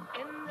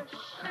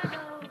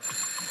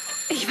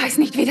 Ich weiß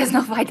nicht, wie das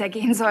noch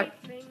weitergehen soll.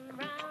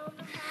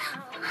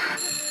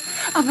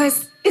 Aber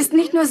es ist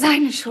nicht nur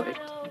seine Schuld.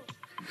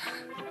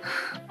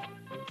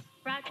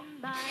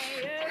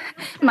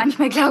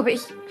 Manchmal glaube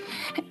ich,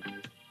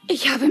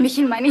 ich habe mich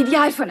in mein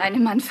Ideal von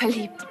einem Mann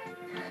verliebt.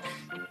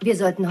 Wir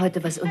sollten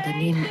heute was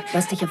unternehmen,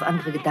 was dich auf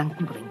andere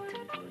Gedanken bringt.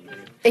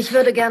 Ich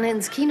würde gerne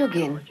ins Kino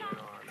gehen.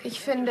 Ich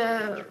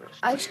finde,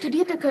 als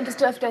Studierte könntest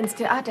du öfter ins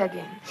Theater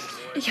gehen.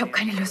 Ich habe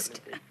keine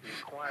Lust.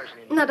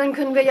 Na, dann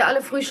können wir ja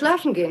alle früh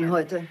schlafen gehen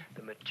heute.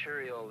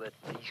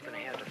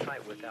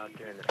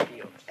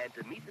 And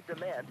to meet the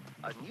demand,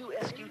 a new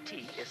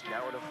SQT is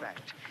now in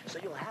effect. So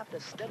you'll have to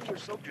study your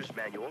soldier's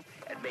manual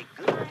and make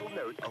good mental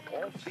note of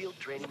all field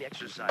training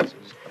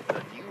exercises.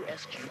 The new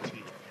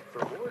SQT.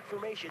 For more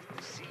information,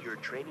 see your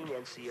training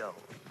NCO.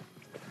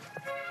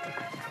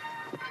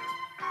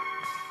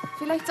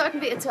 Vielleicht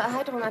sollten wir ihr zur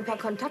Erheiterung ein paar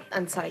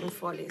Kontaktanzeigen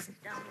vorlesen.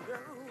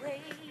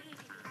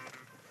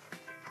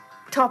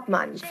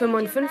 Topmann,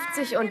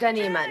 55,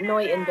 Unternehmer,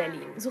 neu in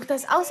Berlin. Sucht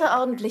das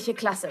außerordentliche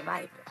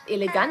Klasse-Weib.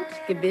 Elegant,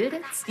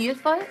 gebildet,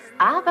 stilvoll,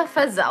 aber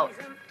versaut.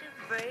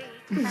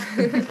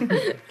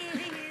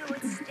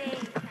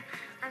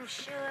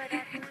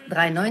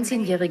 3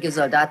 19-jährige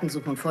Soldaten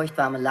suchen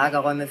feuchtwarme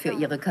Lagerräume für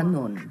ihre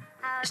Kanonen.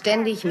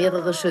 Ständig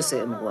mehrere Schüsse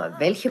im Rohr.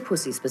 Welche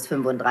Pussys bis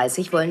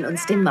 35 wollen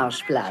uns den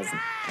Marsch blasen?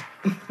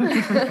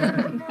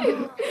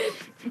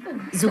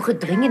 Suche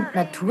dringend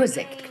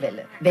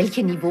Natursektquelle.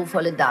 Welche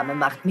niveauvolle Dame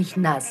macht mich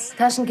nass?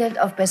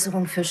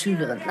 Taschengeldaufbesserung für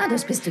Schülerinnen. Na,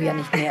 das bist du ja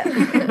nicht mehr.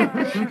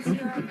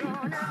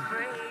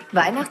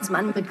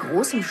 Weihnachtsmann mit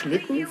großem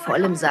Schlitten,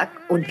 vollem Sack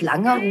und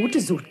langer Rute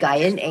sucht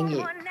geilen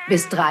Engel.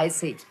 Bis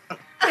 30.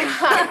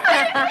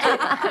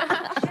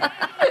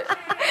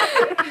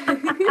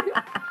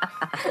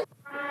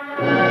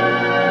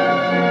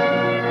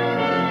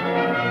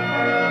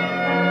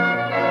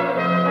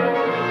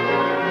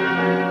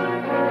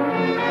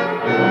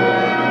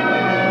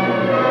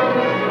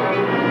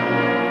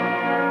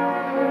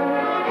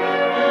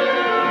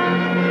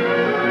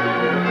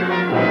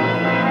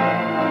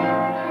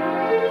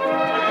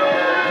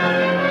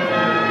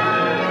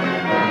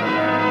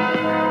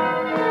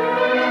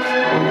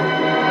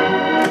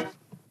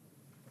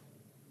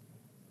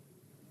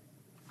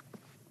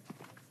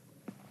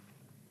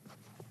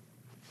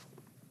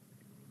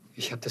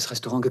 Ich habe das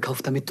Restaurant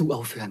gekauft, damit du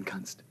aufhören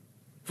kannst.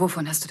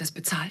 Wovon hast du das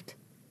bezahlt?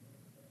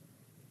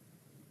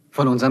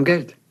 Von unserem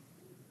Geld.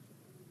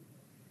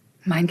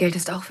 Mein Geld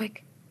ist auch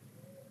weg.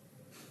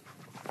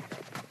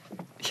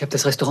 Ich habe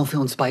das Restaurant für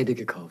uns beide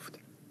gekauft.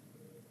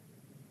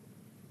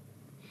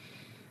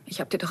 Ich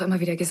habe dir doch immer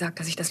wieder gesagt,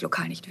 dass ich das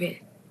Lokal nicht will.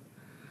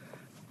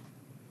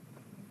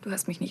 Du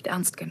hast mich nicht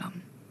ernst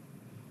genommen.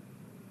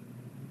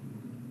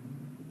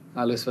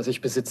 Alles, was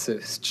ich besitze,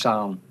 ist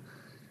Charme.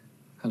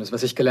 Alles,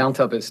 was ich gelernt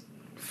habe, ist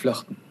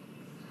Flirten.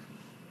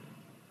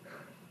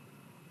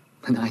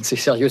 Meine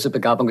einzig seriöse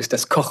Begabung ist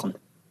das Kochen.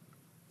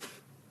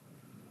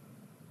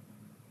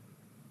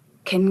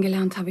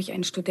 Kennengelernt habe ich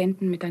einen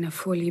Studenten mit einer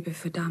Vorliebe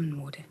für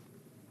Damenmode.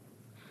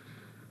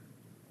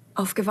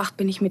 Aufgewacht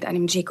bin ich mit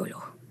einem Gigolo.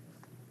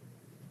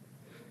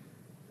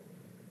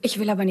 Ich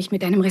will aber nicht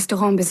mit einem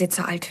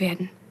Restaurantbesitzer alt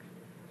werden.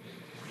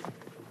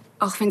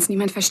 Auch wenn es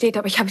niemand versteht,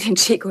 aber ich habe den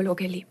Gigolo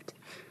geliebt.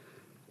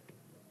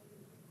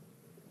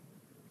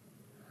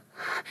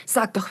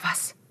 Sag doch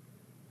was.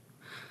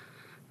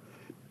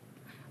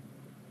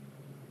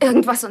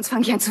 Irgendwas, sonst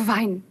fange ich an zu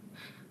weinen.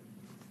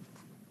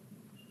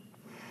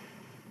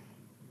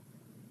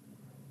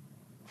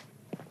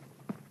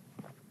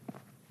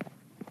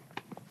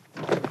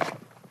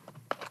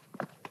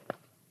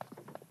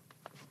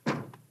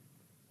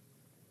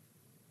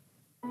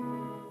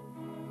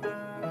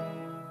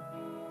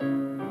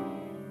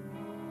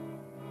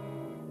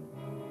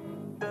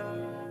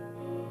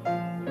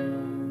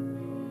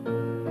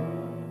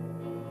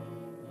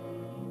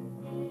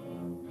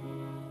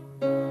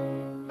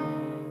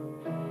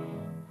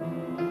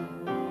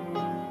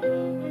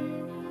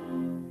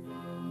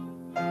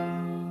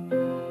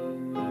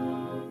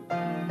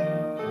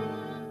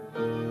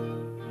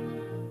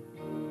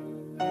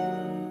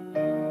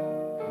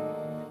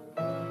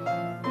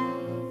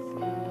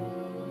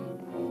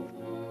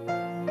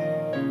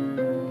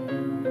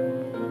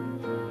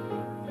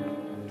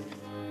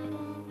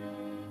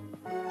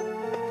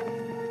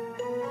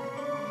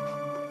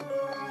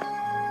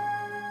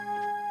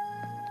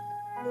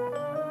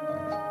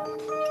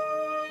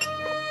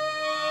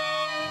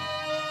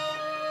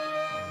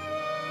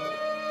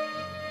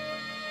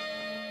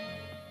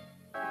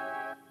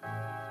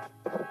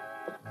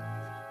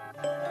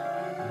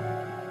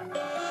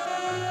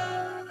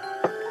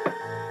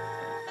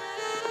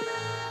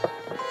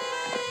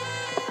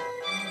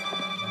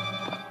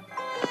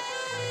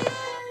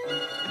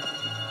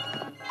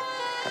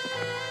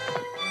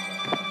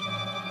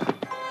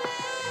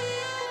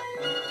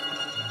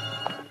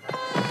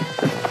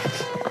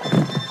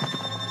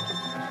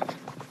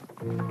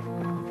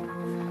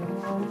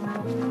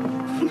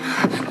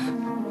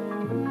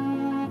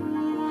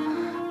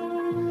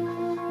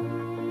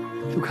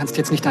 Du kannst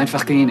jetzt nicht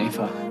einfach gehen,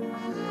 Eva.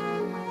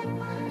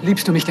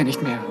 Liebst du mich denn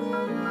nicht mehr?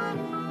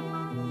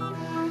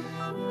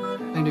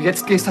 Wenn du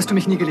jetzt gehst, hast du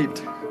mich nie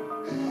geliebt.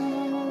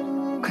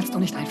 Du kannst doch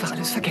nicht einfach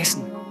alles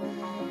vergessen.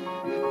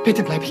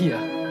 Bitte bleib hier.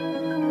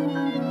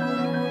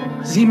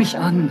 Sieh mich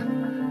an.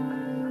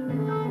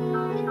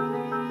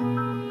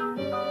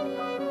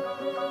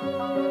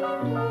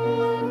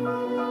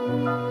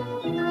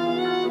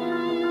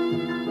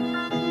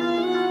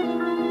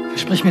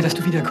 Versprich mir, dass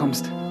du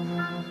wiederkommst.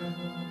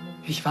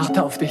 Ich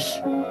warte auf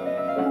dich.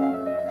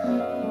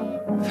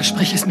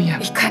 Versprich es mir.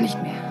 Ich kann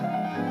nicht mehr.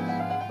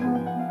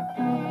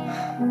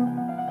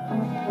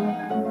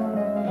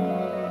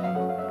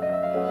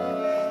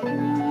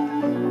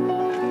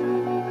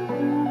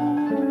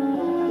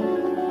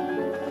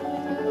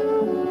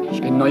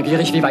 Ich bin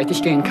neugierig, wie weit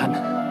ich gehen kann.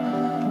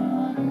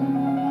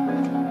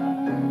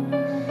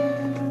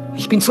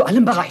 Ich bin zu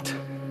allem bereit.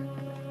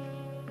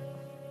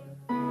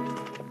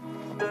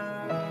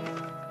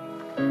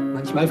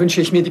 Manchmal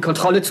wünsche ich mir, die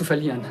Kontrolle zu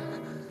verlieren.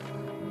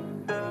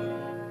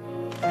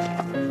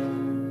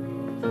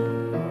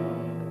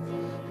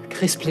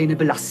 Chris' Pläne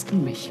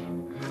belasten mich.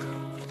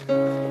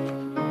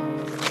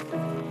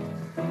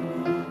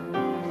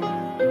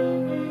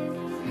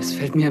 Es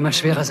fällt mir immer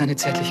schwerer, seine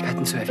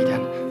Zärtlichkeiten zu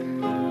erwidern.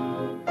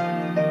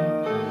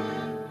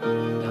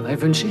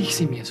 Dabei wünsche ich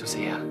sie mir so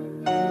sehr.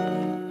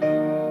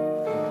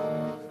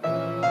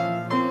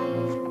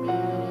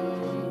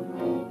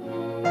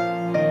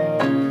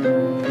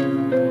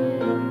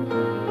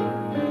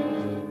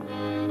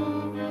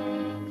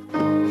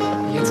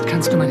 Jetzt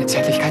kannst du meine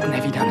Zärtlichkeiten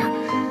erwidern.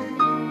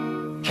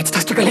 Jetzt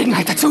hast du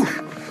Gelegenheit dazu.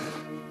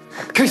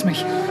 Küss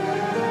mich.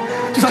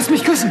 Du sollst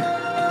mich küssen.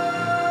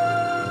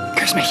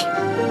 Küss mich.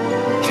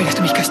 Ich will, dass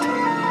du mich küsst. Du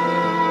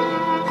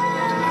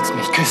willst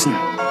mich küssen.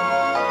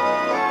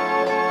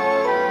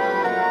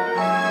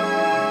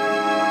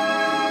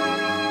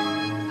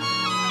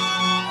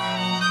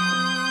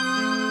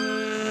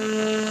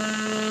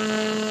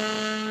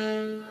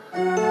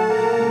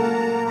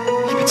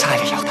 Ich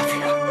bezahle dich auch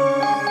dafür.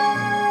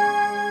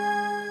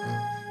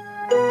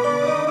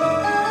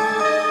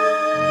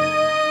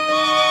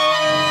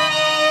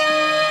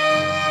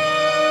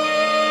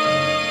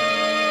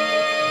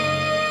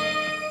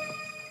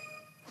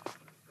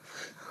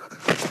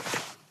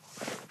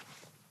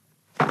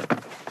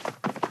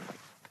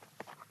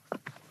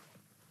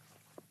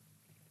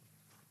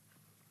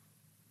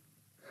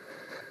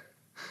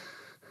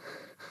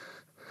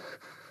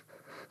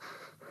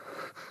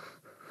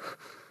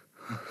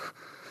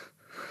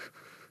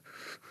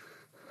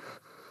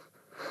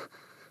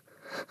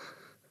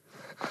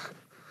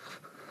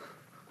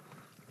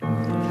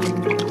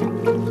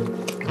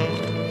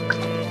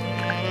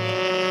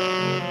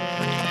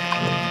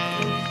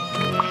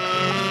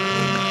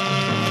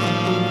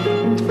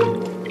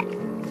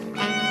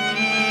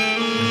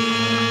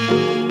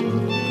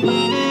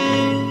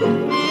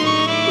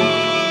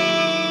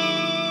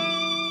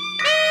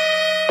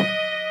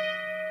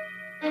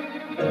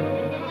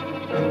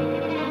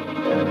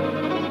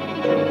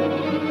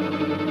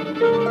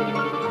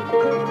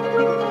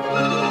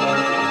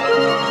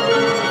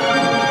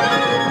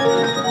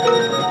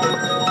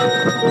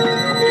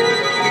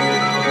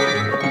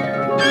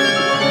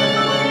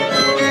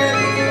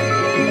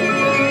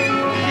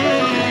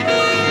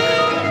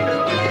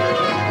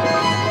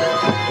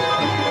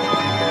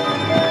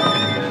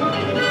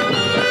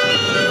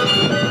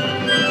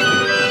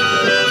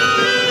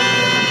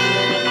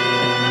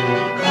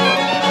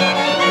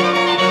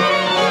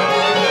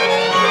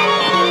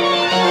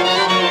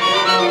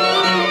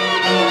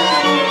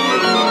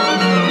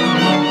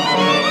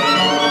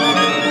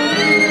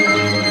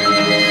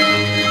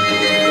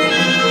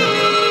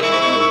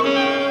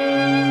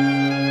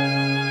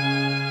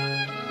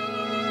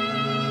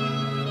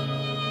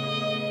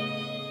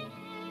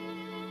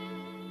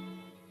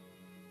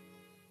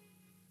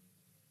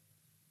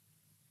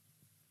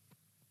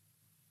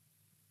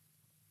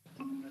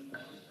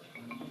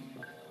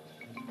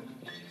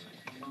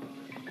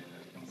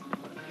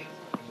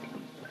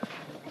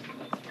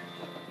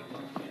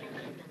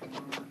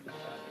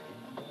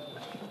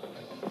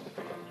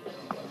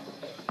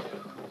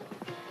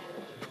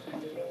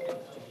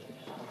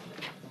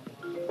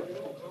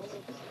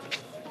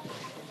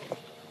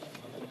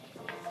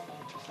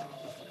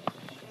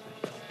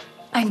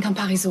 Einen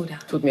Campari Soda.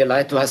 Tut mir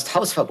leid, du hast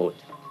Hausverbot.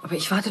 Aber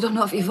ich warte doch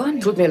nur auf Yvonne.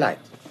 Tut mir leid.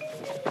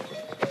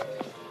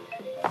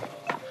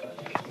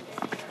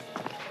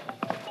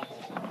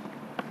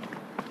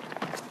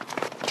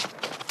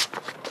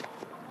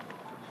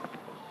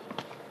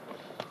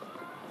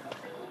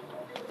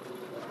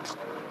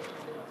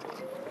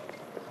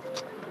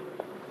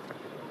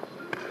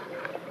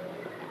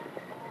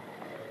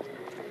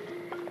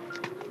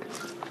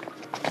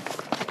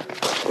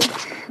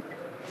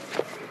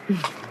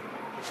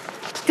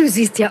 Du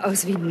siehst ja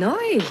aus wie neu.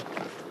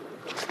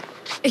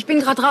 Ich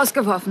bin gerade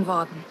rausgeworfen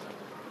worden.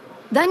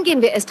 Dann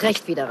gehen wir erst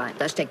recht wieder rein.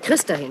 Da steckt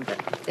Chris dahinter.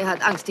 Der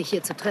hat Angst, dich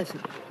hier zu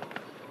treffen.